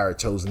it. The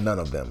Pirates chose none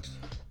of them,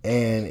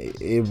 and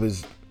it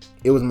was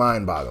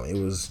mind-boggling.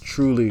 It was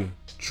truly,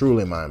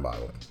 truly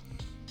mind-boggling.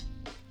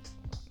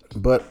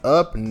 But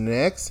up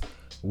next,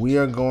 we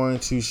are going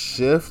to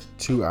shift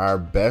to our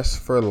best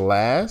for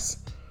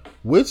last,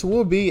 which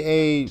will be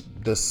a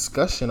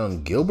discussion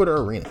on Gilbert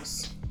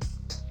Arenas.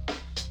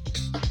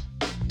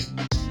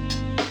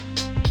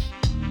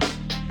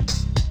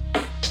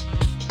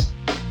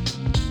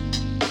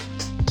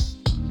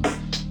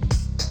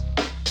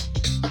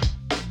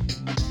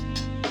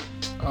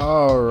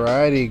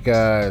 Alrighty,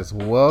 guys,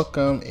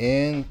 welcome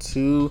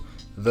into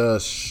the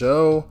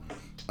show.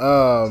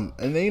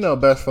 And then,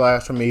 best for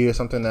last for me is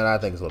something that I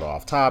think is a little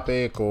off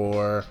topic,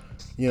 or,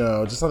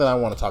 just something I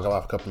want to talk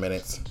about for a couple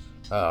minutes.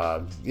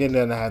 It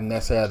doesn't have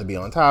necessarily have to be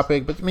on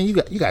topic, but you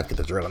guys get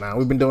the drill now.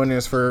 We've been doing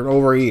this for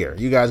over a year.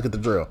 You guys get the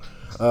drill.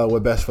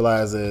 What best for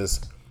last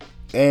is.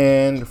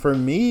 And for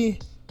me,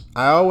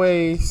 I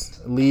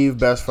always leave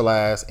best for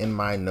last in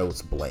my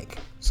notes blank.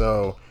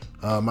 So,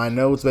 my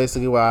notes,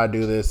 basically why I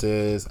do this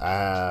is I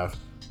have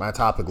my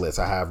topic list.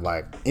 I have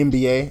like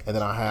NBA, and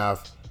then I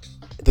have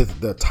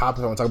the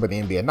topics I want to talk about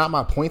the NBA. Not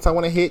my points I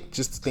want to hit,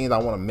 just the things I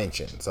want to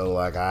mention. So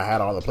like I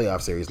had all the playoff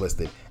series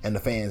listed and the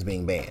fans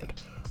being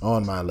banned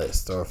on my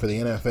list. Or for the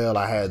NFL,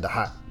 I had the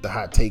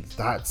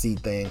hot seat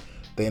thing,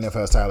 the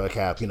NFL's Tyler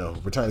Cap,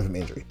 returning from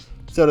injury.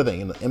 Sort of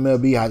thing. In the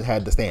MLB, I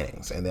had the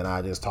standings, and then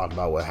I just talked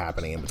about what's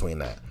happening in between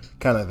that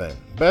kind of thing.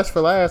 Best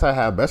for last, I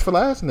have best for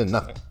last and then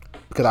nothing,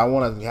 because I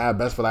want to have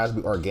best for last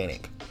be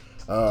organic.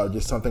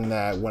 Just something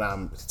that when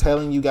I'm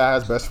telling you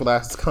guys best for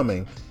last is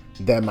coming,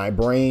 that my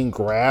brain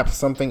grabs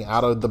something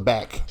out of the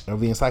back of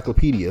the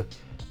encyclopedia,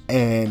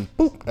 and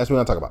boop, that's what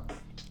I'm talking about.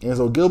 And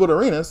so Gilbert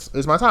Arenas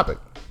is my topic.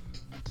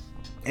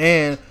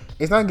 And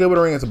it's not Gilbert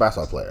Arenas, a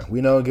basketball player.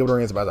 We know Gilbert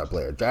Arenas is a basketball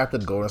player.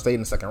 Drafted Golden State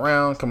in the second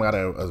round, coming out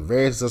of a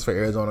very successful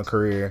Arizona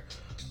career.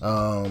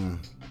 Played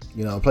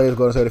with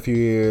Golden State a few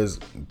years,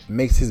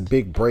 makes his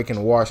big break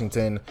in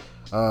Washington.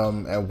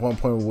 At one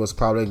point was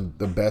probably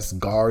the best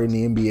guard in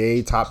the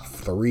NBA, top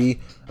 3.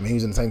 I mean, he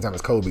was in the same time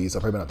as Kobe, so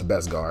probably not the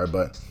best guard,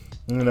 but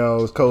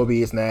it's Kobe,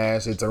 it's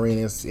Nash, it's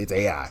Arenas, it's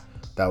AI.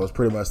 That was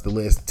pretty much the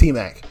list.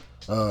 T-Mac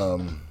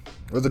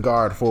was a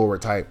guard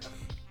forward type.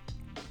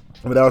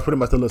 But that was pretty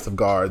much the list of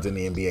guards in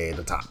the NBA at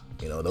the top.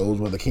 Those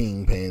were the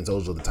kingpins.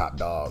 Those were the top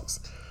dogs.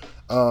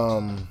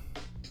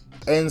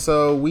 And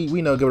so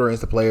we know Gilbert Arenas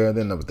the player.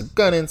 Then there was the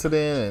gun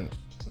incident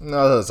and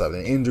all that other stuff.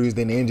 And injuries.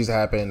 Then the injuries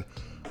happened.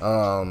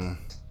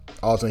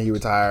 Ultimately, he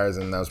retires,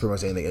 and that was pretty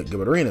much the end of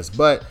Gilbert Arenas.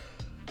 But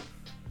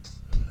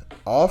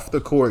off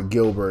the court,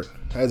 Gilbert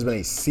has been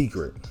a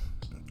secret.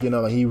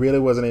 He really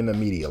wasn't in the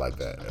media like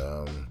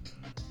that.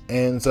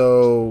 And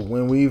so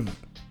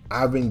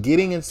I've been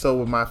getting it.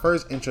 So my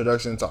first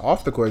introduction to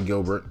off the court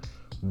Gilbert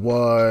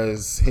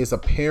was his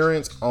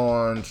appearance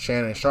on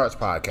Shannon Sharpe's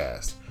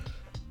podcast.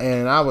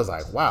 And I was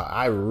like, wow,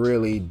 I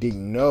really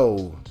didn't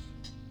know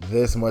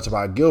this much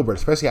about Gilbert.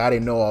 Especially I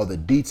didn't know all the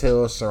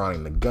details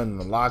surrounding the gun in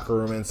the locker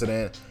room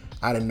incident.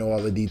 I didn't know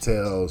all the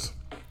details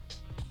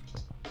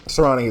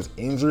surrounding his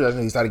injury. I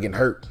think he started getting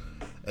hurt,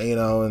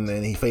 and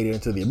then he faded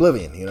into the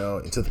oblivion,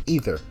 into the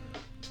ether.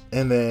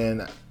 And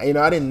then, I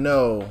didn't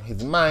know his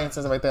mindset and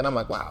stuff like that. And I'm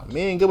like, wow,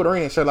 me and Gilbert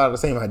Arenas share a lot of the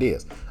same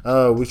ideas.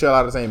 We share a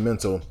lot of the same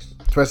mental,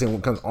 especially when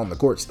it comes on the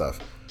court stuff.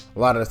 A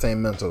lot of the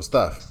same mental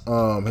stuff.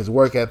 His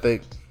work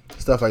ethic,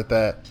 stuff like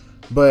that.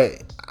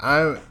 But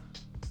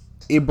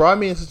it brought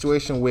me in a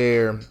situation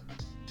where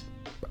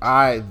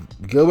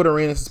Gilbert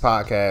Arenas'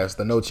 podcast,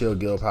 the No Chill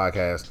Gil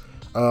podcast,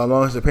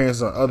 along with his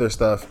appearances on other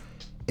stuff,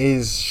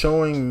 is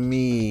showing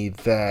me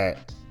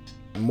that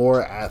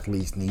more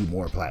athletes need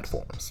more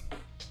platforms.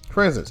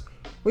 For instance,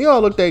 we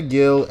all looked at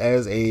Gil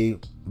as a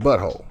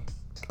butthole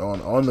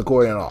on the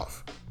court and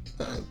off.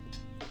 The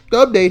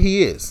update,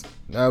 he is.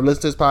 Now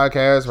listen to this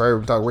podcast, right?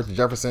 We talk Richard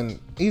Jefferson.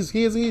 He's a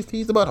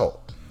butthole,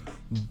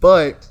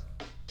 but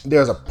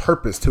there's a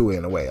purpose to it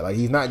in a way. Like,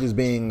 he's not just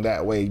being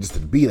that way just to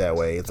be that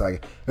way. It's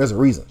like there's a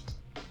reason,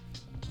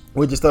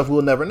 which is stuff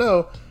we'll never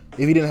know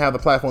if he didn't have the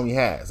platform he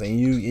has. And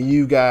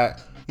you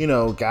got, you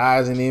know,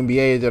 guys in the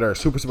NBA that are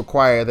super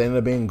quiet that end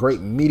up being great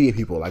media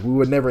people. Like, we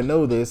would never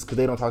know this because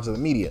they don't talk to the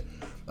media.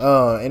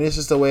 And it's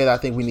just a way that I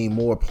think we need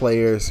more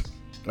players.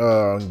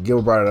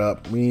 Gil brought it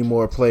up. We need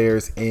more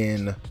players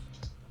in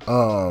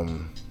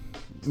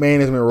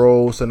management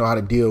roles to know how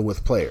to deal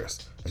with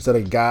players. Instead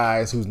of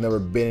guys who's never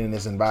been in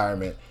this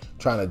environment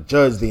trying to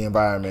judge the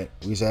environment,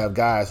 we should have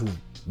guys who've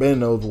been in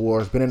those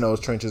wars, been in those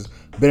trenches,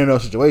 been in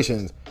those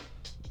situations,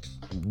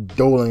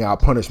 doling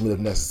out punishment if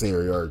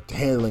necessary or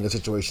handling a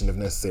situation if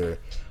necessary.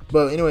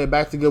 But anyway,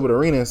 back to Gilbert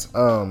Arenas.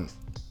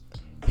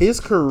 His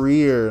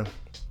career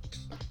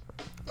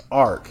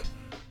arc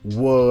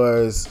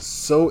was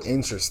so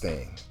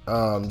interesting.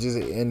 Just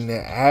in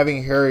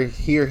having heard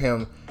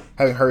him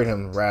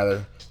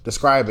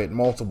describe it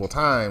multiple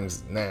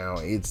times now,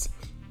 it's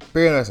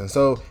very interesting.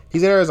 So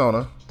he's at Arizona.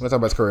 I'm gonna talk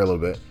about his career a little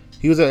bit.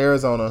 He was at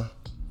Arizona,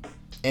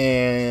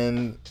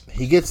 and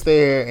he gets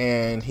there,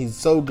 and he's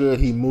so good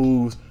he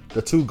moves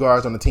the two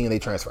guards on the team. They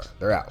transfer.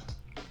 They're out.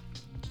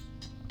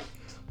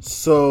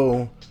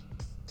 So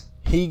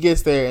he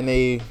gets there, and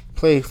they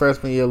play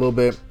freshman year a little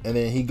bit, and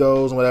then he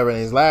goes and whatever. And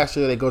his last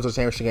year, they go to the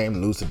championship game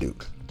and lose to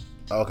Duke.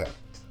 Okay.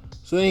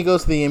 So then he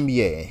goes to the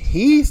NBA, and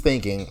he's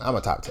thinking, I'm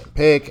a top 10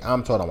 pick.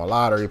 I'm told I'm a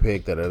lottery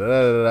pick.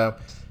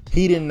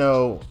 He didn't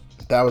know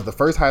that was the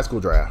first high school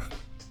draft.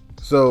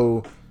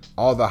 So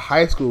all the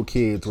high school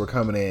kids were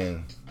coming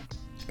in.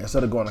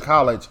 Instead of going to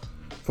college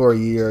for a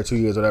year or 2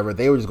 years, whatever,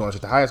 they were just going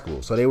straight to high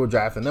school. So they were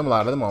drafting them, a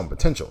lot of them on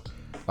potential.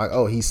 Like,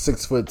 oh, he's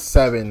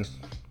 6'7",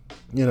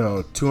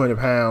 200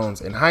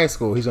 pounds in high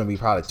school. He's going to be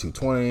probably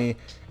 220.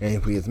 And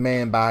if he's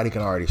man body, he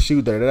can already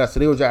shoot. So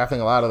they were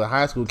drafting a lot of the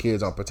high school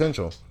kids on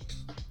potential.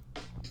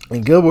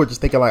 And Gilbert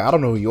just thinking like, I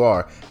don't know who you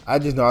are. I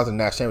just know I was in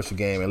the national championship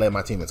game and led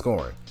my team in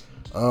scoring.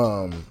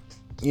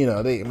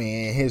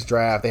 In his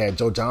draft, they had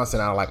Joe Johnson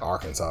out of like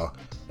Arkansas.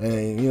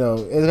 And,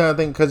 it's kind of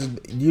thing because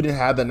you didn't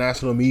have the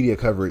national media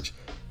coverage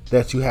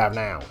that you have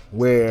now,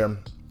 where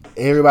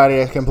everybody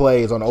that can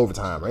play is on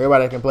overtime, or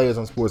everybody that can play is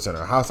on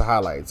SportsCenter, House of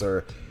Highlights,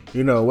 or,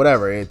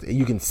 whatever.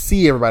 You can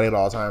see everybody at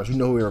all times. You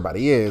know who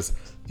everybody is.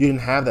 You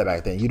didn't have that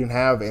back then. You didn't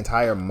have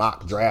entire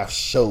mock draft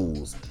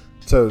shows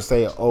to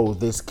say, oh,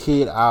 this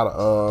kid out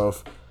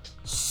of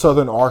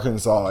Southern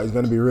Arkansas is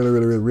going to be really,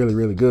 really, really, really,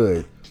 really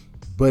good.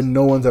 But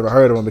no one's ever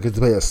heard of him because he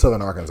played at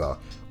Southern Arkansas.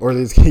 Or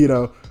this,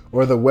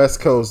 or the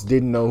West Coast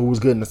didn't know who was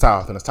good in the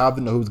South, and the South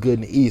didn't know who was good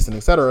in the East, and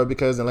etc.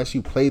 Because unless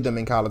you played them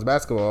in college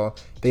basketball,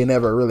 they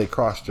never really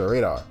crossed your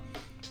radar.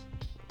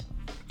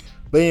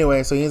 But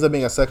anyway, so he ends up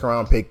being a second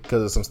round pick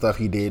because of some stuff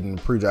he did in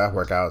pre-draft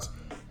workouts.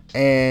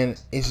 And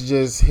it's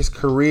just, his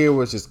career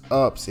was just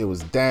ups, it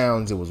was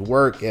downs, it was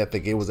work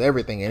ethic, it was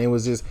everything. And it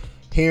was just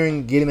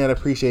getting that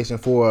appreciation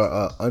for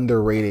an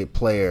underrated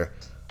player,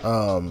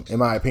 in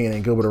my opinion,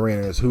 in Gilbert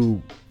Arenas,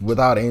 who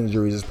without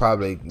injuries is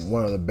probably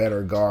one of the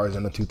better guards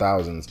in the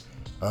 2000s.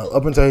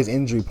 Up until his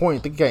injury point,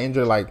 I think he got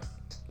injured like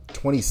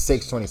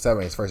 26,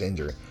 27, his first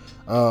injury.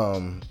 Up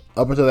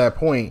until that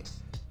point,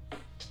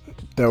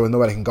 there was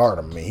nobody can guard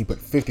him. I mean, he put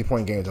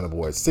 50-point games on the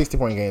board,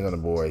 60-point games on the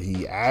board.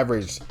 He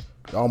averaged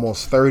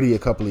almost 30 a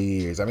couple of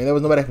years. I mean, there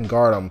was nobody that can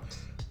guard him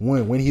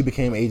when he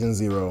became Agent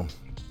Zero,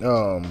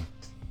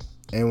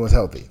 and was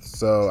healthy.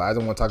 So I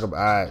don't want to talk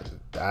about.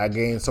 I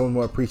gained so much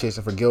more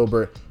appreciation for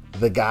Gilbert,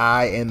 the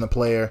guy and the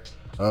player,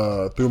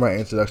 through my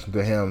introduction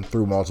to him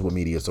through multiple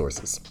media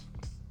sources.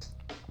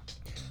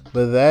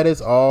 But that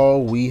is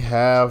all we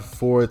have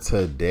for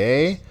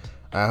today.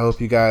 I hope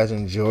you guys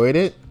enjoyed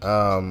it.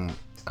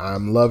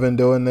 I'm loving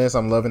doing this.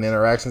 I'm loving the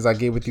interactions I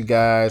get with you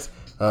guys.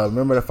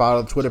 Remember to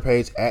follow the Twitter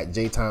page at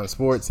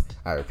JTimeSports.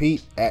 I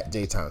repeat, at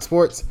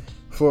JTimeSports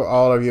for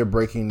all of your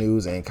breaking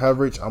news and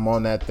coverage. I'm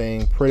on that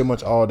thing pretty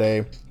much all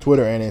day,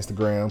 Twitter and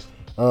Instagram.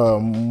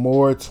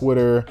 More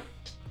Twitter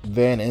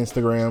than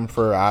Instagram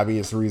for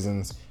obvious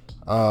reasons.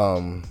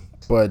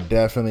 But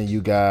definitely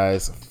you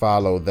guys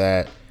follow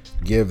that.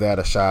 Give that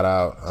a shout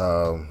out.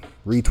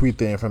 Retweet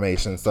the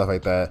information, stuff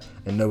like that,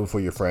 and know before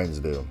your friends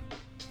do.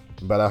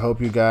 But I hope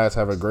you guys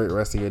have a great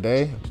rest of your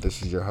day.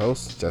 This is your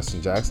host,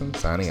 Justin Jackson,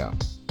 signing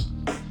out.